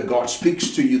understand that God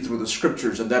speaks to you through the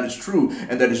scriptures, and that is true,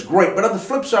 and that is great. But on the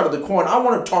flip side of the coin, I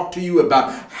want to talk to you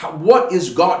about what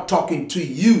is God talking to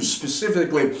you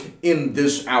specifically in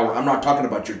this hour. I'm not talking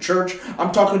about your church.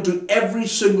 I'm talking to every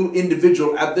single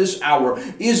individual at this hour.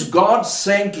 Is God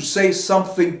saying to say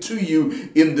something to you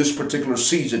in this particular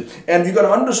season? And you got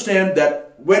to understand that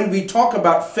when we talk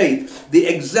about faith, the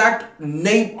exact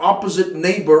opposite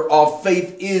neighbor of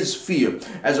faith is fear.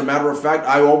 As a matter of fact,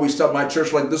 I always tell my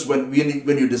church like this: when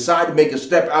you decide to make a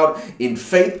step out in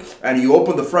faith and you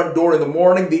open the front door in the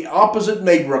morning, the opposite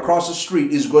neighbor across the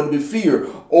street is going to be fear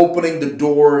opening the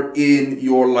door in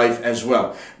your life as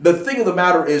well. The thing of the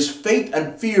matter is, faith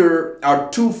and fear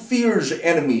are two fierce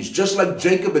enemies. Just like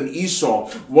Jacob and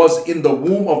Esau was in the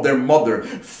womb of their mother,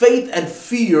 faith and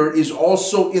fear is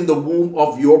also in the womb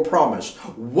of your promise.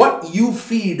 What you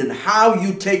feed and how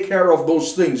you take care of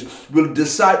those things will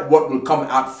decide what will come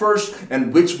out first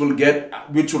and which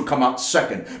will come out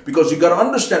second. Because you got to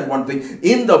understand one thing: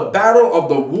 in the battle of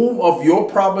the womb of your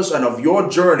promise and of your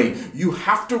journey, you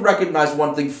have to recognize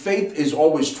one thing. Faith is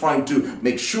always trying to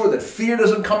make sure that fear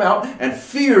doesn't come out, and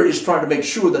fear is trying to make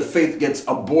sure that faith gets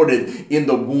aborted in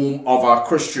the womb of our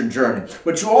Christian journey.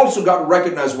 But you also got to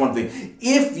recognize one thing: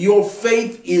 if your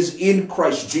faith is in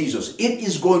Christ Jesus, it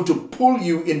is going to pull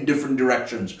you in different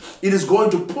directions. It is going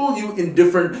to pull you in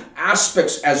different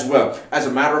aspects as well. As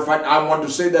a matter of fact, I want to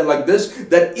say that like this: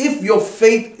 that if your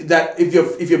faith, that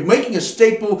if you're making a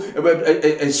stake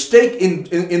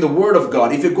in the word of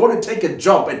God, if you're going to take a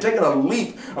jump and taking a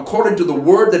leap according to the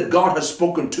word that God has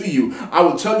spoken to you, I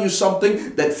will tell you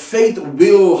something: that faith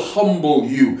will humble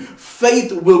you.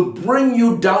 Faith will bring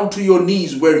you down to your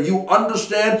knees, where you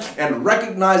understand and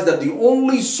recognize that the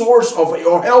only source of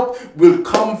your help will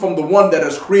come from the one that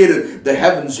has created the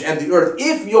heavens and the earth.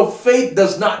 If your faith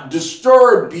does not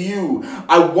disturb you,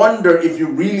 I wonder if you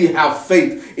really have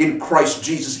faith in Christ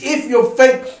Jesus. If your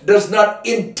faith does not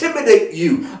intimidate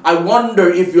you, I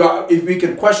wonder if we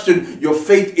can question your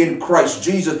faith in Christ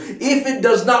Jesus. If it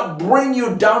does not bring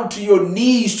you down to your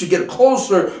knees to get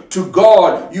closer to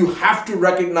God, you have to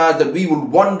recognize that we will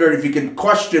wonder if you can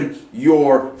question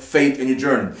your faith in your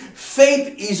journey.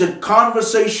 Faith is a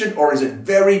conversation, or is a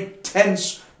very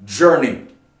tense journey.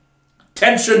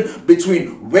 Tension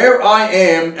between where I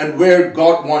am and where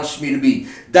God wants me to be.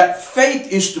 That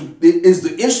faith is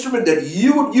the instrument that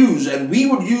you would use and we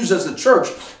would use as a church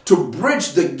to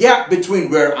bridge the gap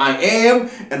between where I am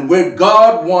and where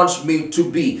God wants me to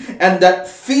be. And that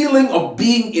feeling of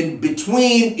being in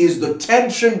between is the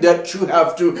tension that you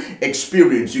have to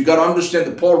experience. You got to understand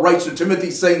that Paul writes to Timothy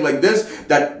saying like this,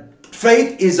 that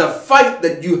faith is a fight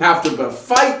that you have to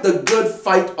fight, the good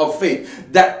fight of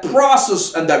faith. That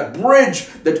process and that bridge,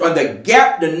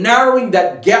 the narrowing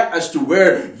that gap as to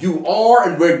where you are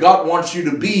and where God wants you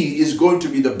to be is going to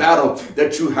be the battle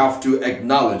that you have to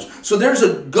acknowledge. So there's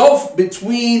a gulf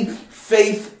between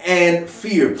faith and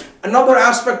fear. Another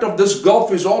aspect of this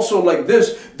gulf is also like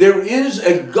this: there is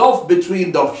a gulf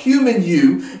between the human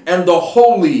you and the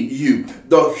holy you.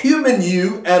 The human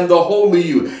you and the holy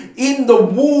you. In the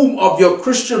womb of your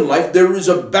Christian life, there is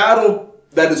a battle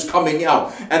that is coming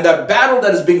out. And that battle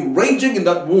that is being raging in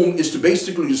that womb is to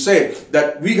basically say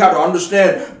that we got to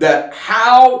understand that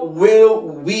how will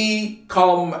we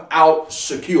come out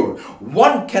secure?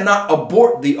 One cannot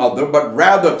abort the other, but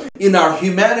rather in our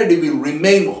humanity we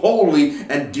remain holy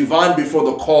and divine before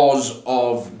the cause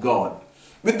of God.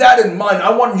 With that in mind,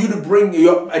 I want you to bring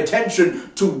your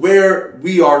attention to where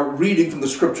we are reading from the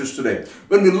scriptures today.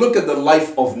 When we look at the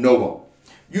life of Noah.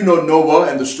 You know Noah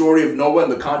and the story of Noah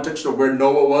and the context of where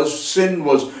Noah was. Sin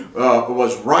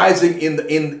was rising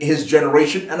in his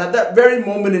generation. And at that very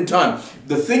moment in time,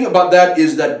 the thing about that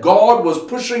is that God was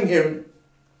pushing him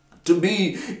to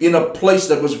be in a place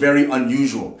that was very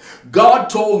unusual. God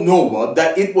told Noah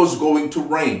that it was going to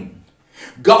rain.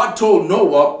 God told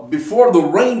Noah, before the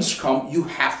rains come, you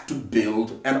have to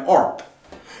build an ark.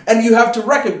 And you have to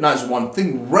recognize one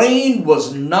thing, rain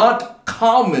was not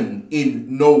common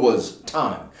in Noah's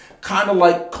time. Kind of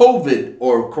like COVID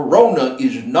or Corona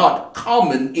is not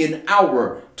common in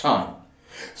our time.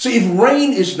 So if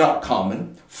rain is not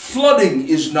common, flooding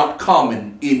is not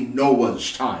common in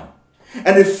Noah's time.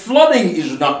 And if flooding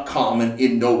is not common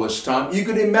in Noah's time, you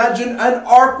could imagine an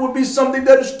ark would be something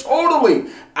that is totally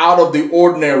out of the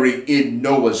ordinary in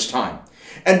Noah's time.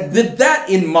 And with that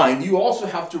in mind, you also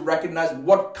have to recognize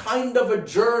what kind of a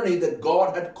journey that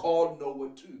God had called Noah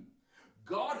to.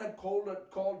 God had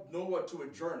called Noah to a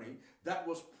journey that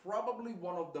was probably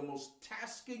one of the most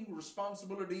tasking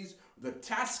responsibilities, the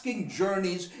tasking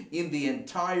journeys in the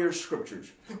entire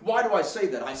scriptures. Why do I say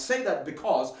that? I say that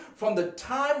because from the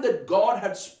time that God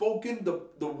had spoken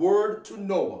the word to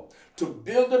Noah to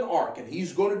build an ark and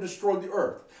he's going to destroy the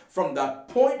earth, from that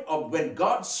point of when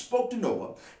God spoke to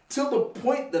Noah till the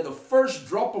point that the first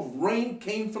drop of rain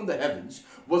came from the heavens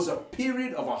was a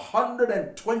period of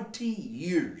 120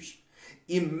 years.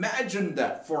 Imagine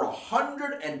that for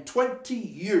 120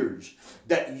 years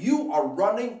that you are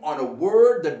running on a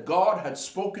word that God had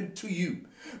spoken to you.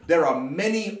 There are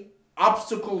many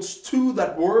obstacles to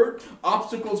that word,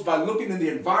 obstacles by looking in the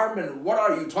environment. What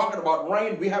are you talking about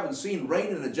rain? We haven't seen rain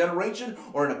in a generation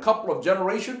or in a couple of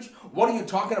generations. What are you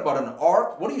talking about, an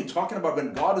ark? What are you talking about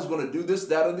when God is going to do this,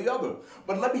 that, and the other?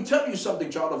 But let me tell you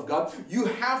something, child of God. You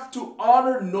have to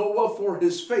honor Noah for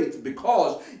his faith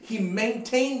because he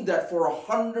maintained that for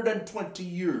 120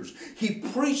 years. He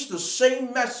preached the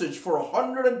same message for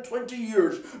 120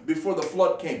 years before the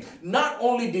flood came. Not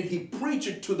only did he preach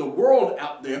it to the world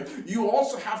out there, you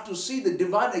also have to see the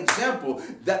divine example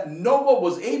that Noah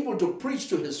was able to preach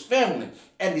to his family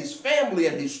and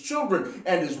his children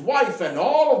and his wife, and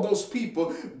all of those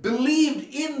people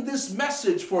believed in this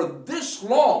message for this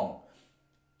long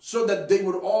so that they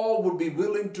would be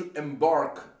willing to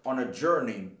embark on a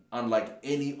journey unlike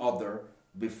any other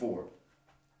before.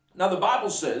 Now the Bible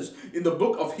says in the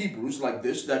book of Hebrews like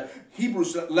this, that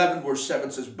Hebrews 11 verse 7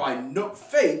 says, by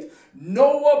faith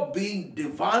Noah being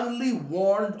divinely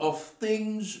warned of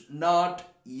things not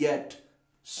yet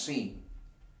seen.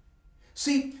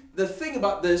 See, the thing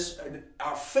about this,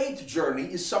 our faith journey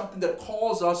is something that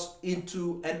calls us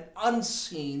into an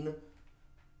unseen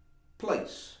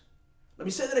place. Let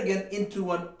me say that again,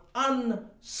 into an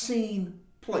unseen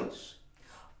place.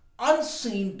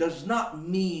 Unseen does not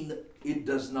mean it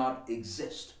does not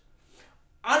exist.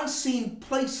 Unseen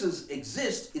places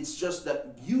exist, it's just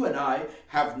that you and I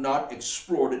have not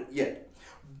explored it yet.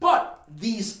 But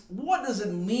what does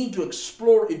it mean to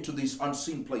explore into these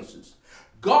unseen places?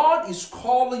 God is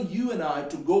calling you and I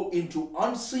to go into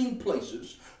unseen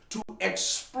places to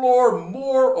explore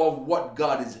more of what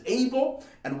God is able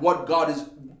and what God is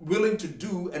willing to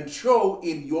do and show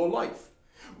in your life.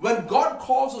 When God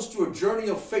calls us to a journey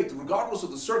of faith, regardless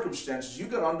of the circumstances, you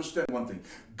got to understand one thing.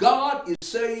 God is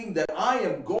saying that I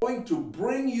am going to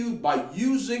bring you by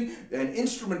using an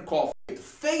instrument called faith.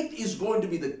 Faith is going to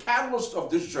be the catalyst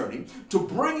of this journey to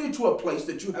bring you to a place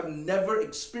that you have never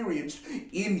experienced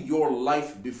in your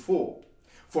life before.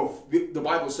 For the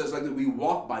Bible says like that we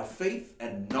walk by faith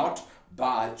and not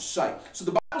by sight. So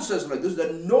the Bible says like this,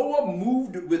 that Noah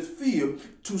moved with fear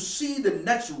to see the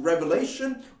next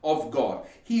revelation of God.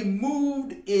 He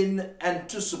moved in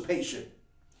anticipation.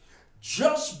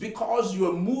 Just because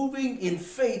you're moving in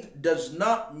faith does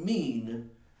not mean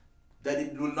that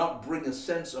it will not bring a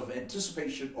sense of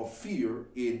anticipation or fear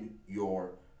in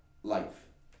your life.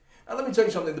 Now let me tell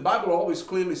you something. The Bible always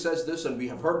clearly says this, and we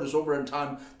have heard this over in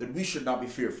time, that we should not be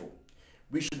fearful.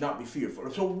 We should not be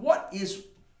fearful. So what is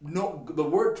the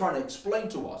word trying to explain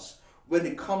to us when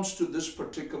it comes to this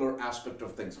particular aspect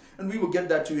of things? And we will get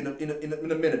that to you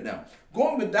in a minute now.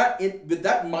 Going with that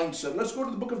mindset, let's go to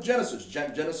the book of Genesis.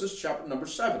 Genesis chapter number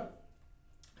 7.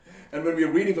 And when we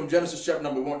are reading from Genesis chapter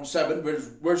number 7,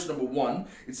 verse number 1,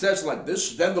 it says like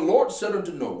this, Then the Lord said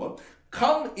unto Noah,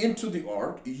 Come into the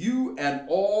ark, you and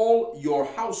all your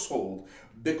household,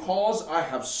 because I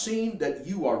have seen that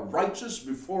you are righteous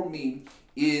before me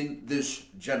in this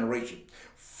generation.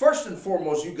 First and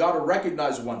foremost, you got to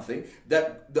recognize one thing,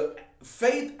 that the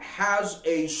faith has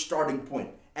a starting point,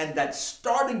 and that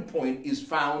starting point is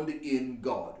found in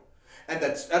God. And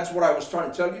that's what I was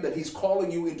trying to tell you, that he's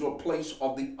calling you into a place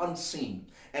of the unseen,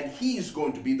 and he is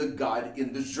going to be the guide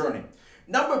in this journey.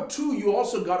 Number two, you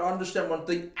also got to understand one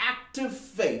thing. Active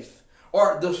faith,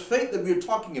 or the faith that we're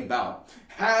talking about,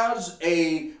 has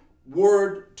a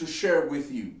word to share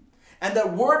with you. And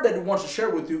that word that it wants to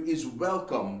share with you is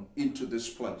welcome into this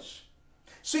place.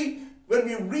 See, when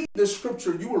we read this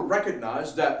scripture, you will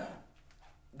recognize that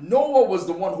Noah was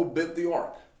the one who built the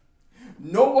ark.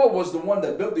 Noah was the one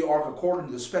that built the ark according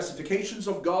to the specifications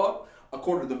of God,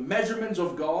 according to the measurements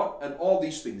of God, and all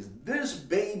these things. This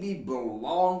baby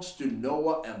belongs to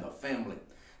Noah and the family.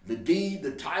 The deed,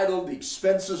 the title, the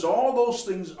expenses, all those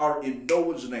things are in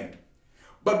Noah's name.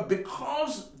 But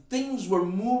because things were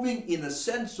moving in a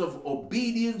sense of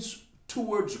obedience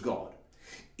towards God,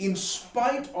 in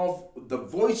spite of the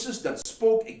voices that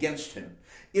spoke against him,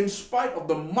 in spite of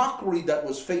the mockery that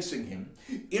was facing him,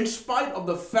 in spite of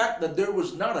the fact that there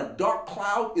was not a dark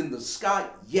cloud in the sky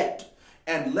yet.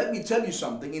 And let me tell you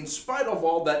something, in spite of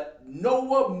all that,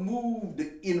 Noah moved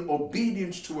in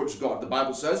obedience towards God. The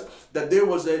Bible says that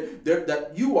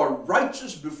that you are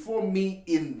righteous before me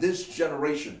in this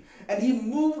generation. And he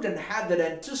moved and had that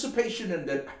anticipation and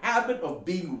that habit of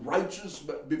being righteous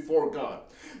before God.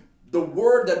 The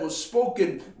word that was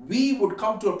spoken, we would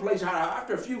come to a place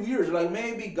after a few years, like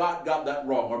maybe God got that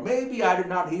wrong, or maybe I did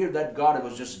not hear that God, it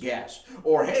was just gas,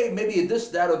 or hey, maybe this,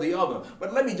 that, or the other.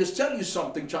 But let me just tell you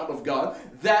something, child of God,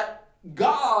 that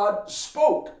God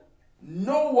spoke.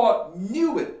 Noah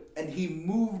knew it, and he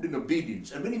moved in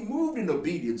obedience. And when he moved in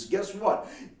obedience, guess what?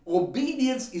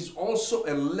 Obedience is also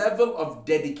a level of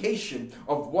dedication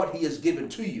of what he has given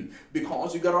to you.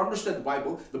 Because you got to understand the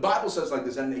Bible. The Bible says like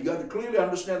this, and you have to clearly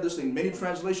understand this. In many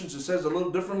translations, it says a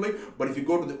little differently. But if you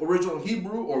go to the original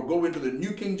Hebrew or go into the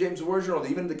New King James Version or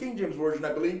even the King James Version,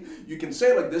 I believe, you can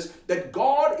say like this, that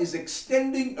God is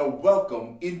extending a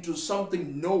welcome into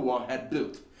something Noah had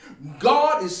built.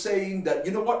 God is saying that,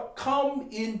 you know what, come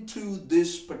into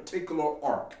this particular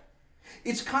ark.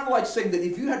 It's kind of like saying that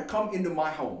if you had come into my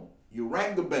home, you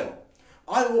rang the bell,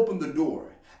 I opened the door.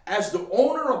 As the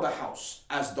owner of the house,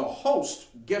 as the host,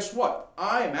 guess what?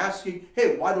 I am asking,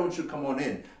 hey, why don't you come on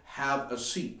in? Have a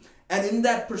seat. And in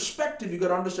that perspective, you got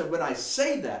to understand, when I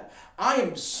say that, I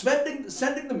am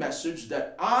sending the message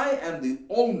that I am the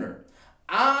owner.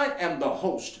 I am the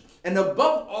host. And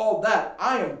above all that,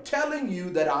 I am telling you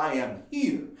that I am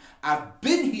here. I've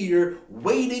been here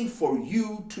waiting for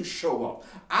you to show up.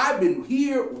 I've been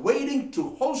here waiting to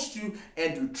host you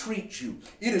and to treat you.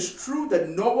 It is true that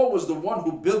Noah was the one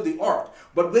who built the ark.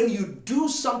 But when you do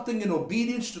something in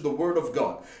obedience to the word of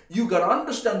God, you got to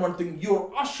understand one thing.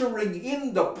 You're ushering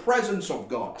in the presence of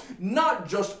God. Not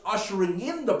just ushering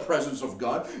in the presence of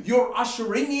God. You're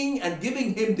ushering in and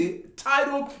giving him the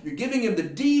title. You're giving him the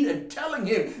deed and telling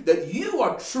him that you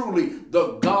are truly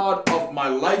the God of my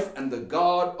life and the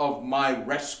God of my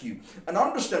rescue. And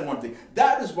understand one thing.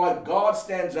 That is why God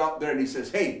stands out there and he says,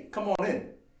 hey, come on in.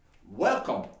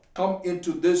 Welcome. Come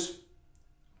into this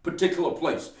particular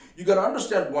place. You got to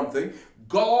understand one thing.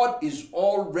 God is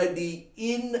already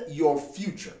in your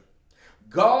future.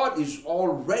 God is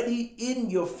already in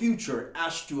your future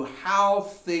as to how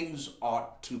things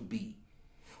ought to be.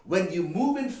 When you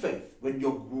move in faith, when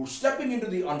you're stepping into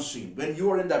the unseen, when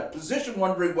you're in that position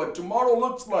wondering what tomorrow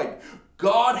looks like,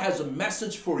 God has a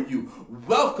message for you.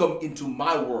 Welcome into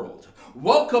my world.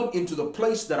 Welcome into the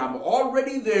place that I'm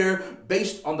already there,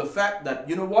 based on the fact that,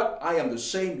 you know what? I am the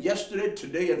same yesterday,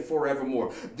 today, and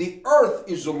forevermore. The earth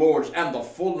is the Lord's and the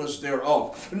fullness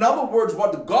thereof. In other words,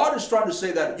 what God is trying to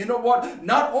say that, you know what?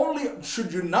 Not only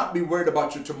should you not be worried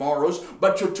about your tomorrows,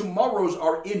 but your tomorrows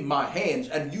are in my hands,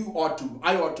 and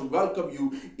I ought to welcome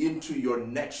you into your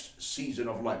next season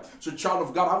of life. So, child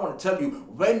of God, I want to tell you,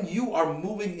 when you are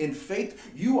moving in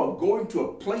faith, you are going to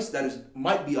a place that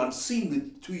might be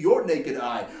unseen to your naked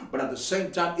eye, but at the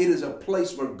same time, it is a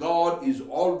place where God is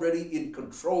already in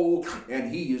control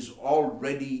and he is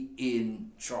already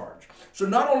in charge. So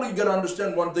not only you got to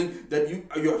understand one thing, that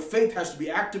your faith has to be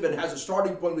active and has a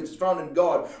starting point which is found in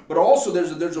God, but also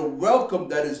there's a welcome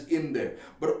that is in there.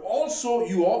 But also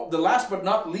the last but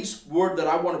not least word that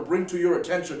I want to bring to your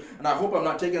attention, and I hope I'm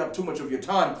not taking up too much of your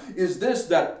time, is this,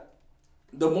 that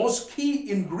the most key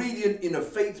ingredient in a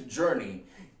faith journey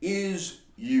is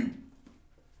you.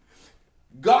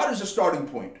 God is a starting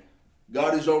point.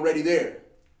 God is already there.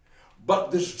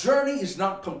 But this journey is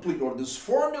not complete, or this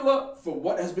formula for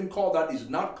what has been called out is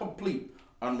not complete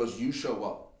unless you show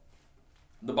up.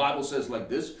 The Bible says like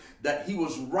this, that he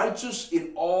was righteous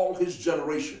in all his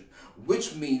generation,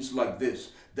 which means like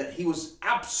this, that he was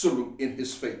absolute in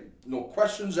his faith. No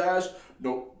questions asked,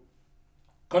 no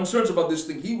concerns about this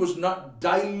thing. He was not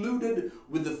diluted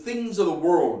with the things of the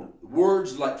world.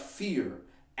 Words like fear,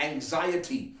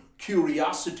 anxiety,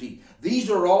 curiosity.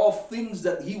 These are all things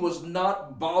that he was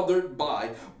not bothered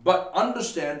by, but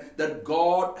understand that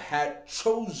God had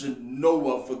chosen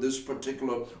Noah for this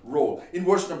particular role. In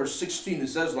verse number 16, it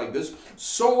says like this,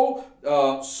 So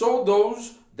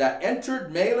those that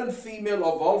entered, male and female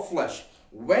of all flesh,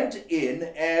 went in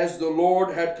as the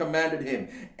Lord had commanded him,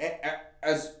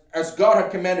 as God had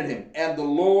commanded him, and the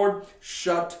Lord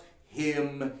shut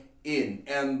him in.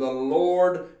 And the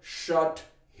Lord shut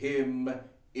him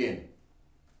in.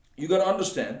 You got to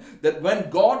understand that when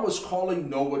God was calling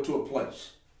Noah to a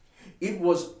place, it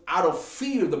was out of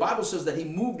fear. The Bible says that he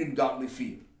moved in godly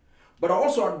fear. But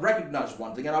also I recognize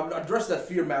one thing, and I'll address that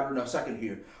fear matter in a second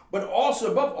here. But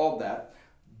also above all that,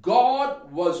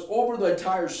 God was over the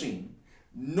entire scene.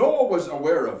 Noah was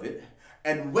aware of it.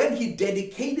 And when he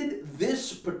dedicated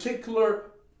this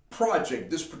particular project,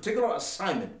 this particular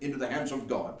assignment into the hands of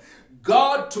God,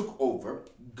 God took over.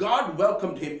 God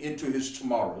welcomed him into his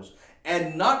tomorrows.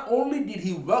 And not only did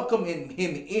he welcome him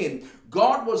in,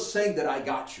 God was saying that I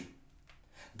got you.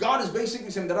 God is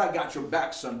basically saying that I got your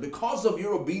back, son, because of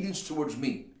your obedience towards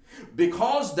me.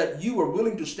 Because that you were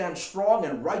willing to stand strong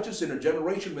and righteous in a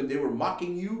generation when they were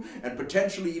mocking you and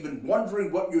potentially even wondering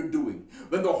what you're doing.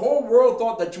 When the whole world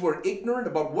thought that you were ignorant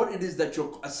about what it is that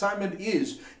your assignment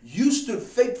is, you stood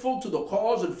faithful to the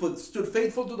cause and stood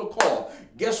faithful to the call.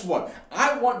 Guess what?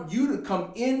 I want you to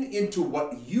come into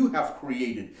what you have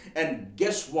created. And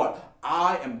guess what?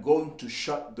 I am going to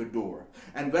shut the door.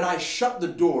 And when I shut the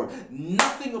door,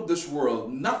 nothing of this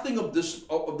world, nothing of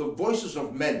the voices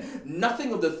of men,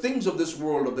 nothing of the things of this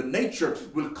world, of the nature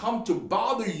will come to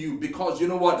bother you, because you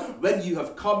know what? When you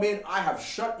have come in, I have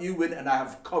shut you in and I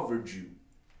have covered you.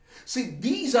 See,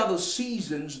 these are the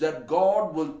seasons that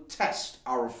God will test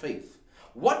our faith.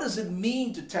 What does it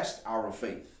mean to test our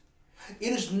faith?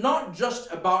 It is not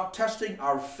just about testing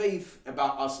our faith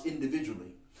about us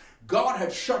individually. God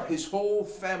had shut his whole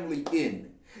family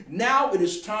in. Now it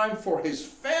is time for his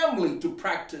family to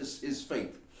practice his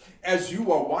faith. As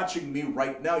you are watching me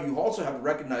right now, you also have to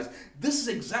recognize this is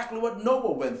exactly what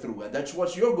Noah went through, and that's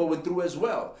what you're going through as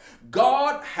well.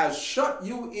 God has shut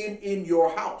you in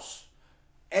your house.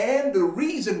 And the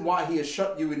reason why he has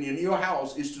shut you in your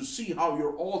house is to see how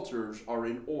your altars are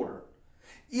in order.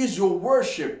 Is your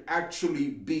worship actually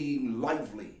being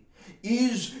lively?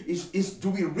 Do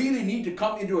we really need to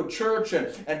come into a church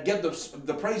and get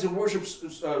the praise and worship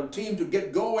team to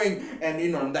get going, and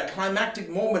in that climactic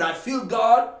moment I feel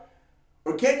God?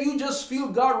 Or can you just feel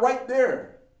God right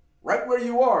there, right where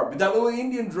you are, with that little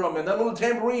Indian drum and that little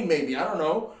tambourine maybe, I don't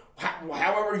know,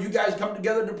 however you guys come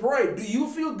together to pray? Do you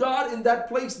feel God in that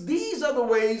place? These are the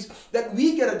ways that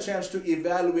we get a chance to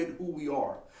evaluate who we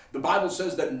are. The Bible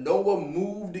says that Noah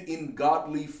moved in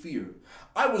godly fear.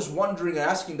 I was wondering and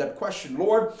asking that question,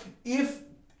 Lord, if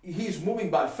he's moving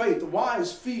by faith, why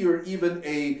is fear even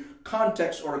a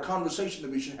context or a conversation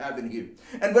that we should have in here?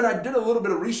 And when I did a little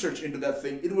bit of research into that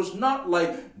thing, it was not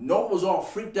like Noah was all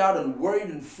freaked out and worried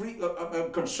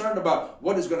and concerned about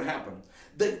what is going to happen.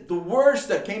 The words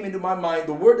that came into my mind,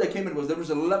 the word that came in was there was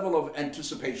a level of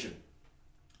anticipation.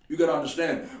 You got to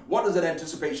understand, what does that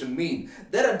anticipation mean?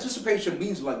 That anticipation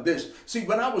means like this. See,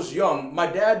 when I was young, my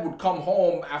dad would come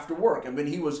home after work. And when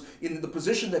he was in the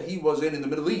position that he was in the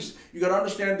Middle East, you got to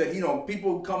understand that,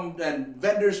 people come and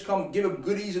vendors come give him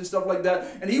goodies and stuff like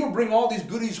that. And he would bring all these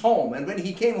goodies home. And when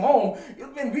he came home,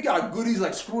 we got goodies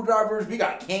like screwdrivers, we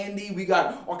got candy, we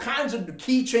got all kinds of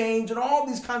keychains and all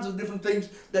these kinds of different things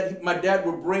that my dad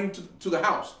would bring to the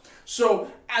house.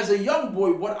 So as a young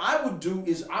boy, what I would do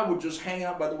is I would just hang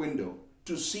out by the window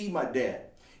to see my dad.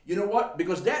 You know what?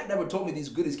 Because dad never told me these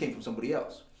goodies came from somebody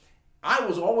else. I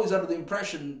was always under the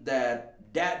impression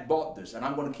that dad bought this and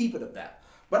I'm going to keep it at that.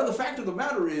 But the fact of the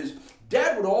matter is,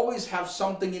 dad would always have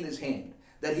something in his hand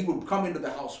that he would come into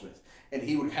the house with. and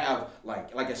he would have,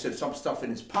 like I said, some stuff in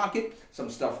his pocket, some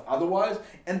stuff otherwise.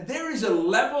 And there is a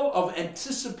level of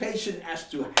anticipation as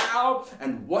to how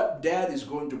and what Dad is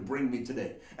going to bring me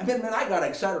today. And then, man, I got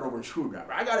excited over a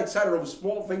screwdriver. I got excited over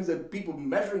small things that people,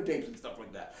 measuring tapes and stuff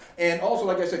like that. And also,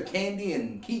 like I said, candy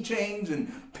and keychains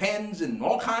and pens and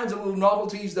all kinds of little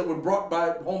novelties that were brought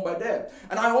home by Dad.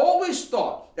 And I always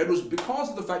thought it was because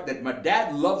of the fact that my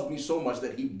dad loves me so much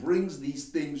that he brings these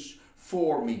things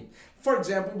for me. For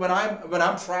example, when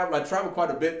I'm traveling, I travel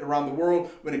quite a bit around the world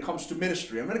when it comes to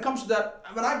ministry. And when it comes to that,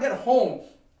 when I get home,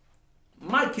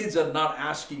 my kids are not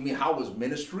asking me how was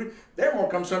ministry. They're more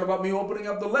concerned about me opening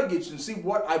up the luggage and see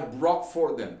what I brought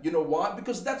for them. You know why?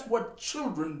 Because that's what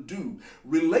children do.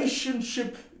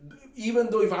 Relationship, even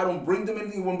though if I don't bring them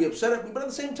anything, they won't be upset at me. But at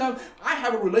the same time, I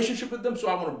have a relationship with them, so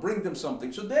I want to bring them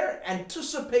something. So they're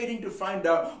anticipating to find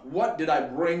out what did I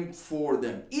bring for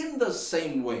them. In the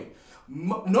same way,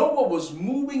 Noah was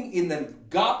moving in a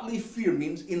godly fear,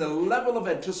 means in a level of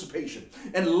anticipation.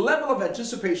 And level of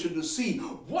anticipation to see,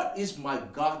 what is my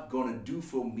God going to do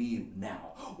for me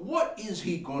now? What is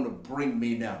he going to bring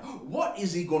me now? What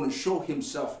is he going to show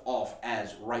himself off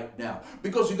as right now?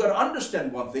 Because you got to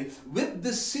understand one thing. With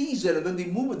this season, and when they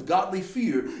move with godly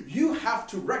fear, you have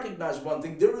to recognize one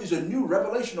thing. There is a new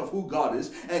revelation of who God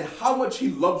is and how much he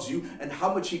loves you and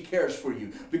how much he cares for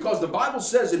you. Because the Bible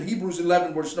says in Hebrews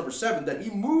 11, verse number 7, that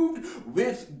he moved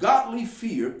with godly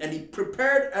fear and he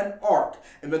prepared an ark.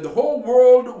 And when the whole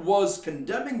world was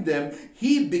condemning them,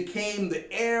 he became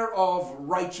the heir of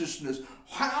righteousness.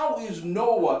 How is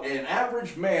Noah, an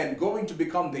average man, going to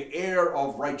become the heir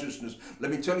of righteousness? Let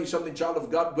me tell you something, child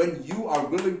of God. When you are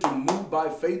willing to move by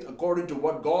faith according to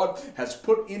what God has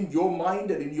put in your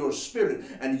mind and in your spirit,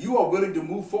 and you are willing to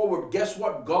move forward, guess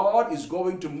what? God is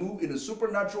going to move in a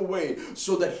supernatural way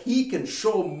so that he can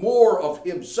show more of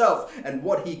himself and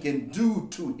what he can do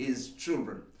to his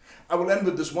children. I will end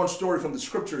with this one story from the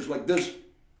scriptures like this.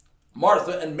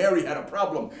 Martha and Mary had a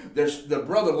problem. Their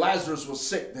brother Lazarus was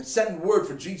sick. They sent word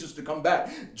for Jesus to come back.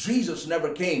 Jesus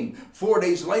never came. 4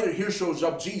 days later, here shows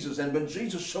up Jesus. And when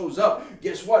Jesus shows up,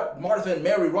 guess what? Martha and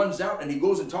Mary runs out and he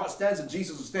goes and stands at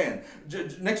Jesus' stand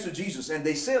next to Jesus. And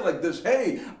they say like this,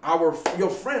 hey, your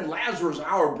friend Lazarus,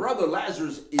 our brother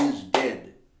Lazarus is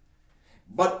dead.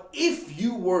 But if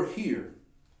you were here,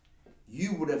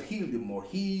 you would have healed him or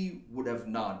he would have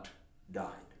not died.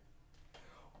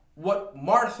 What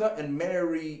Martha and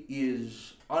Mary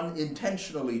is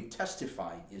unintentionally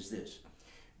testifying is this.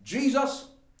 Jesus,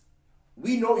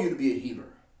 we know you to be a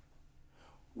healer.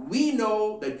 We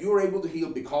know that you're able to heal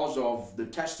because of the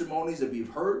testimonies that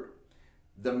we've heard,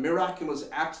 the miraculous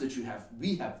acts that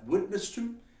we have witnessed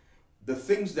to, the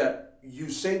things that you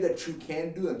say that you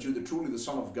can do, and you're truly the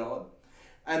Son of God.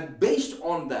 And based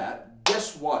on that,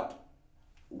 guess what?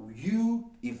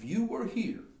 If you were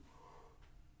here,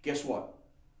 guess what?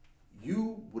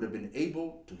 You would have been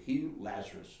able to heal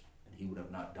Lazarus and he would have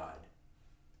not died.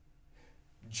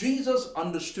 Jesus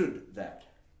understood that.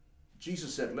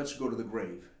 Jesus said, let's go to the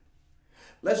grave.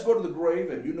 Let's go to the grave,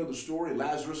 and you know the story.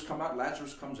 Lazarus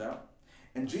comes out.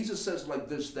 And Jesus says like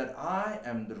this, that I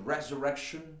am the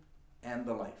resurrection and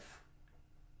the life.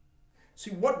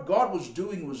 See, what God was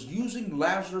doing was using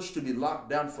Lazarus to be locked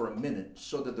down for a minute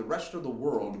so that the rest of the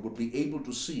world would be able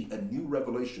to see a new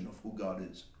revelation of who God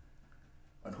is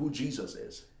and who Jesus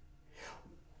is.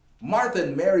 Martha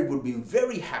and Mary would be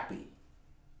very happy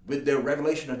with their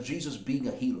revelation of Jesus being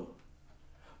a healer.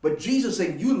 But Jesus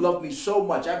saying, you love me so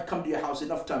much. I've come to your house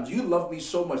enough times. You love me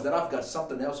so much that I've got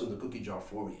something else in the cookie jar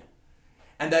for you.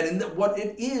 And that what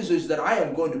it is that I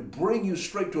am going to bring you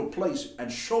straight to a place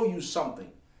and show you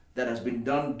something that has been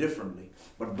done differently.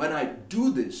 But when I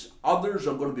do this, others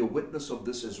are going to be a witness of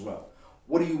this as well.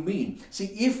 What do you mean? See,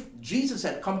 if Jesus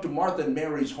had come to Martha and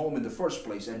Mary's home in the first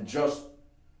place and just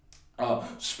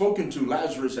spoken to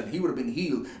Lazarus and he would have been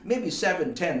healed, maybe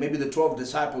 7, 10, maybe the 12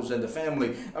 disciples and the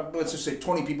family, let's just say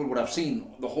 20 people would have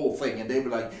seen the whole thing and they'd be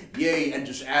like, yay, and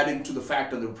just adding to the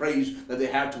fact of the praise that they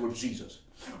had towards Jesus.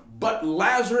 But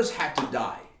Lazarus had to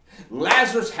die.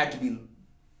 Lazarus had to be,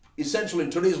 essentially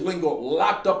in today's lingo,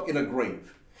 locked up in a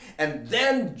grave. And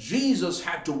then Jesus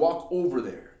had to walk over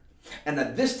there. And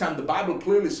at this time, the Bible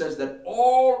clearly says that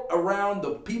all around,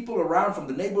 the people around from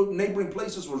the neighboring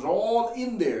places was all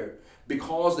in there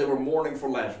because they were mourning for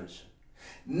Lazarus.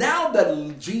 Now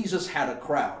that Jesus had a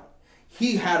crowd,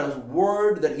 he had a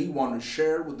word that he wanted to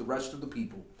share with the rest of the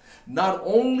people. Not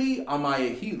only am I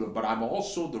a healer, but I'm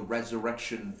also the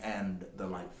resurrection and the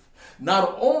life.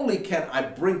 Not only can I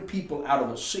bring people out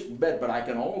of a sick bed, but I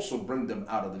can also bring them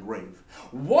out of the grave.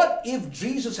 What if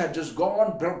Jesus had just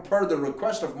gone per the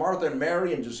request of Martha and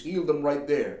Mary and just healed them right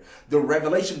there? The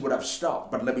revelation would have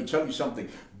stopped. But let me tell you something.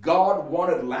 God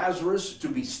wanted Lazarus to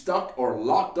be stuck or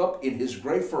locked up in his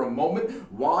grave for a moment.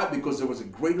 Why? Because there was a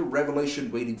greater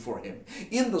revelation waiting for him.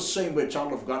 In the same way,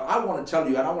 child of God, I want to tell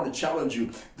you and I want to challenge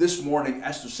you this morning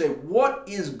as to say, what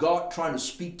is God trying to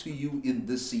speak to you in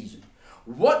this season?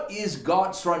 What is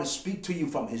God trying to speak to you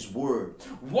from his word?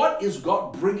 What is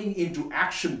God bringing into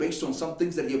action based on some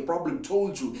things that he had probably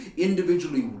told you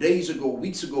individually days ago,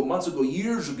 weeks ago, months ago,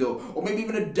 years ago, or maybe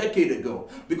even a decade ago?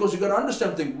 Because you got to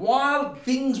understand something. While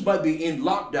things might be in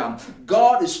lockdown,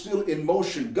 God is still in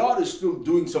motion. God is still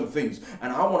doing some things.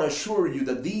 And I want to assure you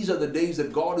that these are the days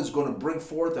that God is going to bring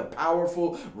forth a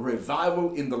powerful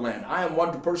revival in the land. I am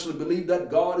one to personally believe that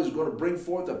God is going to bring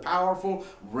forth a powerful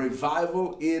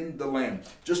revival in the land.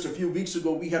 Just a few weeks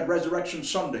ago, we had Resurrection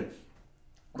Sunday.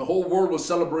 The whole world was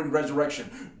celebrating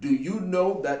resurrection. Do you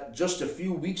know that just a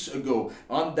few weeks ago,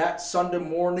 on that Sunday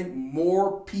morning,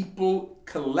 more people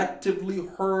collectively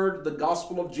heard the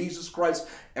gospel of Jesus Christ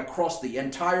across the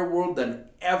entire world than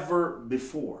ever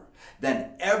before?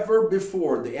 Than ever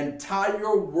before, the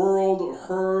entire world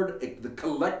heard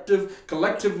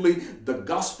collectively the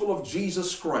gospel of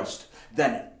Jesus Christ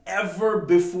than ever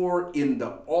before in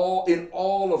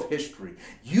all of history.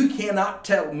 You cannot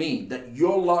tell me that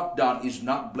your lockdown is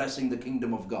not blessing the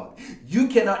kingdom of God. You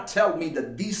cannot tell me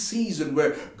that this season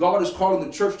where God is calling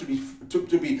the church to be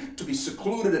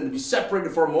secluded and to be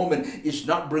separated for a moment is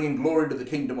not bringing glory to the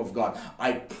kingdom of God.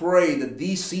 I pray that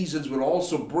these seasons will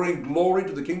also bring glory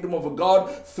to the kingdom of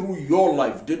God through your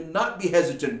life. Do not be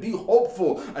hesitant. Be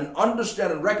hopeful and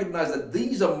understand and recognize that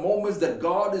these are moments that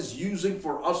God is using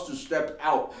for us to step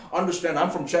out. Understand, I'm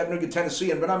from Chattanooga, Tennessee,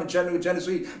 and when I'm in Chattanooga,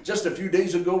 Tennessee, just a few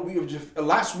days ago,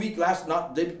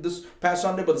 not this past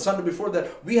Sunday, but the Sunday before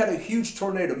that, we had a huge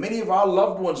tornado. Many of our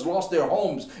loved ones lost their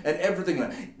homes and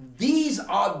everything. These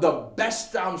are the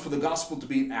best times for the gospel to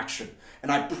be in action.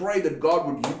 And I pray that God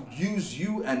would use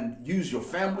you and use your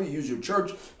family, use your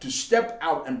church to step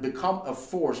out and become a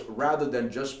force rather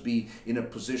than just be in a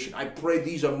position. I pray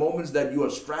these are moments that you are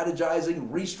strategizing,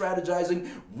 re-strategizing,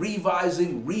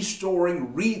 revising,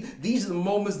 restoring. These are the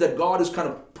moments that God has kind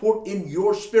of put in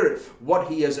your spirit what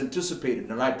he has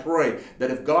anticipated. And I pray that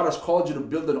if God has called you to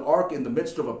build an ark in the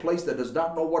midst of a place that does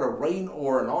not know what a rain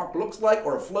or an ark looks like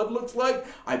or a flood looks like,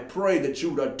 I pray that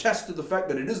you would attest to the fact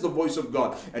that it is the voice of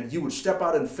God and you would step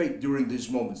out in faith during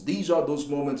these moments. These are those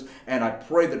moments, and I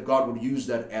pray that God would use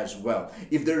that as well.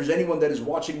 If there is anyone that is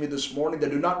watching me this morning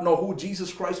that do not know who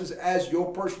Jesus Christ is as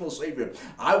your personal Savior,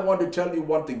 I want to tell you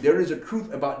one thing. There is a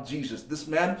truth about Jesus. This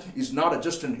man is not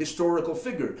just an historical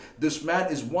figure. This man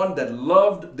is one that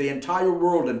loved the entire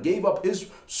world and gave up his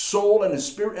soul and his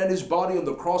spirit and his body on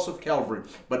the cross of Calvary.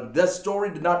 But that story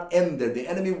did not end there. The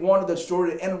enemy wanted that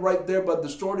story to end right there, but the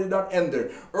story did not end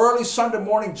there. Early Sunday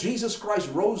morning, Jesus Christ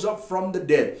rose up from the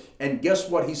dead. And guess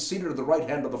what? He's seated at the right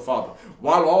hand of the Father.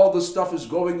 While all this stuff is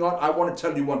going on, I want to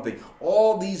tell you one thing.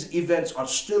 All these events are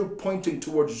still pointing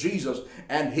towards Jesus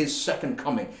and his second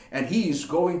coming. And he is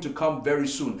going to come very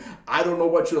soon. I don't know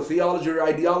what your theology or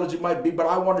ideology might be, but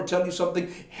I want to tell you something.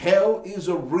 Hell is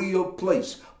a real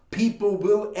place. People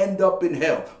will end up in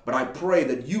hell. But I pray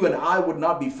that you and I would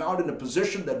not be found in a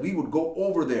position that we would go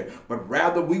over there, but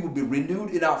rather we would be renewed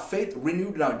in our faith,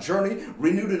 renewed in our journey,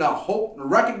 renewed in our hope,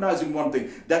 recognizing one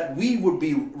thing, that we would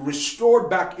be restored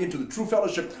back into the true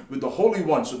fellowship with the Holy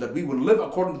One so that we would live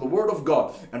according to the Word of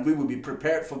God and we would be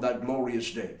prepared for that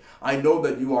glorious day. I know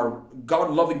that you are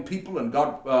God-loving people and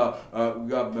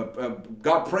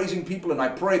God-praising people, and I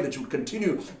pray that you would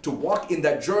continue to walk in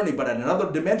that journey, but at another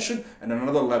dimension and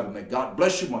another level. May God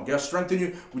bless you. May God strengthen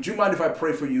you. Would you mind if I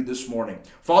pray for you this morning?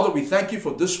 Father, we thank you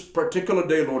for this particular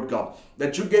day, Lord God,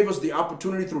 that you gave us the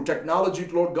opportunity through technology,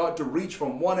 Lord God, to reach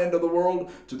from one end of the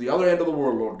world to the other end of the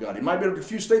world, Lord God. It might be a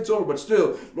few states over, but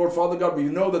still, Lord Father God, we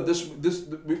know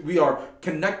that we are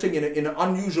connecting in an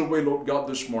unusual way, Lord God,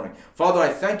 this morning. Father, I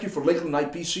thank you for Lakeland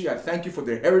IPC. I thank you for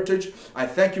their heritage. I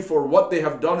thank you for what they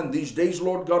have done in these days,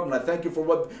 Lord God, and I thank you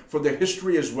for their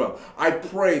history as well. I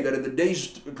pray that in the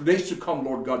days to come,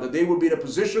 Lord God, that they will be in a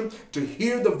position to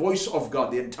hear the voice of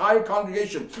God. The entire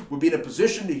congregation will be in a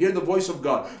position to hear the voice of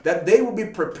God, that they will be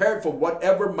prepared for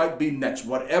whatever might be next,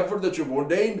 whatever that you've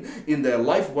ordained in their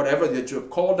life, whatever that you have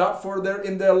called out for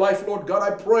in their life, Lord God.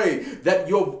 I pray that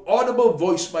your audible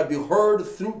voice might be heard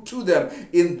through to them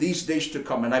in these days to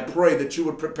come. And I pray that you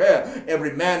would prepare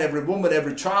every man, every woman,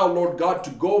 every child, Lord God, to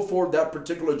go for that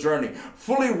particular journey,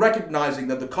 fully recognizing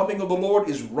that the coming of the Lord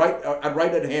is right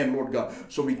at hand, Lord God.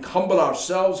 So we humble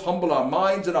ourselves ourselves, humble our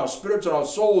minds and our spirits and our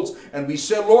souls, and we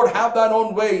say, Lord, have thine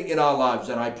own way in our lives.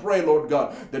 And I pray, Lord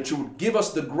God, that you would give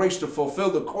us the grace to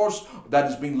fulfill the course that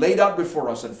is being laid out before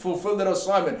us and fulfill that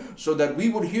assignment, so that we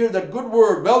would hear that good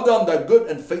word, well done, thy good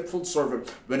and faithful servant,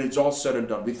 when it's all said and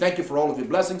done. We thank you for all of your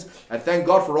blessings. I thank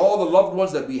God for all the loved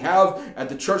ones that we have at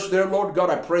the church there, Lord God.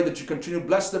 I pray that you continue to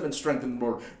bless them and strengthen them,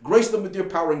 Lord. Grace them with your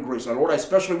power and grace. Now, Lord, I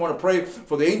especially want to pray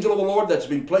for the angel of the Lord that's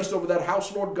been placed over that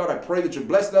house, Lord God. I pray that you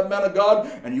bless that man of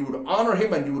God, and you would honor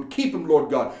him, and you would keep him,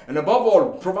 Lord God. And above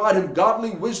all, provide him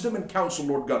godly wisdom and counsel,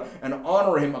 Lord God, and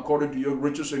honor him according to your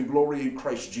riches and glory in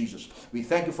Christ Jesus. We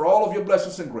thank you for all of your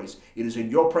blessings and grace. It is in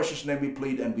your precious name we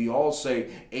plead, and we all say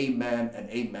amen and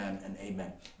amen and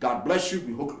amen. God bless you.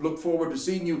 We look forward to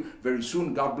seeing you very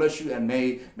soon. God bless you, and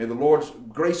may the Lord's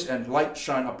grace and light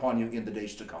shine upon you in the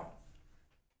days to come.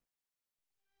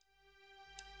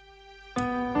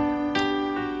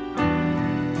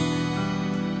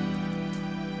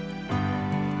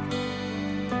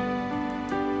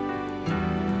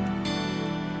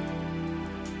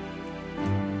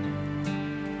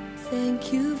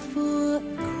 Thank you for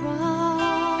the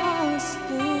cross,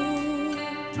 Lord.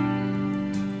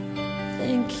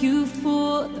 Thank you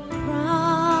for the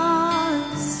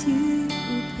price you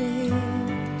paid,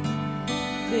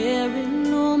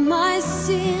 bearing all my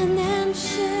sin and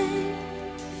shame.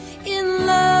 In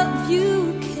love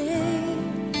you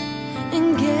came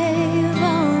and gave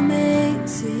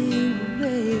amazing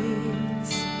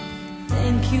grace.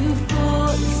 Thank you for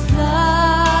this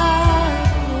life.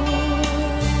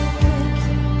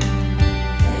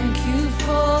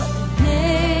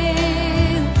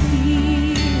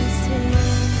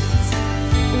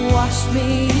 Wash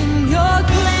me